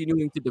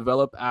continuing to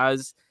develop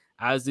as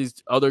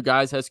these other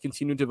guys has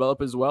continued to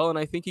develop as well. And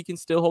I think he can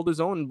still hold his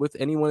own with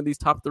any one of these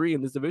top three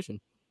in this division.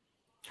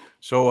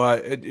 So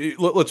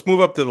let's move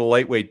up to the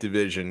lightweight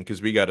division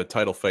because we got a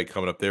title fight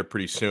coming up there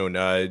pretty soon.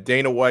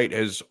 Dana White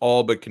has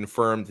all but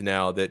confirmed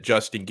now that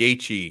Justin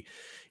Gaethje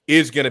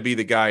is going to be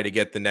the guy to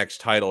get the next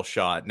title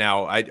shot.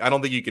 Now, I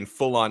don't think you can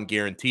full-on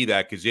guarantee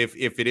that because if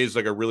it is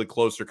like a really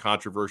close or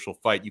controversial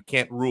fight, you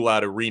can't rule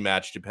out a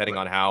rematch depending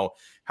on how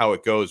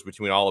it goes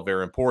between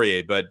Oliveira and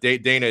Poirier. But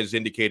Dana has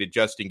indicated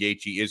Justin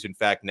Gaethje is, in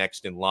fact,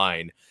 next in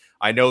line.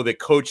 I know that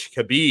Coach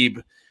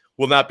Khabib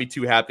will not be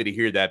too happy to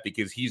hear that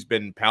because he's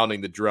been pounding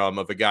the drum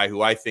of a guy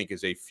who I think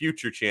is a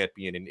future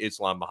champion in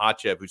Islam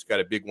Makhachev, who's got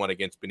a big one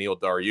against Beneil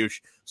Dariush.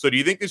 So do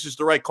you think this is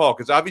the right call?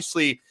 Because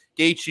obviously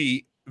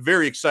Gaethje,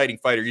 very exciting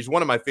fighter. He's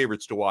one of my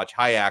favorites to watch,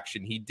 high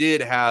action. He did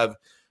have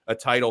a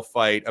title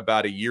fight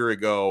about a year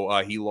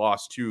ago. He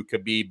lost to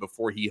Khabib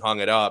before he hung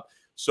it up.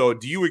 So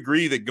do you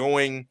agree that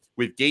going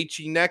with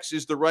Gaethje next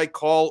is the right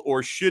call,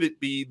 or should it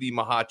be the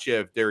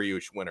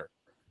Makhachev-Dariush winner?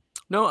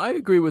 No, I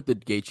agree with the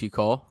Gaethje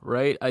call,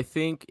 right? I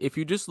think if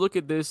you just look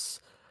at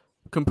this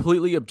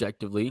completely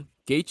objectively,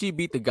 Gaethje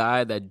beat the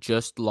guy that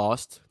just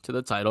lost to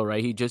the title,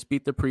 right? He just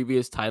beat the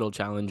previous title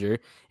challenger,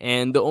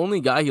 and the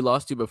only guy he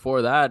lost to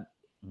before that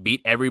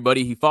beat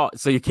everybody he fought.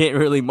 So you can't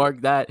really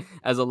mark that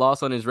as a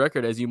loss on his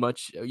record as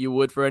much you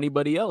would for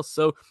anybody else.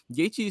 So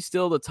Gaethje is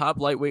still the top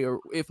lightweight, or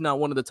if not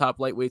one of the top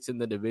lightweights in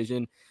the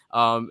division.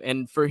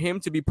 And for him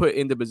to be put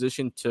in the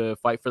position to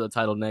fight for the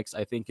title next,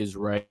 I think is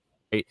right.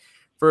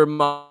 For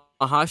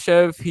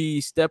Makhachev, he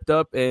stepped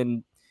up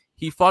and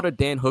he fought a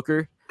Dan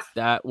Hooker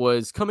that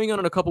was coming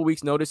on a couple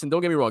weeks' notice. And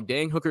don't get me wrong,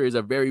 Dan Hooker is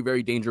a very,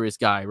 very dangerous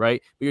guy,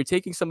 right? But you're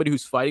taking somebody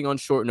who's fighting on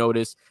short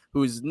notice,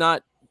 who's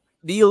not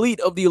the elite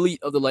of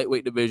the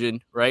lightweight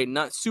division, right?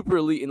 Not super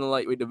elite in the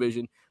lightweight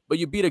division, but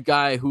you beat a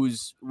guy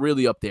who's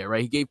really up there,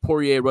 right? He gave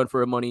Poirier a run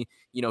for her money.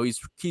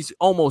 He's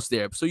almost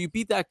there. So you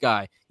beat that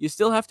guy. You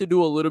still have to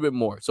do a little bit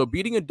more. So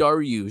beating a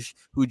Dariush,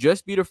 who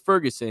just beat a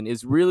Ferguson,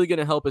 is really going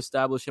to help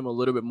establish him a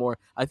little bit more.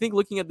 I think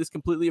looking at this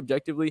completely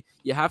objectively,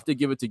 you have to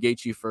give it to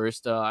Gaethje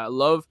first. I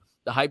love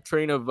the hype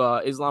train of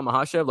Islam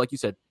Makhachev. Like you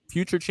said,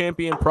 future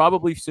champion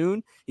probably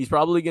soon. He's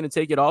probably going to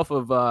take it off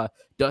of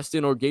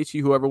Dustin or Gaethje,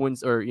 whoever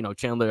wins, or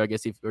Chandler, I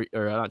guess,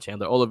 or not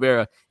Chandler,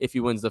 Oliveira, if he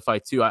wins the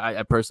fight too.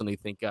 I personally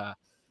think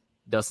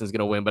Dustin's going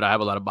to win, but I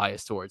have a lot of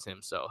bias towards him.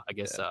 So I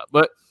guess,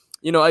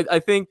 I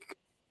think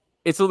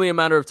it's only a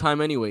matter of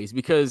time anyways,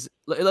 because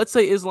let's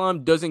say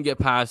Islam doesn't get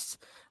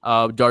past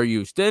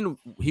Dariush, then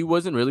he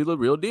wasn't really the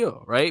real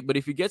deal, right? But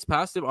if he gets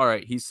past him, all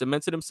right, he's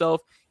cemented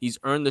himself, he's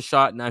earned the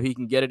shot, now he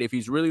can get it. If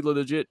he's really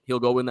legit, he'll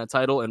go win that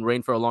title and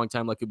reign for a long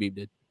time like Khabib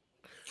did.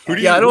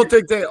 I don't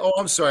think they. Oh,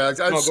 I'm sorry. I was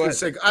just going to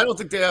say, I don't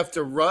think they have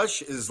to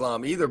rush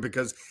Islam either,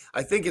 because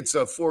I think it's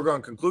a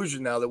foregone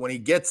conclusion now that when he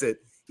gets it,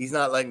 he's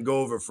not letting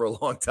go of it for a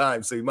long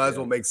time. So he might as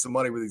well make some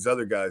money with these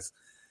other guys.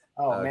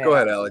 Man. Go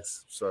ahead,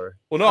 Alex. Sorry.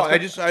 Well, no,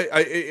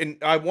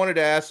 I wanted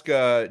to ask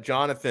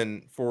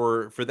Jonathan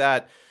for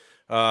that.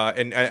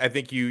 And I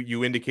think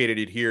you indicated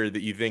it here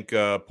that you think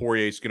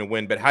Poirier is going to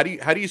win. But how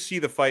do you see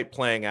the fight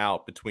playing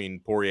out between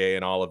Poirier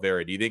and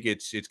Oliveira? Do you think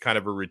it's kind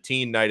of a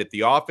routine night at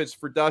the office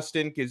for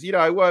Dustin? Because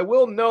I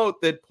will note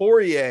that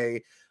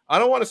Poirier, I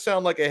don't want to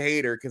sound like a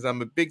hater because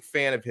I'm a big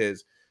fan of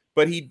his,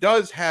 but he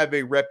does have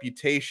a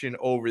reputation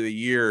over the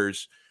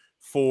years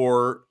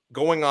for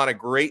going on a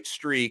great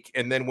streak,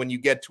 and then when you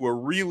get to a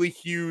really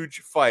huge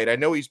fight, I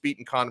know he's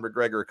beaten Conor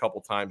McGregor a couple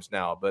times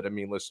now, but I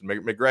mean, listen,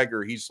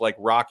 McGregor, he's like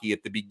Rocky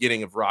at the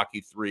beginning of Rocky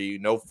 3,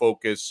 no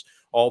focus,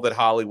 all that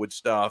Hollywood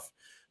stuff.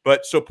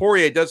 But so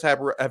Poirier does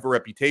have a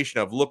reputation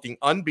of looking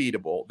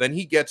unbeatable. Then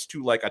he gets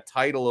to like a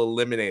title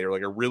eliminator,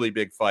 like a really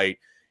big fight,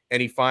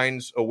 and he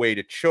finds a way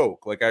to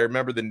choke. Like I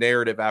remember the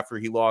narrative after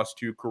he lost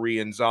to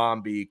Korean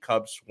Zombie,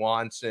 Cub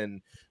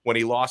Swanson, when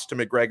he lost to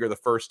McGregor the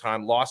first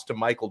time, lost to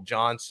Michael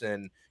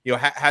Johnson,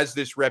 has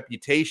this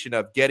reputation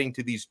of getting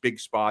to these big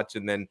spots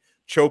and then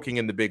choking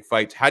in the big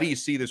fights. How do you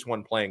see this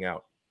one playing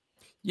out?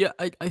 Yeah,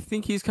 I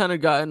think he's kind of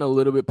gotten a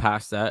little bit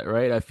past that,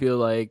 right? I feel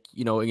like,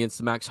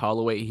 against Max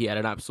Holloway, he had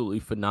an absolutely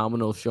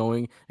phenomenal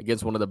showing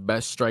against one of the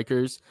best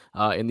strikers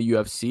in the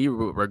UFC,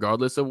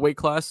 regardless of weight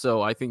class.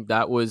 So I think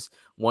that was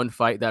one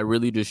fight that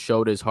really just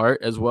showed his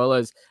heart, as well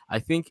as I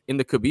think in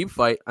the Khabib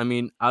fight. I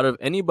mean, out of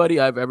anybody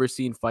I've ever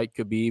seen fight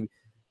Khabib,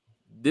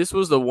 this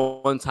was the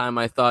one time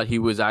I thought he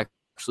was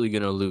actually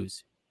going to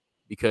lose,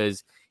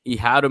 because he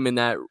had him in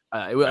that,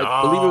 I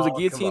believe it was a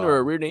guillotine or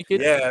a rear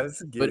naked. Yeah,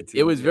 it's a guillotine. But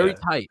it was very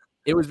tight.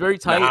 It was very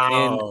tight,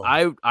 and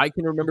I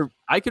can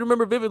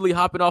remember vividly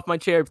hopping off my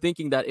chair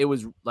thinking that it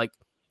was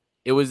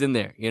in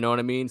there. You know what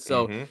I mean?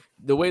 So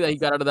the way that he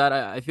got out of that,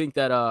 I think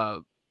that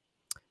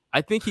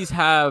I think he's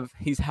had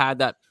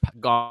that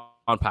gone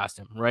past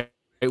him, right?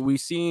 We've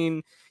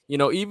seen,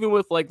 even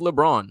with like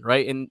LeBron,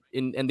 right? In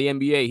the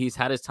NBA, he's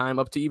had his time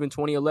up to even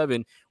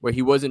 2011 where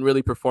he wasn't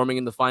really performing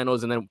in the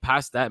finals, and then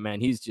past that,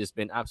 man, he's just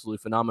been absolutely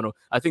phenomenal.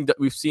 I think that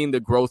we've seen the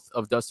growth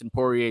of Dustin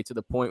Poirier to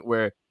the point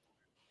where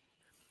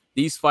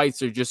these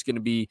fights are just going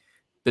to be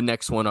the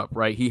next one up,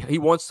 right? He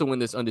wants to win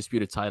this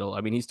undisputed title.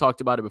 I mean, he's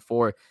talked about it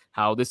before,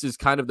 how this is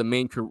kind of the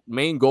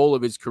main goal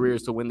of his career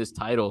is to win this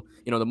title.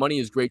 The money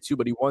is great too,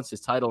 but he wants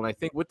his title. And I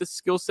think with the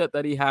skill set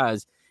that he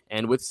has,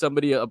 and with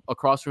somebody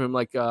across from him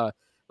like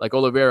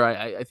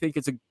Oliveira, I think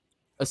it's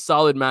a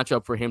solid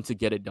matchup for him to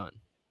get it done.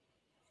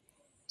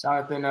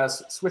 Jonathan,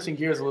 switching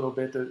gears a little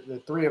bit, the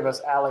three of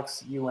us,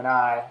 Alex, you and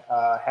I,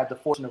 had the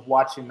fortune of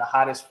watching the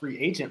hottest free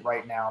agent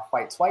right now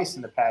fight twice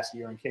in the past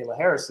year in Kayla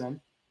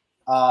Harrison.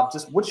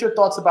 Just what's your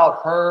thoughts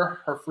about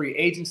her free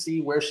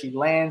agency, where she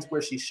lands,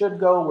 where she should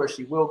go, where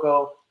she will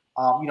go?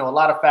 A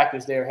lot of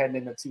factors there heading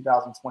into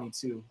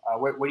 2022.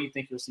 Where do you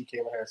think you'll see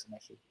Kayla Harrison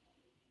next year?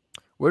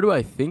 Where do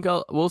I think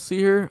we'll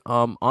see her?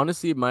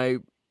 Honestly,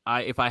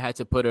 if I had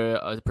to put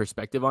a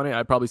perspective on it,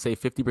 I'd probably say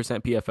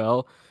 50%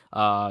 PFL,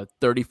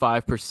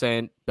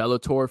 35%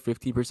 Bellator,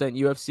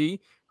 50% UFC,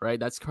 right?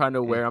 That's kind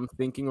of where I'm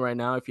thinking right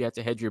now if you had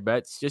to hedge your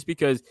bets, just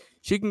because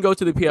she can go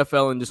to the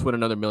PFL and just win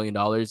another $1 million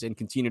and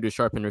continue to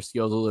sharpen her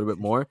skills a little bit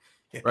more,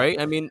 right?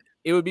 I mean,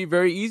 it would be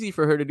very easy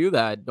for her to do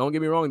that. Don't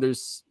get me wrong.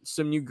 There's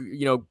some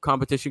new,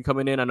 competition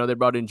coming in. I know they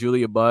brought in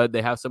Julia Budd.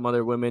 They have some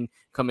other women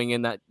coming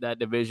in that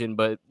division,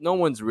 but no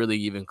one's really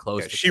even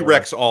close. She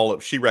wrecks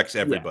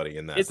everybody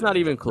in that. It's not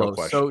even close.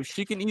 No, so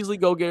she can easily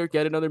go get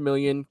another $1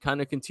 million,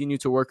 kind of continue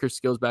to work her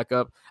skills back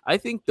up. I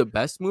think the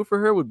best move for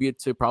her would be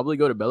to probably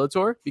go to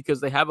Bellator, because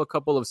they have a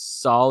couple of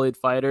solid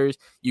fighters.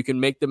 You can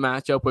make the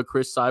matchup with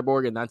Chris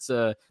Cyborg, and that's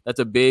a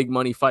big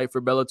money fight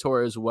for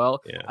Bellator as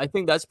well. Yeah. I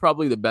think that's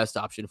probably the best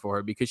option for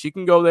her, because she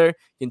can go there,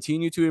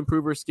 continue to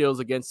improve her skills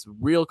against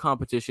real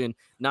competition,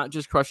 not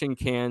just crushing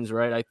cans,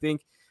 right? I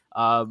think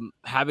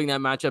having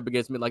that matchup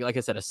against me, like I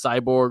said, a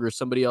Cyborg or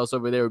somebody else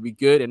over there would be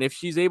good. And if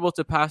she's able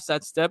to pass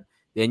that step,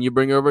 then you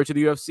bring her over to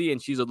the UFC, and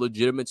she's a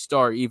legitimate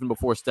star even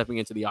before stepping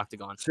into the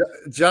octagon.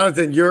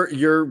 Jonathan,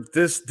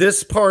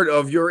 this part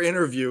of your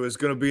interview is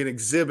going to be an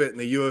exhibit in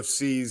the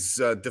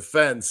UFC's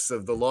defense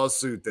of the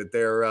lawsuit that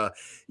they're,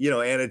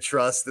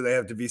 antitrust, and they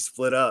have to be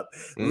split up.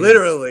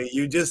 Literally,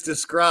 you just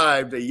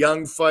described a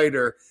young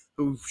fighter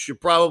who should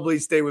probably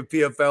stay with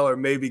PFL or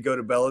maybe go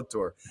to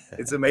Bellator.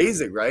 It's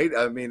amazing, right?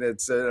 I mean,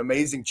 it's an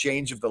amazing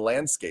change of the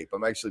landscape.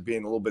 I'm actually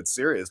being a little bit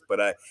serious, but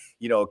a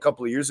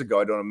couple of years ago,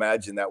 I don't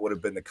imagine that would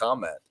have been the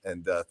comment,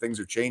 and things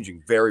are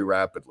changing very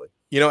rapidly.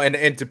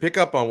 And to pick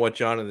up on what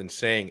Jonathan's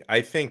saying, I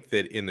think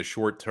that in the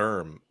short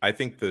term, I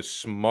think the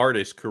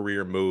smartest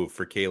career move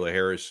for Kayla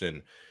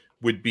Harrison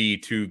would be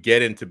to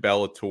get into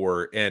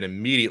Bellator and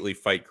immediately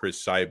fight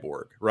Chris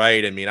Cyborg,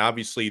 right? I mean,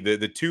 obviously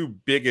the two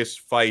biggest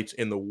fights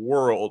in the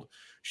world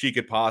she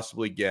could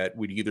possibly get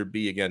would either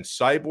be against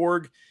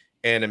Cyborg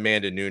and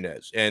Amanda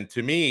Nunes. And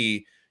to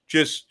me,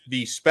 just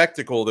the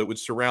spectacle that would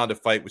surround a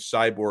fight with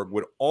Cyborg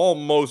would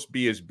almost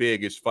be as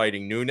big as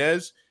fighting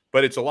Nunes,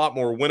 but it's a lot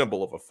more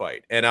winnable of a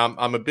fight. And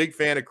I'm a big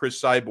fan of Chris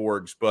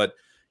Cyborg's, but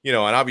and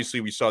obviously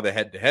we saw the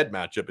head-to-head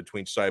matchup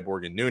between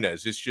Cyborg and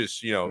Nunes. It's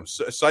just,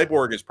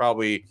 Cyborg is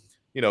probably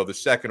the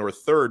second or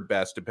third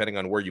best, depending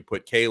on where you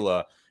put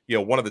Kayla,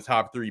 one of the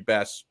top three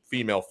best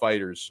female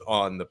fighters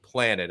on the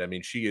planet. I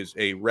mean, she is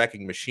a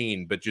wrecking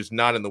machine, but just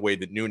not in the way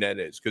that Nunes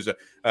is. Because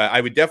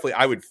I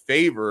would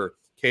favor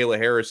Kayla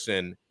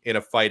Harrison in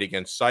a fight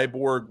against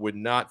Cyborg, would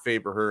not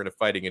favor her in a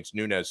fight against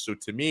Nunes. So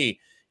to me,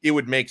 it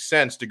would make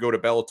sense to go to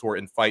Bellator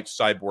and fight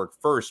Cyborg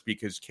first,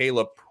 because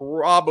Kayla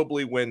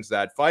probably wins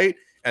that fight,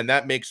 and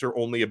that makes her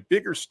only a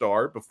bigger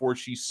star before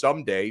she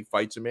someday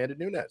fights Amanda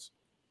Nunes.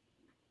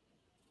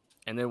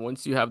 And then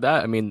once you have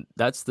that, I mean,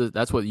 that's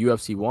what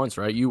UFC wants,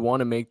 right? You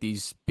want to make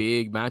these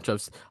big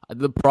matchups.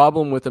 The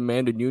problem with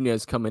Amanda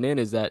Nunes coming in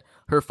is that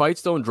her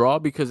fights don't draw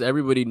because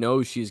everybody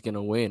knows she's going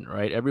to win,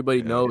 right?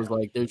 Everybody knows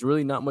like there's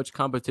really not much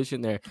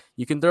competition there.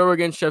 You can throw her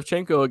against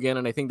Shevchenko again,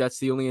 and I think that's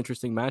the only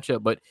interesting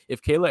matchup. But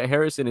if Kayla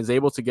Harrison is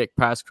able to get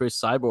past Chris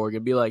Cyborg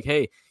and be like,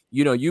 hey,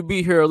 you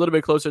beat her a little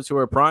bit closer to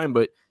her prime,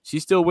 but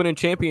she's still winning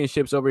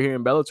championships over here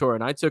in Bellator,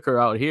 and I took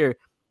her out here.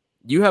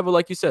 You have,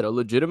 like you said, a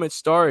legitimate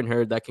star in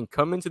her that can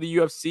come into the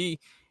UFC,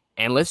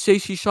 and let's say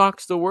she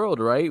shocks the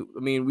world, right? I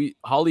mean,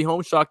 Holly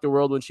Holm shocked the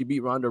world when she beat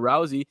Ronda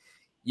Rousey.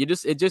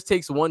 It just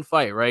takes one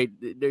fight, right?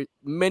 There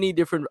many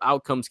different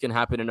outcomes can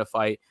happen in a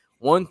fight.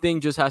 One thing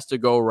just has to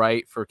go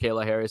right for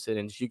Kayla Harrison,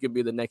 and she could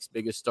be the next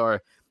biggest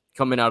star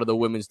coming out of the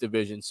women's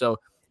division. So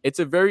it's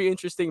a very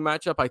interesting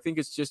matchup. I think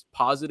it's just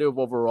positive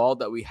overall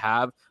that we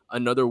have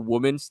another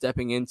woman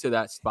stepping into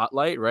that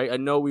spotlight, right? I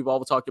know we've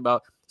all talked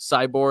about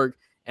Cyborg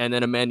and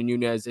then Amanda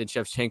Nunes and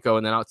Shevchenko,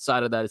 and then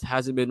outside of that, it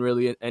hasn't been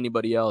really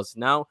anybody else.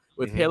 Now,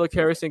 with Kayla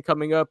Harrison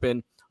coming up,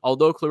 and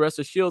although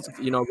Claressa Shields,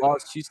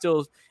 lost, she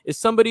still is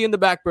somebody in the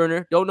back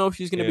burner. Don't know if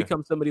she's going to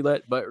become somebody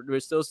but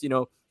there's still,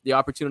 the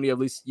opportunity of at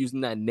least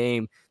using that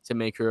name to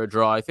make her a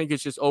draw. I think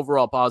it's just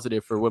overall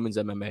positive for women's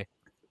MMA.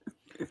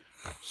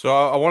 So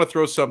I want to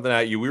throw something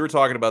at you. We were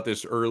talking about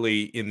this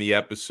early in the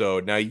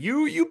episode. Now,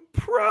 you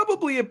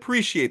probably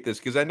appreciate this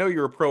because I know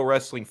you're a pro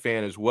wrestling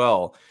fan as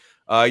well.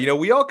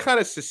 We all kind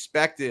of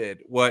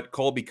suspected what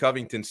Colby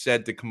Covington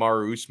said to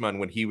Kamaru Usman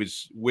when he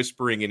was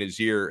whispering in his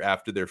ear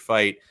after their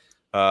fight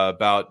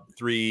about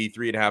three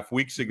and a half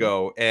weeks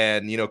ago.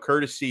 And,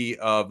 courtesy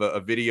of a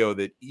video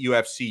that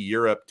UFC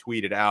Europe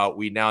tweeted out,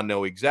 we now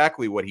know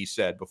exactly what he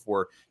said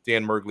before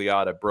Dan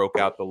Murgliata broke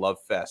out the love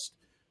fest.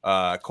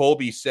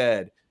 Colby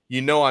said,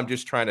 I'm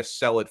just trying to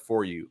sell it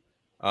for you.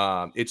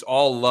 It's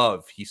all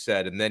love, he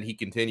said. And then he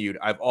continued,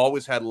 I've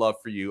always had love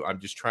for you. I'm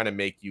just trying to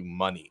make you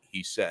money,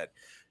 he said.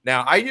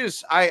 Now,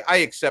 I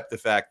accept the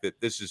fact that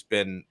this has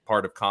been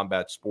part of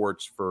combat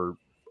sports for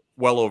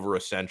well over a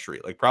century,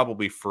 like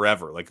probably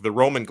forever. Like the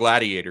Roman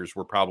gladiators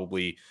were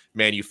probably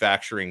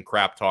manufacturing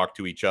crap talk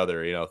to each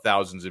other,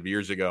 thousands of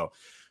years ago.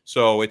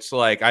 So it's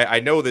like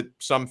I know that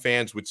some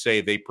fans would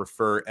say they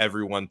prefer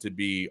everyone to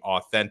be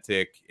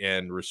authentic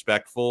and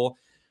respectful.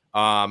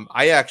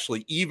 I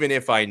actually, even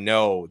if I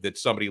know that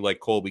somebody like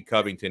Colby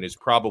Covington is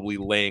probably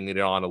laying it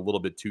on a little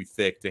bit too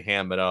thick to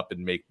ham it up and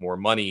make more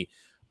money,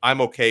 I'm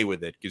okay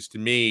with it because to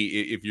me,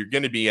 if you're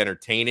going to be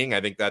entertaining,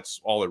 I think that's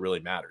all that really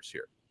matters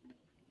here.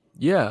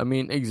 Yeah, I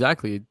mean,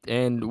 exactly.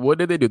 And what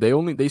did they do?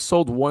 They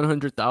sold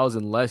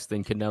 100,000 less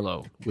than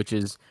Canelo, which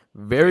is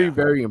very,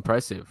 very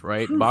impressive,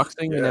 right?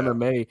 Boxing and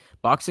MMA,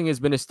 boxing has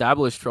been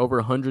established for over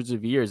hundreds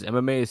of years.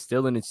 MMA is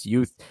still in its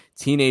youth,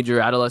 teenager,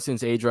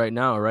 adolescence age right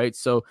now, right?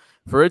 So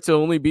for it to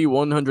only be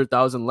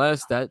 100,000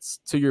 less, that's,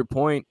 to your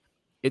point,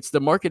 it's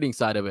the marketing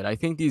side of it. I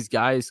think these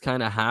guys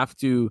kind of have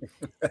to.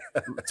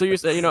 So you're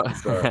saying,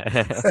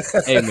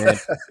 hey man,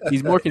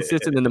 he's more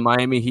consistent than the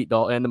Miami Heat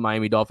and the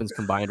Miami Dolphins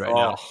combined right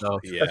now. So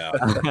yeah,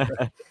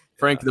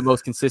 Frank, the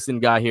most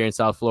consistent guy here in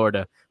South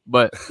Florida.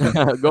 But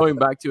going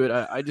back to it,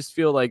 I just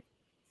feel like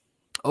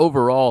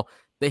overall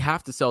they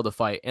have to sell the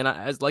fight. And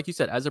like you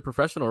said, as a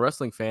professional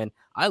wrestling fan,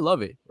 I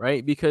love it,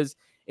 right? Because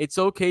it's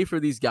okay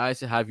for these guys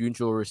to have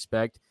mutual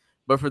respect,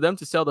 but for them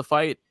to sell the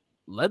fight,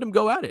 let them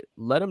go at it.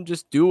 Let them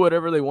just do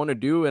whatever they want to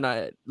do,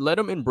 and let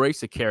them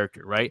embrace a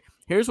character, right?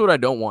 Here's what I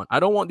don't want. I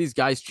don't want these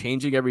guys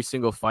changing every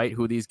single fight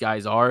who these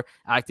guys are,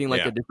 acting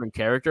like a different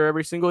character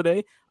every single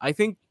day. I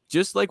think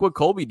just like what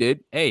Colby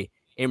did, hey,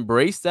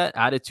 embrace that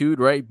attitude,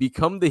 right?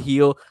 Become the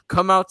heel.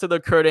 Come out to the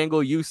Kurt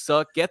Angle, you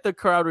suck. Get the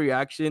crowd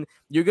reaction.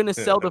 You're going to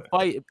sell the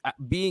fight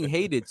being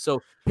hated.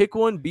 So pick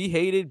one, be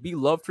hated, be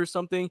loved for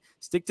something,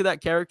 stick to that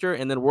character,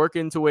 and then work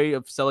into a way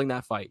of selling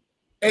that fight.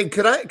 Hey,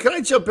 could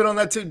I jump in on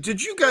that too? Did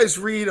you guys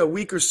read a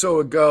week or so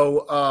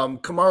ago?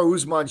 Kamaru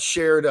Usman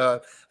shared a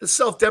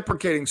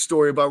self-deprecating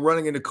story about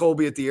running into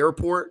Colby at the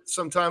airport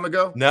some time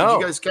ago. No, did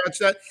you guys catch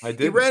that? I did.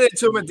 He ran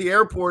into him at the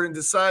airport and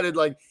decided,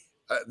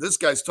 this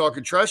guy's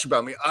talking trash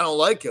about me. I don't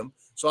like him,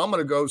 so I'm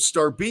going to go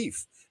start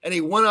beef. And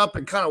he went up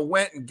and kind of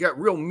went and got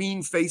real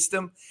mean-faced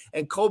him.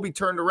 And Colby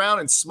turned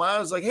around and smiled.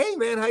 He was like, "Hey,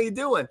 man, how you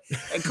doing?"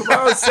 And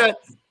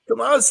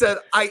Kamaru said,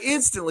 "I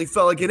instantly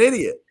felt like an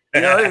idiot."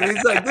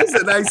 He's like, this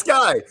is a nice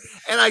guy.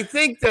 And I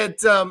think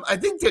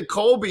that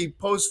Colby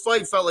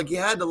post-fight felt like he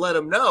had to let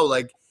him know,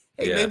 like,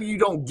 hey, maybe you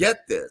don't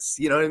get this.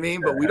 You know what I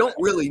mean? But we don't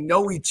really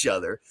know each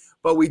other.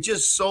 But we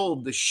just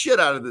sold the shit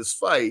out of this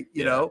fight.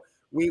 You know,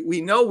 we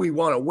know we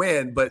want to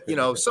win. But,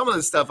 some of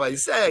the stuff I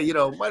say,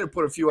 might have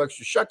put a few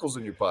extra shekels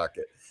in your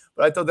pocket.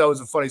 But I thought that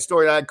was a funny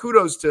story. And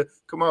kudos to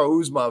Kamaru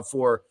Usman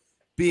for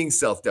being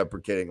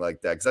self-deprecating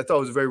like that, because I thought it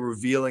was a very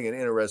revealing and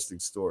interesting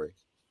story.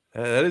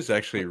 That is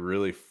actually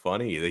really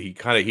funny that he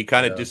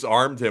kind of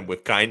disarmed him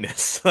with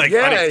kindness,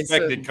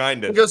 unexpected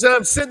kindness. Because then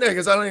I'm sitting there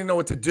because I don't even know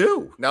what to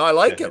do. Now I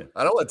like him.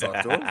 I don't want to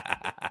talk to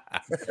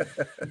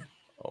him.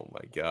 Oh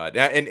my God.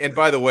 And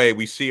by the way,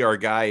 we see our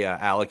guy,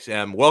 Alex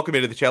M. Welcome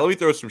into the chat. Let me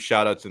throw some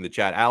shout outs in the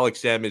chat.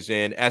 Alex M is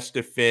in,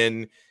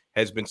 Estefan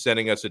has been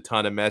sending us a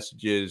ton of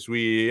messages.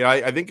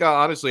 I think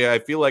honestly, I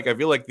feel like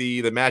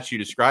the match you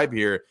describe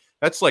here,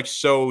 that's like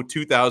so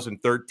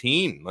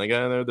 2013. Like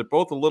they're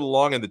both a little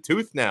long in the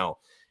tooth now.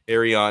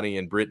 Ariane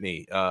and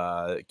Brittany.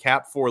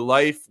 Cap for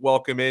Life,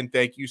 welcome in.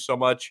 Thank you so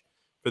much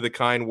for the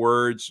kind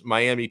words.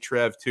 Miami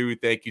Trev too.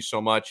 Thank you so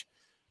much.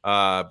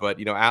 But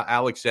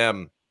Alex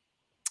M.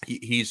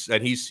 He's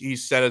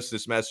sent us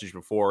this message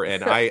before,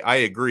 and I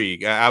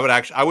agree.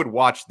 I would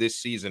watch this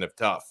season of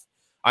Tough.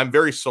 I'm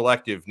very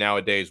selective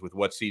nowadays with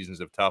what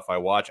seasons of Tough I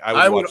watch.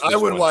 I would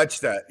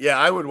watch that. Yeah,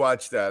 I would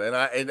watch that.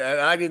 And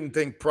I didn't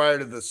think prior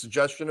to the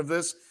suggestion of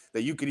this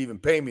that you could even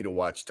pay me to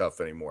watch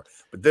Tough anymore.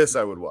 But this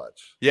I would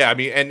watch. Yeah, I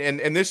mean,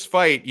 and this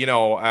fight,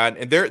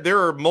 and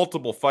there are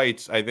multiple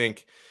fights I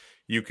think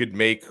you could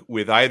make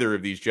with either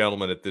of these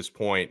gentlemen at this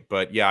point.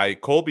 But yeah,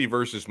 Colby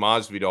versus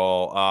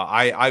Masvidal,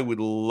 I would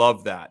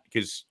love that,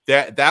 because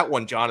that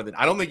one, Jonathan,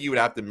 I don't think you would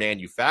have to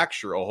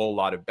manufacture a whole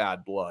lot of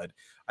bad blood.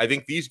 I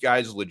think these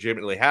guys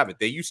legitimately have it.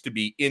 They used to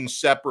be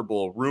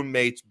inseparable,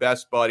 roommates,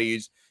 best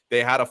buddies.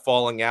 They had a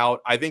falling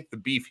out. I think the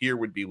beef here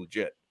would be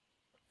legit.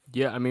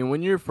 Yeah, I mean,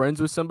 when you're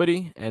friends with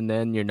somebody and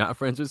then you're not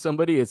friends with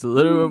somebody, it's a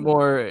little bit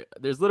more,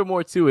 there's a little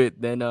more to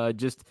it than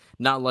just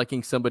not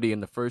liking somebody in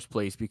the first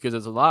place, because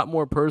there's a lot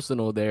more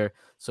personal there.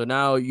 So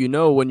now,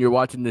 when you're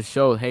watching this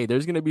show, hey,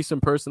 there's going to be some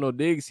personal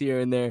digs here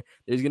and there.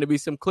 There's going to be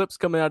some clips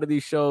coming out of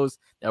these shows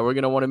that we're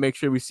going to want to make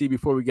sure we see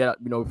before we get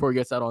out, before it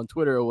gets out on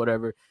Twitter or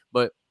whatever.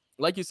 But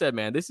like you said,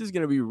 man, this is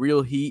going to be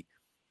real heat.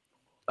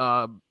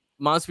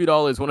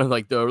 Masvidal is one of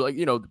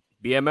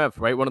BMF,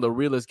 right? One of the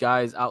realest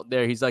guys out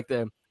there. He's like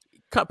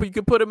you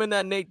could put him in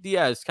that Nate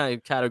Diaz kind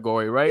of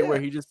category, right? Yeah. Where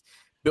he just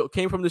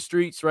came from the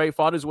streets, right?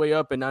 Fought his way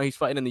up, and now he's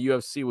fighting in the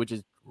UFC, which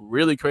is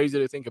really crazy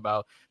to think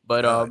about.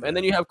 But and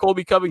then you have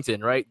Colby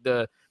Covington, right?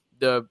 The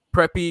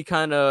preppy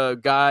kind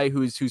of guy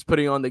who's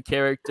putting on the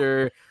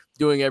character,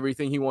 doing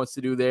everything he wants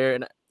to do there,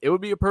 and it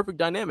would be a perfect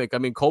dynamic. I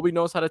mean, Colby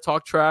knows how to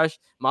talk trash.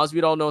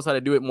 Masvidal knows how to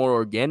do it more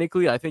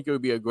organically. I think it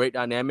would be a great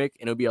dynamic,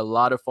 and it would be a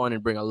lot of fun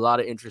and bring a lot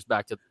of interest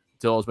back to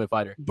Ultimate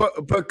Fighter.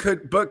 But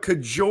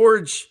could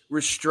George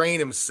restrain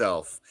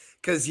himself?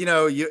 Because you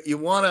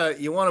want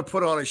to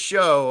put on a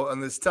show on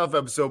this Tough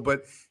episode,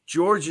 but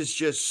George is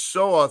just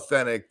so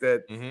authentic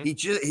that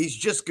he's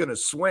just gonna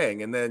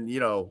swing, and then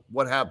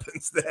what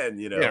happens then?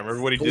 Yeah,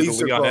 remember what he did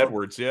to Leon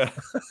Edwards? Yeah.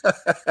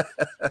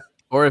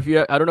 Or I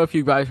don't know if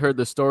you guys heard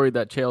the story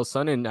that Chael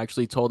Sonnen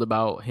actually told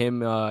about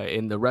him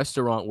in the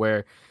restaurant,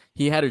 where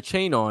he had a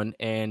chain on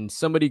and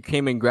somebody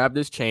came and grabbed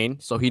his chain,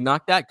 so he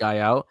knocked that guy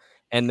out.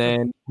 And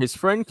then his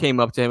friend came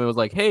up to him and was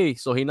like, hey,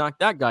 so he knocked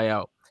that guy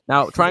out.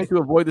 Now, trying to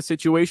avoid the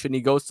situation,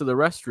 he goes to the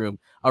restroom.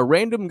 A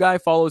random guy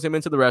follows him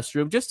into the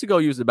restroom just to go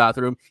use the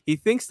bathroom. He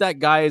thinks that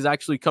guy is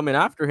actually coming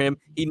after him.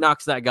 He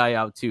knocks that guy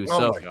out too.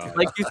 So,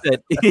 like you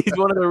said, he's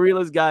one of the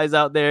realest guys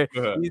out there.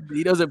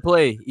 He doesn't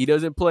play. He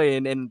doesn't play.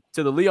 And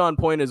to the Leon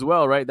point as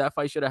well, right? That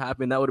fight should have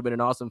happened. That would have been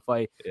an awesome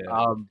fight.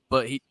 Yeah.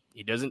 But he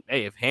doesn't.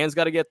 Hey, if hands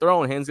got to get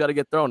thrown, hands got to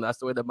get thrown. That's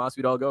the way that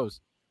Masvidal goes.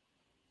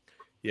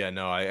 Yeah,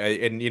 no,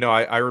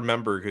 I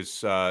remember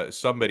because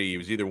somebody, it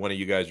was either one of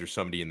you guys or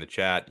somebody in the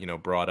chat,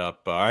 brought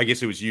up, I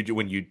guess it was you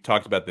when you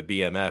talked about the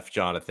BMF,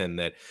 Jonathan,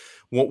 that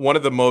one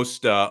of the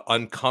most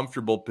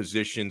uncomfortable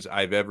positions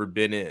I've ever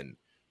been in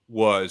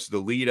was the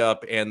lead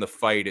up and the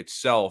fight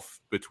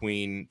itself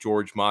between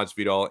George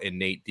Masvidal and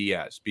Nate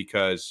Diaz.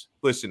 Because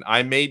listen,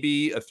 I may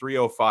be a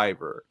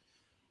 305er.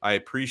 I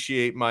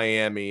appreciate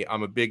Miami.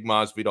 I'm a big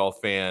Masvidal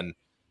fan.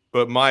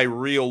 But my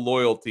real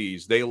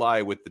loyalties, they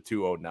lie with the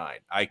 209.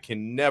 I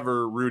can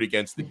never root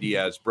against the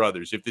Diaz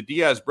brothers. If the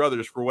Diaz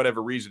brothers, for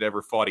whatever reason,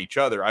 ever fought each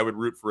other, I would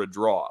root for a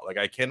draw. Like,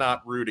 I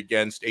cannot root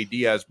against a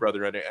Diaz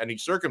brother under any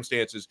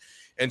circumstances.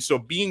 And so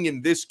being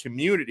in this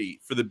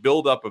community for the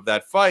buildup of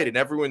that fight, and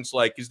everyone's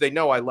like, because they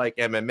know I like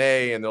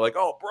MMA, and they're like,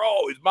 oh,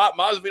 bro,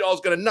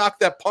 Masvidal's going to knock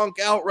that punk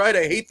out, right?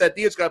 I hate that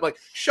Diaz guy. I'm like,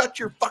 shut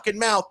your fucking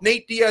mouth.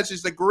 Nate Diaz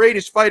is the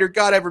greatest fighter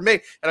God ever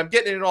made. And I'm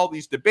getting in all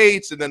these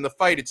debates, and then the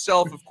fight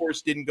itself, of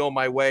course, didn't go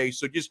my way.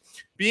 So just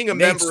being a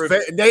member of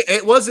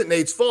it wasn't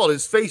Nate's fault.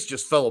 His face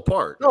just fell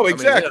apart. No,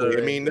 exactly.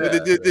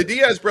 The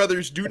Diaz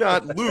brothers do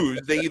not lose.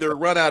 They either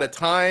run out of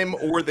time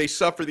or they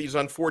suffer these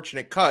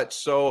unfortunate cuts.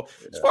 So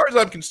as far as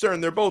I'm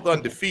concerned, they're both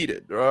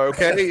undefeated.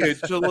 Okay,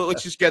 so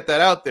let's just get that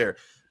out there.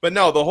 But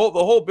no, the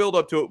whole build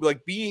up to it,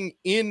 like being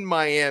in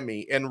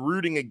Miami and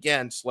rooting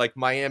against like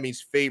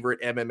Miami's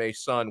favorite MMA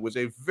son, was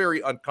a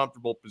very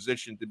uncomfortable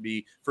position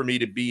for me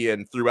to be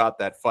in throughout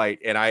that fight,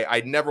 and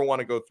I never want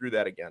to go through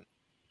that again.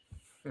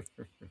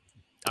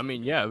 I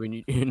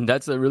mean,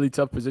 that's a really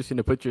tough position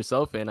to put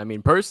yourself in. I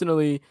mean,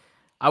 personally,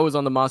 I was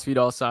on the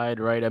Masvidal side,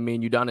 right? I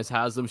mean, Udonis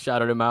Haslem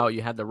shouted him out.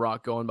 You had The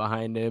Rock going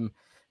behind him.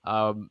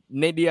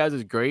 Nate Diaz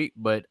is great,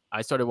 but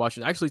I started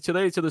watching actually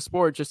today to the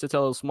sport, just to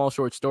tell a small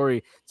short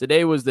story.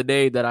 Today was the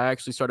day that I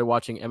actually started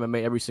watching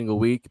MMA every single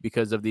week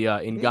because of the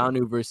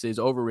Ngannou versus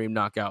Overeem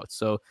knockout.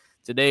 So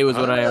today was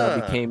when I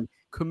became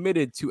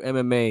committed to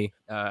MMA.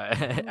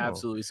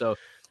 Absolutely. So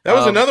that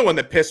was another one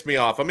that pissed me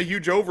off. I'm a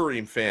huge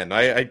Overeem fan.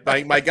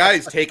 My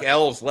guys take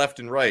L's left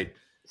and right.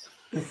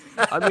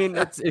 I mean,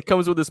 it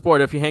comes with the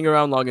sport. If you hang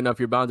around long enough,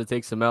 you're bound to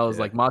take some L's.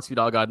 Yeah. Like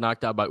Masvidal got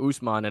knocked out by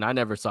Usman, and I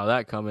never saw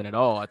that coming at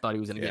all. I thought he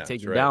was going to get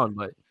taken down,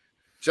 but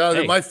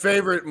Jonathan, hey.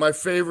 my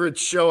favorite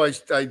show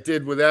I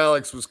did with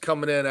Alex was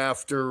coming in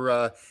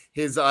after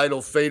his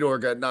idol Fedor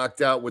got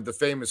knocked out with the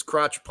famous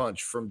crotch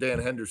punch from Dan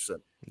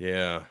Henderson.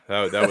 Yeah,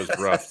 that was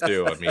rough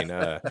too. I mean,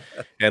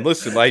 and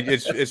listen, like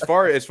as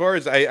far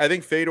as I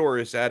think Fedor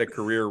has had a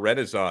career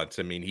renaissance.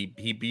 I mean,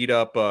 he beat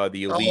up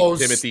the elite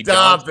Timothy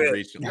Johnson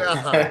recently.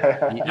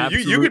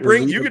 You could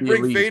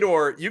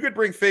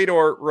bring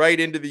Fedor right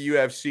into the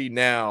UFC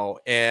now,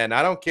 and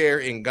I don't care.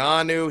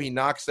 Ngannou, he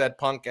knocks that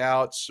punk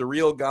out.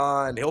 Surreal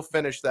gone, he'll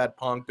finish that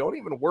punk. Don't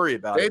even worry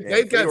about it.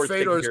 They've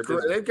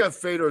got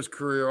Fedor's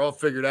career all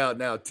figured out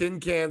now.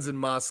 Tin cans in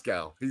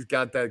Moscow, he's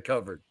got that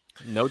covered.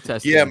 No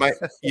testing.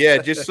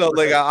 Just so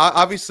like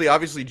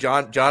obviously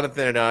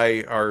Jonathan and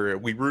I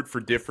we root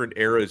for different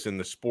eras in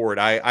the sport.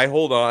 I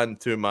hold on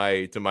to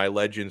my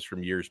legends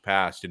from years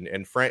past,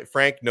 and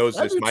Frank knows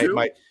this.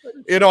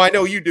 I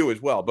know you do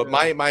as well. But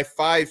my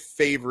 5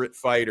 favorite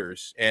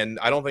fighters, and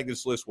I don't think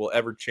this list will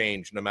ever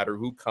change, no matter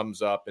who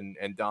comes up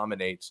and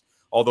dominates.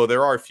 Although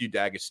there are a few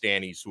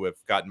Dagestanis who have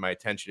gotten my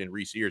attention in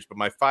recent years, but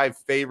my 5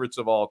 favorites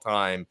of all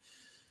time: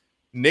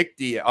 Nick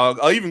Diaz.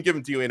 I'll even give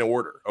them to you in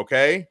order.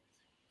 Okay.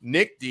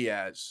 Nick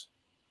Diaz,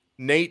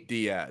 Nate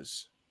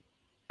Diaz,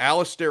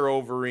 Alistair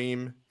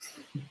Overeem,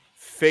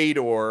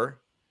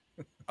 Fedor.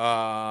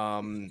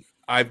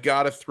 I've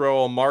got to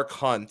throw Mark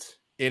Hunt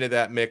into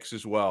that mix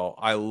as well.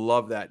 I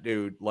love that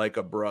dude like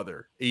a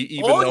brother.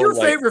 All your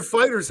favorite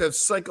fighters have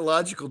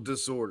psychological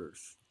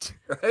disorders,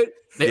 right?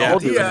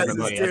 Diaz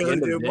is dealing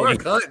with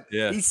Mark Hunt.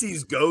 Yeah. He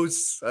sees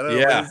ghosts. I don't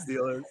know what his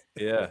deal is.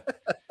 Yeah.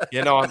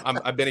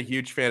 I've been a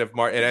huge fan of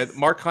Mark. And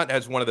Mark Hunt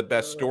has one of the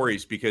best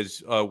stories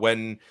because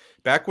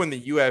back when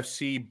the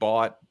UFC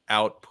bought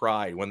out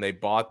Pride, when they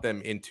bought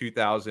them in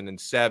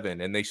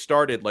 2007, and they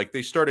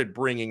started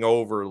bringing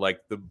over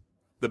like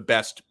the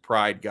best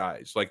Pride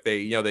guys. Like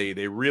they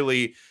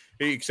really,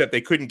 except they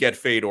couldn't get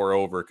Fedor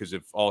over because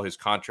of all his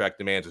contract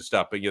demands and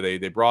stuff. But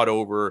they brought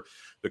over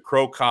the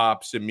Crow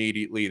Cops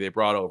immediately. They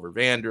brought over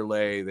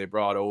Vanderlei. They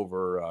brought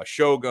over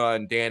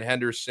Shogun, Dan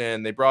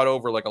Henderson. They brought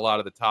over like a lot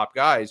of the top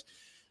guys.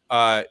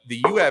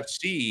 The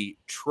UFC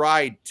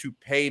tried to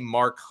pay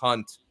Mark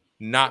Hunt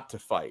not to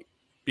fight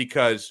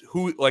because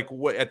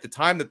at the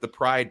time that the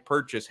Pride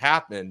purchase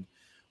happened,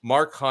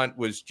 Mark Hunt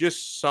was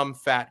just some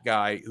fat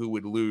guy who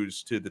would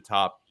lose to the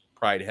top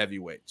Pride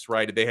heavyweights,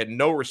 right? They had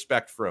no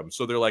respect for him.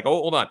 So they're like,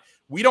 oh, hold on.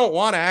 We don't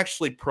want to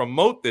actually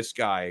promote this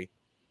guy.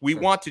 We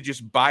want to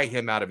just buy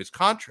him out of his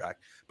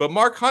contract. But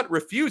Mark Hunt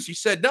refused. He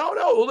said,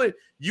 no,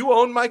 you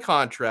own my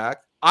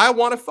contract. I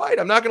want to fight.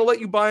 I'm not going to let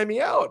you buy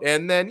me out.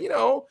 And then,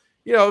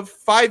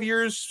 5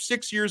 years,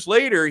 6 years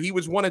later, he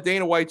was one of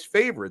Dana White's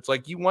favorites.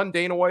 Like, he won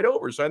Dana White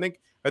over. So I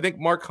think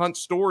Mark Hunt's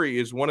story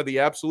is one of the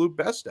absolute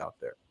best out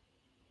there.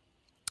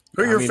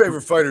 Who are your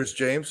favorite fighters,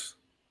 James?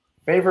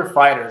 Favorite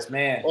fighters,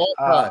 man.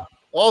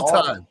 All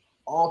time.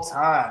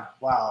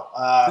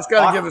 Wow. Just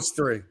got to give us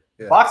 3.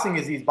 Yeah. Boxing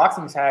is easy.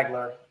 Boxing is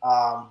Hagler.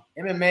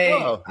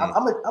 MMA.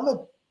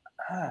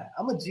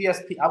 I'm a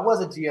GSP. I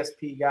was a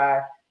GSP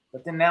guy,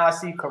 but then now I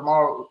see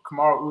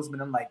Kamaru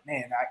Usman. I'm like,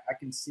 man, I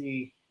can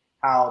see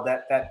how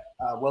that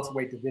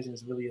welterweight division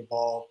has really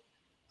evolved.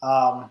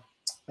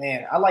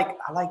 Man, I like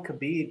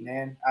Khabib,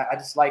 man. I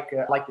just like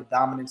the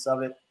dominance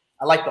of it.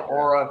 I like the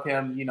aura of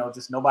him.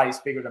 Just nobody's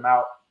figured him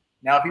out.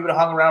 Now, if he would have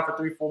hung around for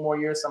 3-4 more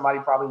years, somebody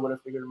probably would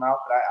have figured him out.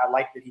 But I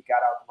like that he got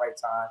out at the right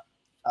time.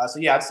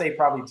 I'd say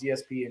probably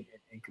GSP and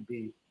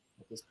Khabib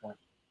at this point.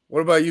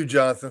 What about you,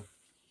 Jonathan?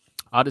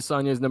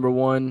 Adesanya is number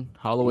 1.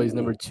 Holloway's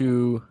number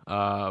 2.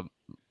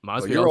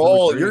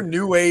 You're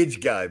new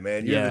age guy,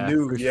 man. You're the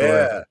new,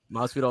 sure.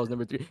 Masvidal is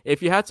number 3.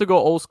 If you had to go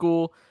old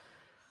school,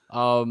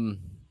 I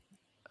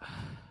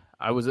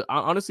was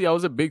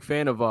a big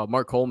fan of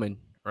Mark Coleman,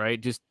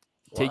 right? Just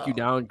take you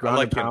down,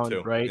 ground and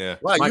pound, right? Yeah.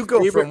 Wow, you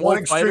go from one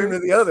extreme to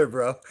the other,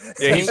 bro.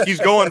 Yeah, he's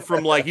going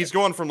from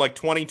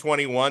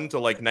 2021 to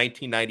like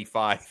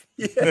 1995.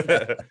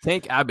 Yeah.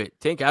 Tank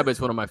Abbott's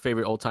one of my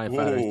favorite old time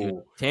fighters,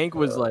 dude. Tank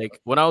was like,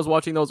 when I was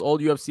watching those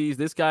old UFCs,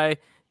 this guy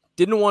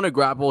didn't want to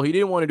grapple, he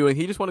didn't want to do it.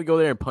 He just wanted to go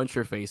there and punch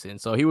your face in.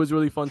 So he was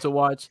really fun to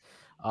watch.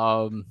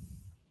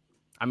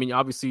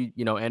 Obviously,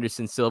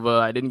 Anderson Silva,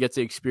 I didn't get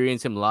to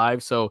experience him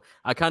live, so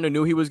I kind of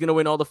knew he was going to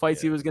win all the fights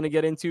he was going to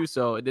get into,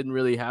 so it didn't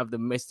really have the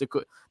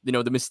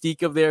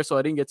mystique of there, so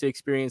I didn't get to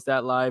experience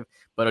that live,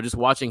 but just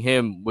watching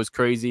him was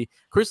crazy.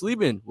 Chris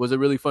Lieben was a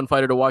really fun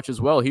fighter to watch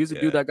as well. He was a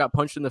dude that got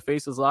punched in the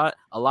face a lot,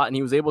 and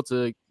he was able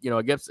to,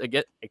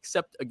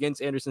 except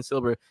against Anderson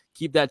Silva,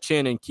 keep that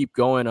chin and keep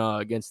going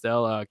against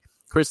L.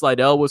 Chris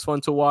Liddell was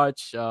fun to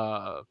watch.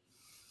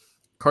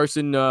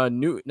 Carson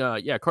Newton.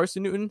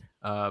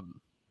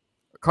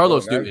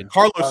 Carlos Newton.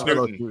 Carlos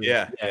Newton.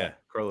 Yeah.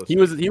 Carlos. He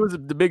was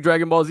the big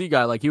Dragon Ball Z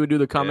guy. Like, he would do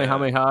the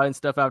Kamehameha and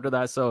stuff after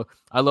that. So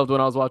I loved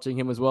when I was watching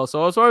him as well.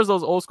 So as far as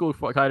those old school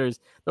fighters,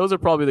 those are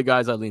probably the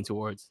guys I lean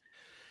towards.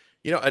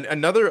 You know,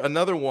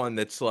 another one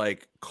that's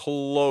like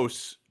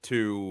close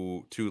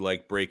to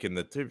like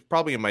breaking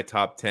probably in my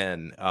top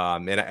 10.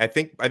 And I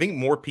think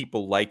more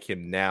people like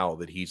him now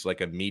that he's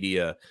like a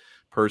media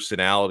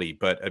personality.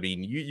 But I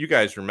mean, you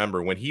guys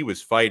remember when he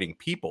was fighting,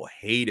 people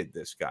hated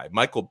this guy,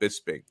 Michael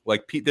Bisping.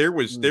 Like there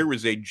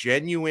was a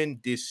genuine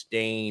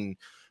disdain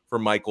for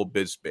Michael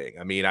Bisping.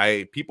 I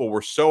mean, people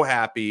were so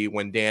happy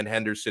when Dan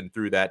Henderson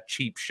threw that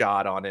cheap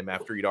shot on him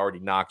after he'd already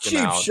knocked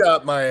him out. Cheap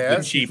shot, my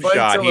ass. Cheap Fight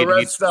shot. till the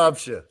ref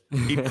stops you.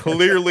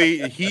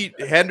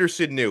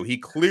 Henderson knew. He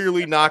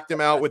clearly knocked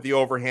him out with the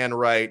overhand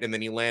right, and then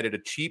he landed a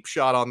cheap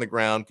shot on the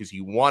ground because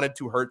he wanted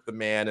to hurt the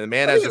man. And the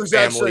man has a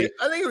family.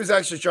 I think he was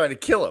actually trying to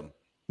kill him.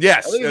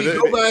 Yes. I think if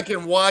you go back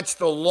and watch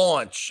the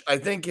launch, I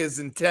think his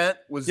intent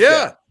was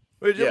death.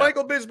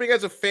 Michael Bisping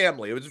has a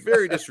family. It was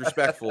very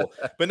disrespectful.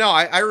 But no,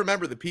 I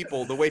remember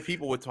the way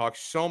people would talk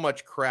so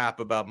much crap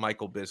about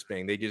Michael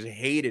Bisping. They just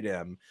hated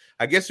him.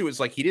 I guess it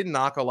was like he didn't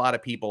knock a lot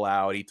of people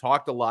out. He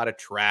talked a lot of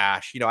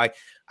trash. You know,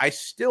 I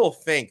still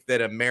think that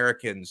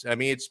Americans, I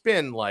mean, it's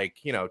been like,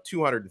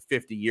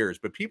 250 years,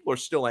 but people are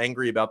still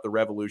angry about the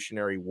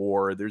Revolutionary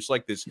War. There's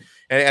like this,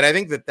 and I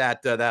think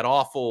that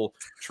awful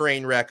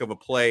train wreck of a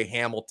play,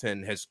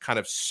 Hamilton, has kind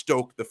of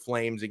stoked the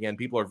flames again.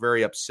 People are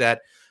very upset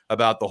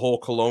about the whole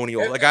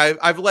colonial, like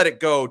I've let it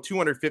go.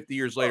 250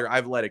 years later,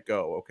 I've let it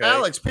go. Okay,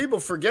 Alex,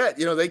 people forget,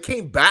 they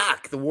came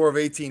back the War of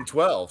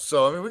 1812.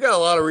 So I mean, we got a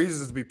lot of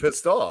reasons to be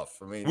pissed off.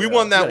 I mean, we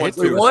won that one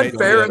too. We won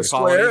fair and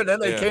square, and then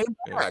they came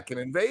back and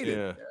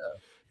invaded.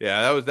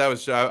 Yeah, that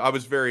was. I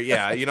was very.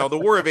 The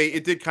War of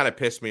it did kind of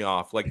piss me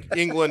off. Like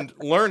England,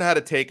 learn how to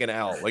take an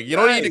L. Like you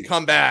don't need to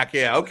come back.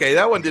 Yeah, okay,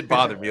 that one did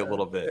bother me a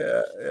little bit.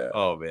 Yeah.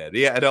 Oh man,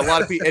 yeah, and a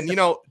lot of people,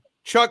 and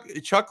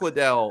Chuck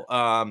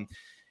Liddell.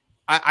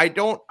 I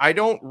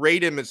don't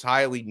rate him as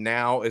highly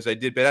now as I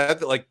did, but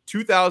at like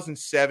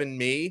 2007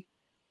 me,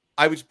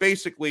 I was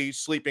basically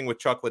sleeping with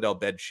Chuck Liddell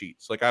bed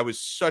sheets. Like I was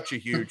such a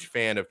huge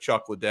fan of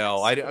Chuck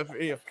Liddell. I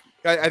think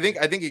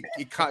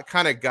it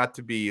kind of got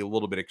to be a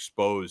little bit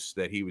exposed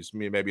that he was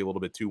maybe a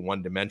little bit too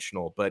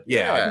one-dimensional. But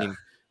I mean,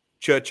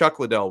 Chuck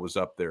Liddell was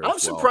up there. I'm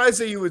surprised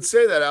that you would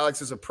say that,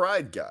 Alex, as a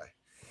Pride guy.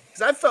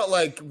 Because I felt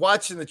like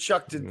watching the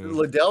Chuck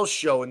Liddell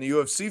show in the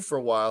UFC for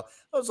a while.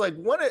 I was like,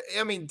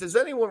 does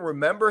anyone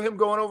remember him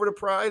going over to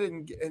Pride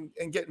and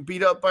getting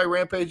beat up by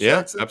Rampage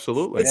Jackson? Yeah,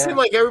 absolutely. It seemed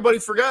like everybody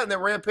forgot, and then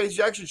Rampage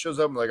Jackson shows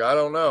up. I'm like, I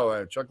don't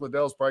know. Chuck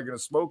Liddell's probably going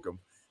to smoke him.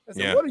 I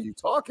said, what are you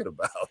talking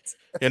about?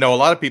 A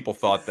lot of people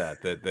thought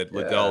that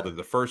Liddell, that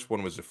the first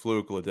one was a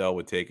fluke. Liddell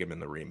would take him in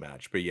the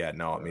rematch. But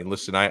I mean,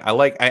 listen,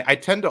 I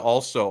tend to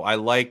also, I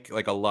like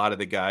a lot of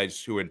the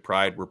guys who in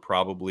Pride were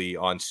probably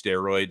on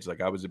steroids.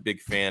 Like I was a big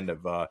fan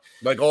of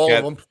like all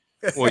of them.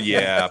 Well,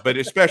 yeah, but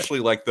especially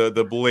like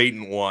the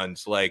blatant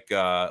ones, like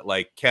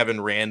Kevin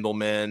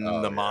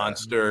Randleman, the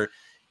Monster.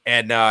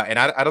 And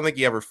I don't think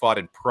he ever fought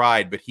in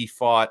Pride, but he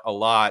fought a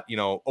lot,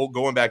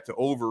 going back to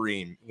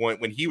Overeem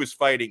when he was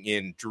fighting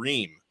in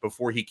Dream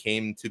before he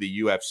came to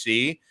the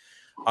UFC.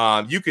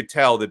 You could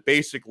tell that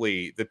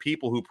basically the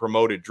people who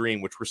promoted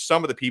Dream, which were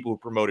some of the people who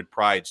promoted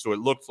Pride, so it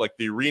looked like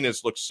the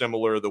arenas looked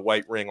similar, the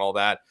white ring, all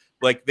that.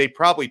 Like they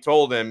probably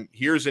told him,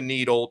 here's a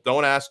needle.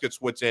 Don't ask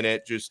us what's in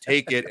it. Just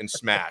take it and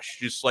smash.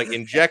 Just like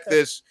inject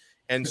this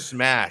and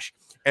smash.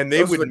 And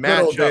they would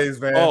match up. Days,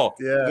 man.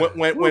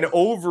 When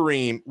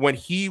Overeem, when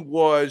he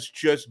was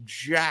just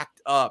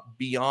jacked up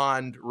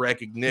beyond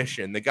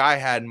recognition, the guy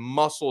had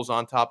muscles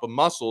on top of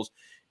muscles,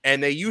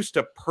 and they used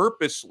to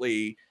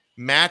purposely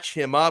match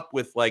him up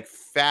with like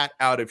fat,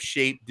 out of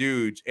shape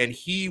dudes, and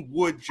he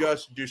would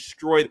just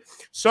destroy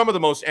some of the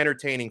most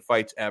entertaining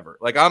fights ever.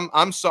 Like I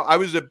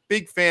was a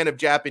big fan of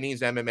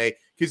Japanese MMA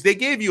because they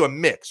gave you a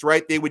mix,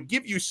 right? They would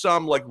give you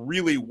some like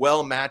really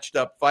well matched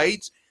up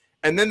fights.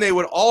 And then they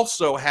would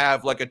also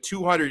have like a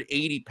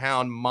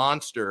 280-pound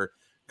monster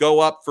go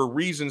up for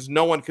reasons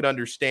no one could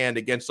understand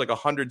against like a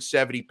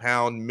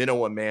 170-pound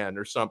Minoa man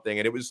or something.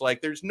 And it was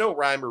like, there's no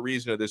rhyme or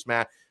reason to this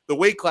match. The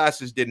weight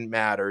classes didn't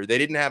matter. They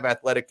didn't have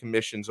athletic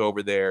commissions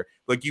over there.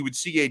 Like you would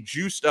see a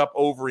juiced up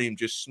Overeem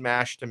just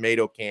smash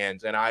tomato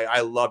cans. And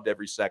I loved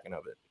every second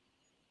of it.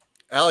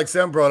 Alex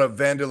M brought up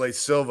Vanderlei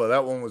Silva.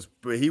 That one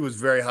he was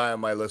very high on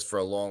my list for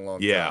a long time.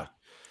 Yeah.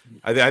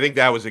 I think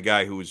that was a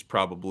guy who was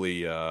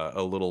probably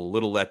a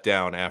little let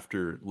down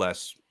after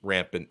less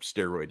rampant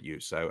steroid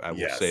use. I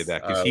will say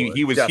that because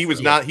he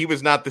was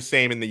not the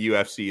same in the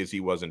UFC as he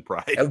was in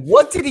Pride. And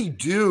what did he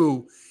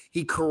do?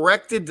 He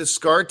corrected the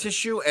scar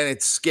tissue, and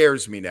it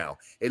scares me now.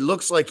 It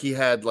looks like he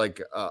had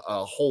like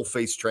a whole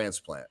face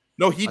transplant.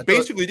 No, he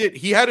basically did.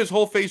 He had his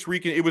whole face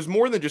it was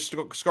more than just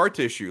scar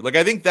tissue. Like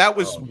I think that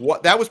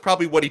was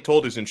probably what he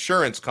told his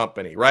insurance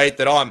company, right?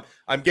 That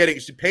I'm getting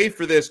paid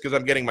for this because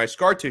I'm getting my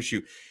scar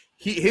tissue.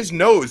 His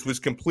nose was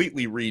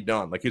completely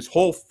redone, like his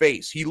whole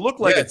face. He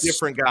looked like a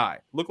different guy.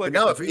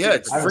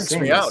 It freaks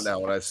me out now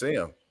when I see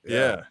him.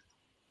 Yeah.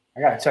 I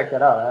gotta check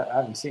that out. I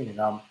haven't seen it.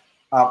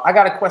 I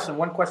got a question.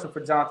 One question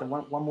for Jonathan.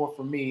 One more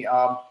for me.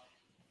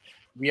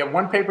 We have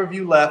one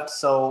pay-per-view left,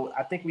 so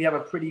I think we have a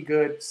pretty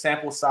good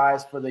sample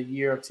size for the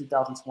year of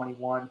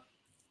 2021.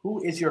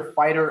 Who is your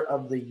fighter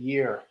of the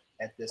year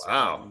at this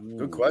Wow, point.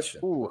 good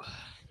question. Ooh,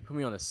 put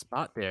me on the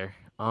spot there.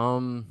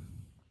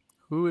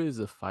 Who is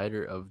the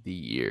fighter of the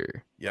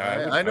year?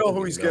 Yeah, I know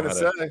who he's going to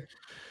say.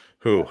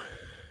 Who?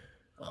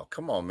 Oh,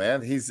 come on,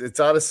 man. It's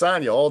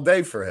Adesanya all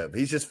day for him.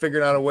 He's just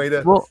figuring out a way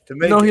to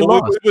make no, it. he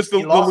lost. It was the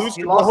He lost- lose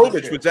he to lost Blachowicz.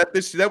 this year. Was that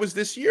this? That was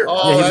this year.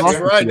 Oh, Yeah, he that's lost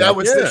right. this That year.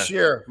 was this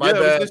year. My Yeah,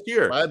 bad. that was this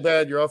year. My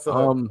bad. You're off the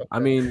hook. Okay. I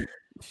mean,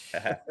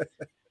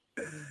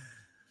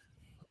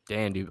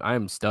 damn, dude, I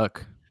am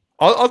stuck.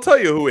 I'll tell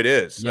you who it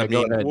is. Yeah, I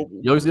go mean, ahead.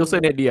 You'll say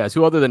Nate Diaz.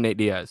 Who other than Nate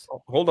Diaz?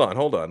 hold on.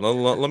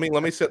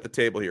 Let me set the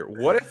table here.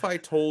 What if I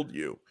told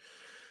you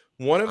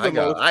one of the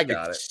most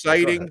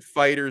exciting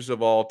fighters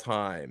of all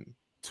time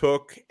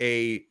took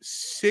a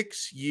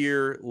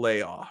 6-year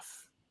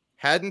layoff?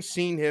 Hadn't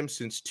seen him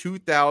since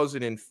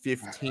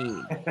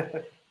 2015,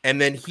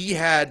 and then he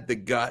had the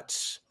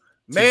guts.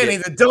 Manny,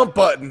 the dump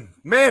button.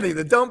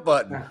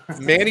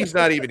 Manny's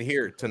not even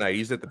here tonight.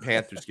 He's at the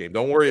Panthers game.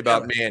 Don't worry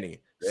about Manny.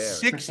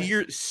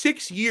 Damn.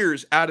 6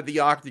 years out of the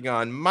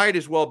octagon might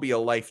as well be a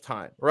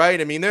lifetime,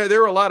 right? I mean, there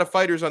were a lot of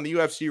fighters on the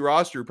UFC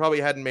roster who probably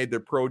hadn't made their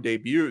pro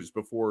debuts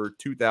before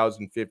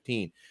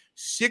 2015.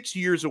 6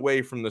 years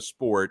away from the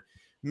sport,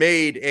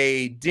 made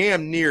a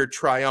damn near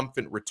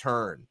triumphant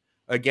return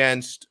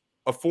against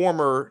a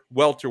former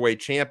welterweight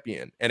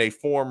champion and a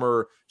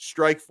former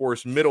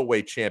Strikeforce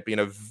middleweight champion,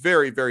 a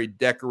very, very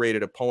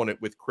decorated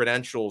opponent with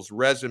credentials,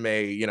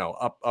 resume,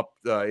 up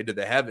into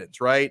the heavens,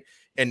 right?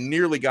 And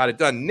nearly got it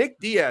done. Nick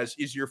Diaz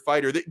is your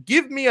fighter.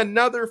 Give me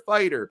another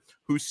fighter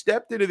who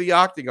stepped into the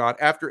octagon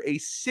after a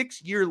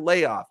 6-year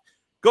layoff.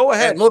 Go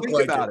ahead, and look think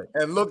like about it.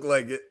 And look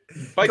like it.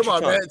 Fight Come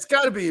on, time. man. It's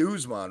got to be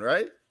Usman,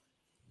 right?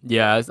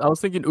 Yeah, I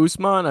was thinking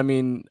Usman. I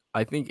mean,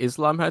 I think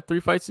Islam had 3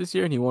 fights this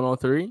year, and he won all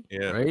 3.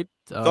 Yeah. Right?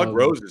 Doug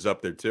Rose is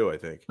up there, too, I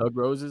think. Doug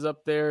Rose is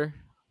up there.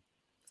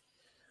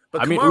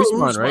 But Kamaru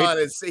Usman,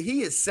 right?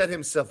 He has set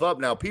himself up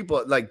now.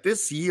 People like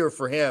this year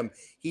for him,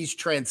 he's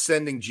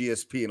transcending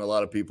GSP in a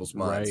lot of people's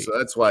minds. Right. So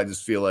that's why I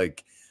just feel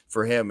like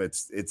for him,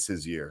 it's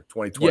his year.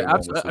 2020. Yeah,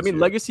 absolutely. I mean,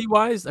 legacy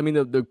wise, I mean,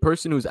 the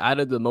person who's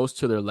added the most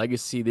to their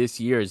legacy this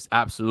year is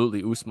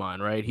absolutely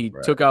Usman, right? He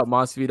took out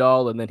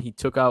Masvidal, and then he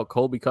took out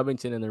Colby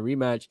Covington in the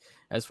rematch.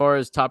 As far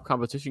as top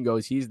competition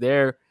goes, he's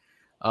there.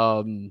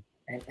 And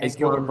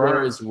Gilbert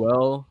Burns as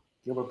well.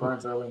 Gilbert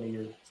Burns early in the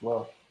year as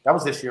well. That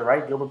was this year,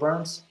 right? Gilbert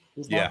Burns.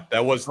 Yeah,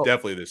 that was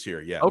definitely this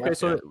year. Yeah. Okay,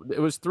 so it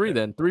was 3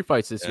 then. 3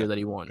 fights this year that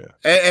he won.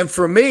 Yeah. And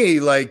for me,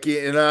 like,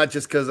 not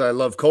just because I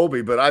love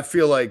Colby, but I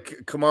feel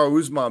like Kamaru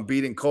Usman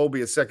beating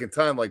Colby a second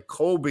time, like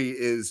Colby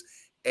is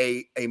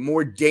a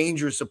more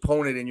dangerous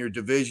opponent in your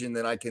division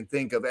than I can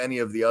think of any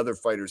of the other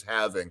fighters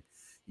having,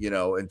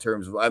 in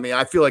terms of, I mean,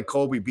 I feel like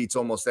Colby beats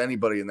almost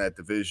anybody in that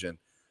division,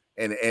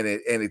 and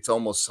it's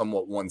almost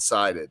somewhat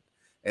one-sided.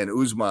 And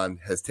Usman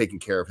has taken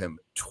care of him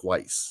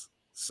twice.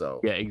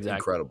 So yeah, exactly.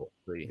 Incredible.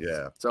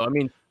 Yeah. So I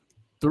mean,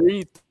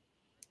 three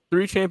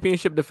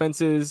championship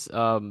defenses.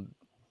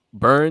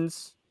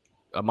 Burns,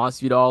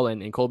 Masvidal,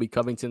 and Colby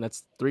Covington.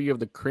 That's 3 of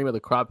the cream of the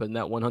crop in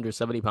that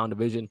 170-pound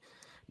division.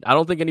 I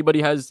don't think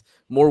anybody has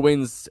more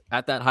wins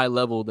at that high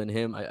level than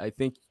him. I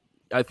think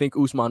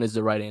Usman is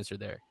the right answer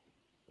there.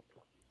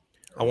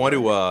 I want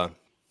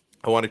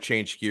to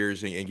change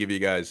gears and give you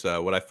guys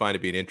what I find to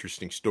be an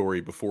interesting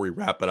story before we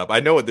wrap it up. I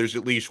know there's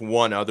at least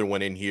one other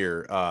one in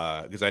here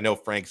because I know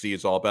Frank Z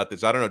is all about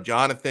this. I don't know,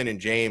 Jonathan and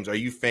James, are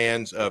you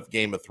fans of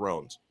Game of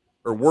Thrones?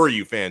 Or were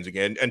you fans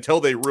again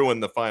until they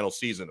ruined the final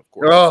season, of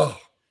course? Oh,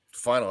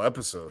 final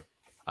episode.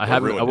 I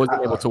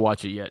wasn't able to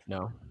watch it yet,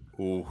 no.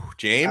 Ooh,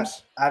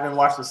 James? I haven't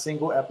watched a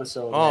single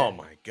episode. Oh, man.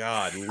 My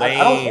God.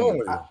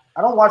 Lame.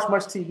 I don't watch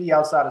much TV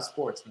outside of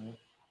sports, man.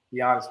 To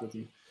be honest with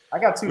you. I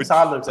got 2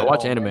 toddlers. I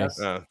watch anime.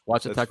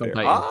 Watch Attack on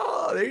Titan.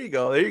 Oh, there you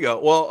go.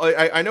 Well,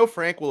 I know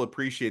Frank will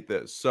appreciate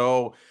this.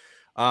 So,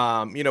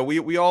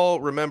 we all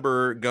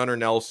remember Gunnar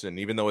Nelson,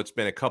 even though it's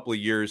been a couple of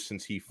years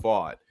since he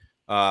fought.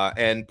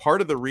 And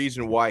part of the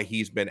reason why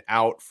he's been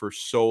out for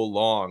so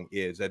long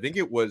is, I think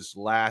it was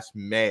last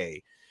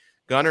May,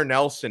 Gunnar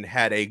Nelson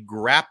had a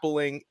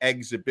grappling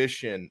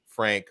exhibition,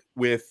 Frank,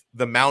 with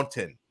the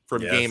Mountain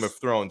from Game of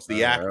Thrones,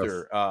 the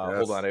actor.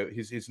 Hold on,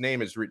 his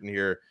name is written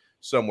here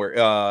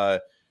somewhere.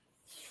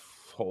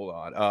 Hold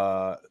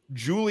on.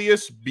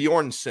 Julius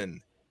Bjornsson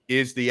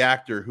is the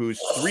actor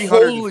who's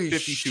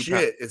 352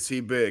 pounds. Is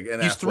he big?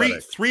 And he's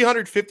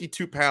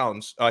 352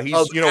 pounds.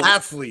 He's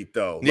athlete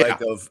though,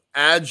 like of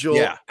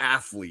agile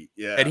athlete.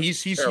 Yeah, and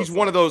he's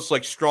one of those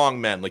like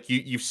strong men. Like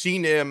you've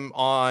seen him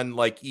on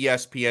like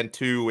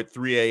ESPN2 at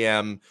 3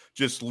 a.m.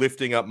 just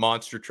lifting up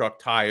monster truck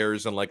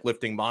tires and like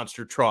lifting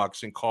monster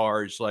trucks and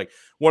cars. Like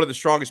one of the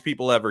strongest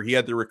people ever. He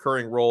had the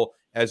recurring role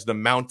as the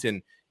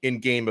Mountain in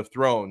Game of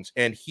Thrones,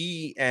 and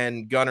he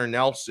and Gunnar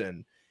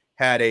Nelson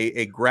had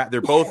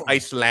they're both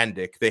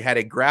Icelandic. They had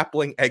a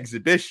grappling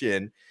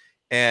exhibition,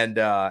 and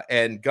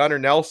Gunnar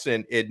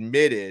Nelson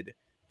admitted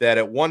that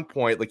at one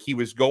point, like he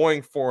was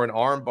going for an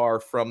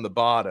armbar from the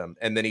bottom,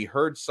 and then he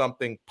heard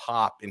something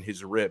pop in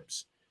his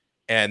ribs,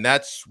 And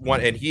that's one.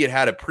 And he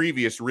had a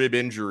previous rib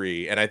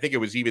injury. And I think it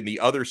was even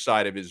the other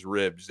side of his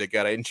ribs that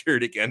got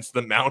injured against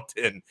the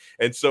Mountain.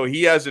 And so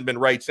he hasn't been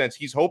right since.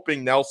 He's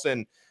hoping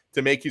Nelson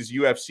to make his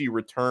UFC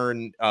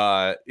return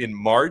in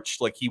March.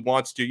 Like he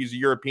wants to. He's a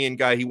European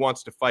guy. He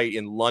wants to fight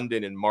in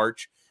London in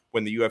March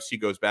when the UFC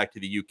goes back to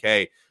the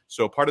UK.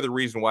 So part of the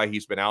reason why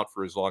he's been out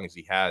for as long as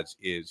he has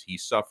is he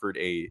suffered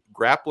a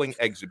grappling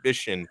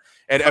exhibition.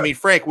 And I mean,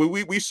 Frank,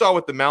 we saw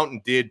what the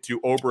Mountain did to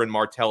Oberyn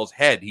Martell's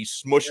head. He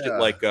smushed it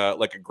like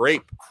a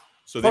grape.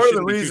 So this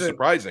shouldn't be too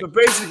surprising. But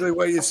basically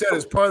what you said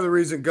is part of the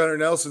reason Gunnar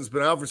Nelson's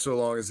been out for so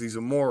long is he's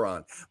a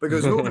moron.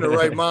 Because who in the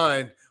right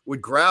mind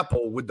would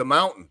grapple with the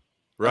Mountain?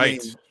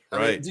 Right, I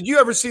mean, did you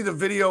ever see the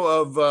video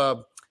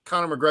of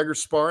Conor McGregor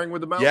sparring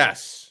with the Mountain?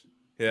 Yes.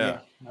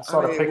 Yeah. I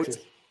saw the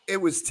picture. It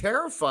was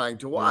terrifying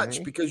to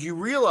watch because you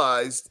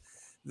realized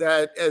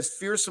that as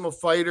fearsome a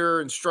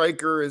fighter and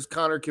striker as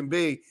Conor can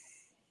be,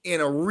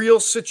 in a real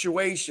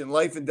situation,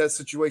 life and death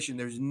situation,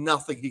 there's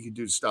nothing he can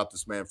do to stop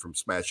this man from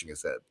smashing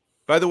his head.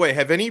 By the way,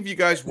 have any of you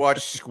guys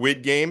watched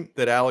Squid Game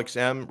that Alex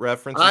M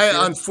references?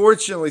 I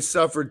unfortunately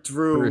suffered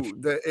through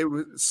it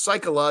was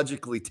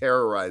psychologically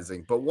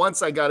terrorizing, but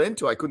once I got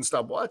into it, I couldn't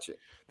stop watching.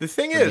 The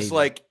thing is,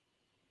 like,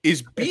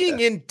 is being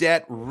in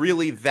debt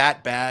really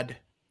that bad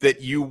that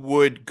you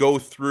would go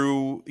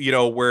through,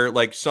 where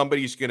like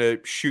somebody's going to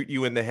shoot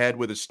you in the head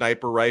with a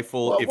sniper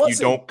rifle if you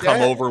don't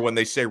come over when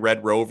they say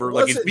Red Rover?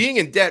 Like, is being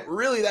in debt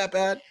really that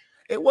bad?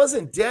 It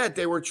wasn't debt.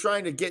 They were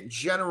trying to get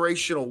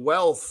generational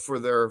wealth for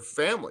their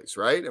families,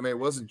 right? I mean, it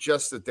wasn't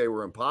just that they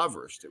were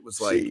impoverished. It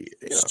was like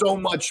so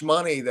much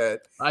money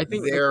that I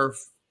think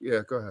yeah,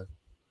 go ahead.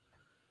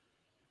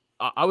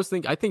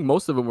 I think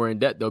most of them were in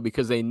debt though,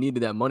 because they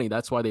needed that money.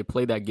 That's why they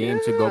played that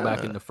game to go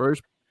back in the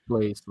first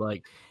place.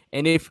 Like,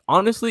 and if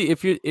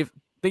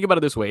think about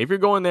it this way, if you're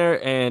going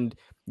there and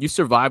you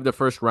survive the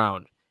first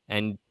round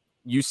and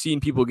you've seen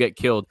people get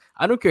killed,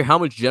 I don't care how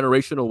much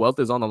generational wealth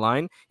is on the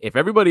line. If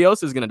everybody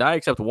else is going to die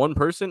except one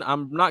person,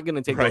 I'm not going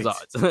to take those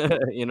odds.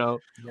 Well,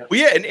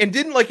 yeah, and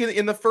didn't like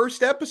in the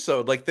first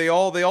episode, like they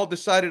all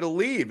decided to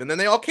leave, and then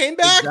they all came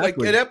back.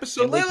 Exactly. Like an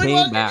episode,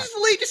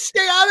 just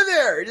stay out of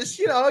there. Just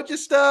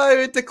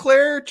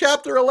declare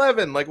Chapter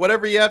 11, like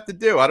whatever you have to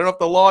do. I don't know if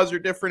the laws are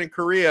different in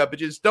Korea, but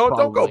just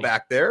don't go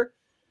back there.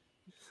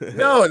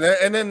 No,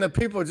 and then the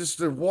people just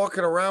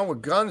walking around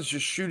with guns,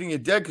 just shooting you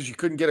dead because you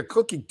couldn't get a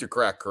cookie to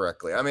crack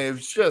correctly. I mean, it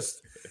was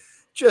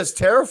just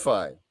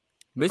terrifying.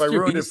 Mr. If I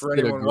ruined it for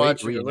anyone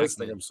watching or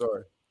listening, I'm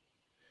sorry.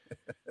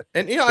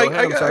 And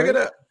I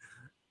gotta.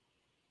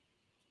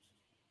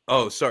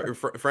 Oh, sorry,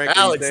 Frank.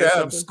 Alex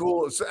M.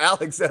 School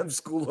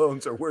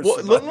loans are worse.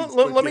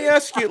 Well, let me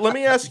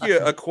ask you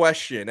a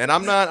question, and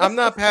I'm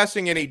not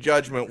passing any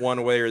judgment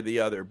one way or the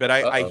other. But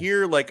I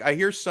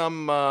hear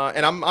some,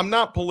 and I'm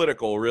not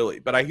political really,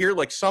 but I hear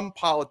like some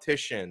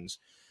politicians,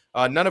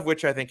 none of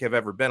which I think have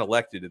ever been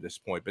elected at this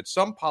point, but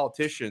some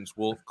politicians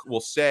will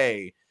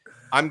say,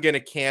 "I'm going to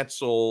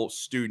cancel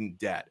student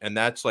debt," and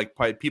that's like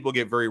people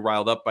get very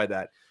riled up by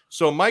that.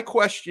 So my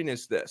question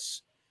is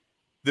this.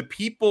 The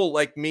people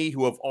like me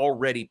who have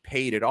already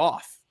paid it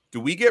off, do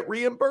we get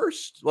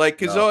reimbursed? Like,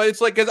 because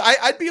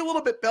I'd be a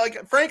little bit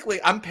like, frankly,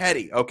 I'm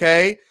petty.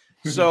 Okay.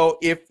 So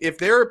if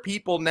there are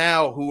people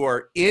now who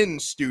are in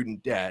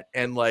student debt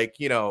and like,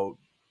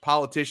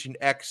 politician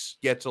X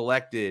gets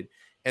elected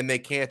and they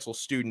cancel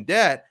student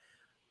debt,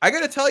 I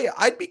got to tell you,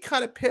 I'd be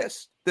kind of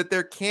pissed that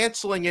they're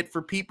canceling it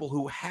for people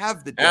who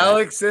have the debt,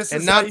 Alex, this and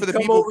is not for the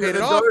people who paid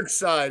it off. Dark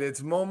side.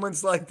 It's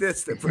moments like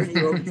this that bring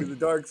you over to the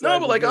dark side. No,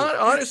 but like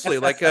honestly,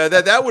 like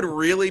that would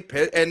really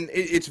piss, and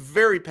it's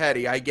very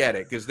petty. I get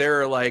it because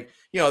there are like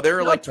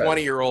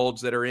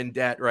 20-year-olds that are in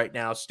debt right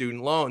now,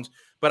 student loans.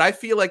 But I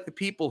feel like the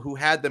people who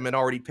had them and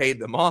already paid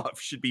them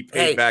off should be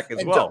paid back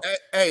as well.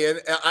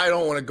 And I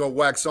don't want to go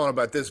wax on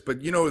about this,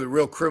 but who the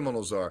real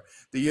criminals are?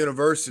 The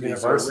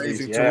universities are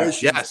raising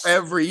tuition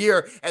every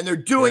year, and they're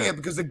doing it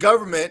because the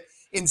government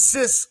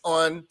insists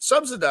on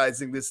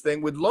subsidizing this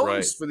thing with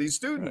loans for these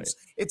students.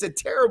 Right. It's a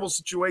terrible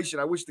situation.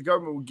 I wish the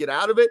government would get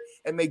out of it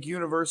and make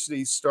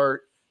universities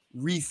start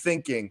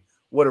rethinking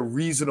what a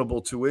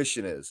reasonable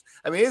tuition is.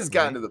 I mean, it's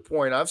gotten to the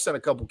point. I've sent a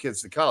couple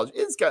kids to college.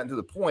 It's gotten to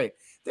the point.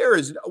 There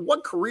is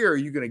what career are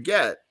you going to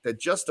get that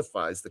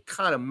justifies the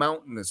kind of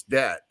mountainous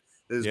debt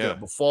that is going to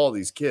befall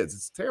these kids?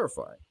 It's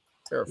terrifying.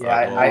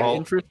 Yeah,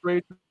 interest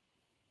rates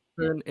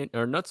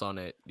are nuts on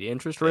it. The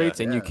interest rates,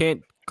 and you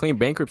can't claim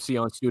bankruptcy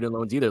on student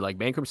loans either. Like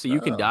bankruptcy,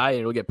 you can die and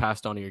it'll get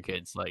passed on to your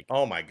kids. Like,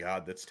 oh my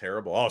God, that's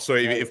terrible. Oh, so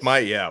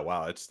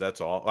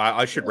that's all.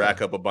 I should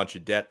rack up a bunch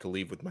of debt to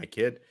leave with my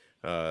kid.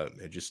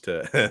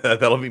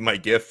 That'll be my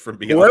gift from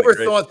beyond. Whoever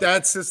thought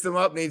that system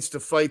up needs to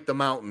fight the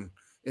Mountain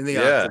in the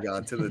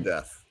octagon to the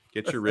death.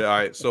 Get your all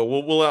right. So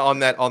we'll on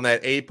that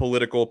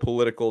apolitical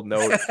political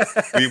note,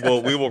 we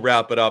will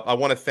wrap it up. I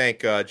want to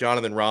thank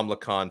Jonathan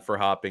Ramlakhan for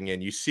hopping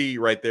in. You see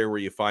right there where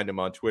you find him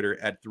on Twitter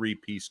at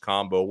 3Piece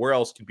Combo. Where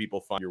else can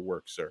people find your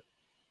work, sir?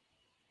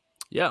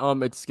 Yeah,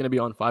 it's going to be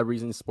on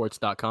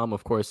 5reasonsports.com.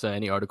 Of course,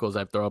 any articles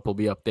I throw up will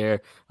be up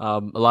there. A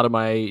lot of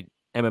my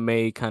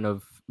MMA kind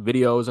of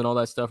videos and all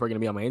that stuff are going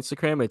to be on my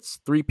Instagram. It's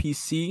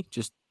 3PC,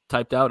 just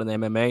typed out in the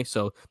MMA.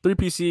 So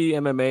 3PC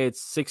MMA,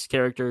 it's 6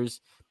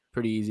 characters,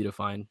 pretty easy to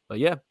find. But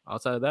yeah,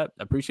 outside of that,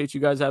 I appreciate you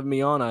guys having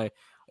me on. I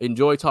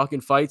enjoy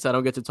talking fights. I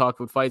don't get to talk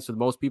with fights with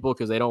most people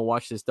because they don't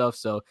watch this stuff.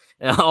 So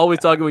always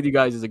talking with you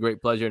guys is a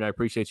great pleasure, and I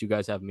appreciate you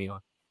guys having me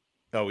on.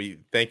 Oh,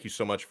 thank you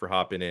so much for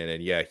hopping in.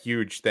 And yeah,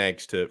 huge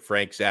thanks to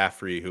Frank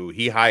Zaffere, who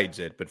he hides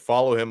it, but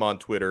follow him on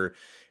Twitter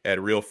at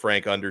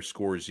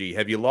realfrank_Z.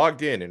 Have you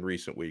logged in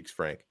recent weeks,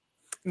 Frank?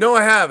 No,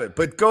 I haven't,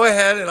 but go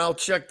ahead and I'll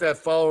check that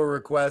follower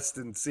request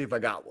and see if I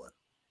got one.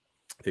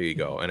 There you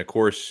go. And of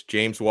course,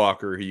 James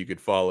Walker, who you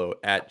could follow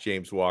at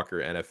James Walker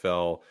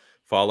NFL.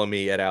 Follow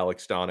me at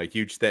Alex Donno.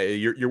 Huge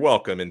you're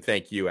welcome. And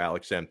thank you,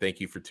 Alex M. Thank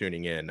you for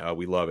tuning in.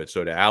 We love it.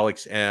 So to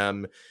Alex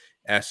M,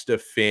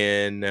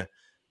 Estefan,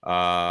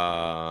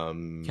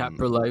 Cap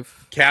for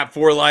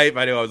life.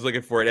 I know I was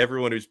looking for it.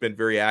 Everyone who's been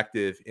very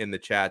active in the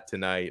chat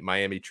tonight.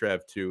 Miami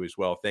Trev too as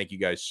well. Thank you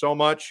guys so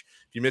much.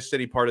 If you missed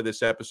any part of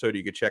this episode,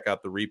 you can check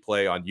out the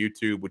replay on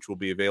YouTube, which will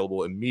be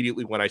available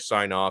immediately when I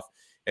sign off.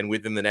 And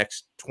within the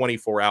next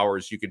 24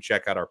 hours, you can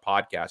check out our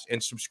podcast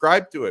and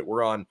subscribe to it.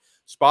 We're on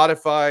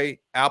Spotify,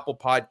 Apple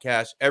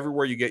Podcasts,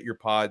 everywhere you get your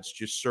pods.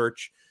 Just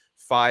search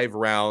 5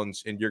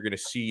 Rounds and you're going to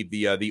see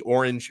the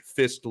orange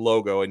fist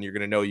logo, and you're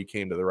going to know you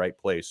came to the right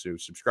place. So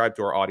subscribe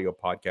to our audio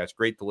podcast.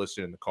 Great to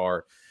listen in the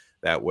car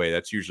that way.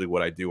 That's usually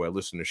what I do. I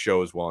listen to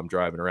shows while I'm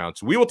driving around.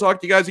 So we will talk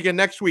to you guys again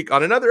next week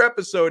on another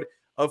episode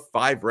of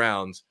 5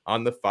 Rounds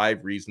on the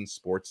 5 Reasons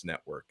Sports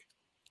Network.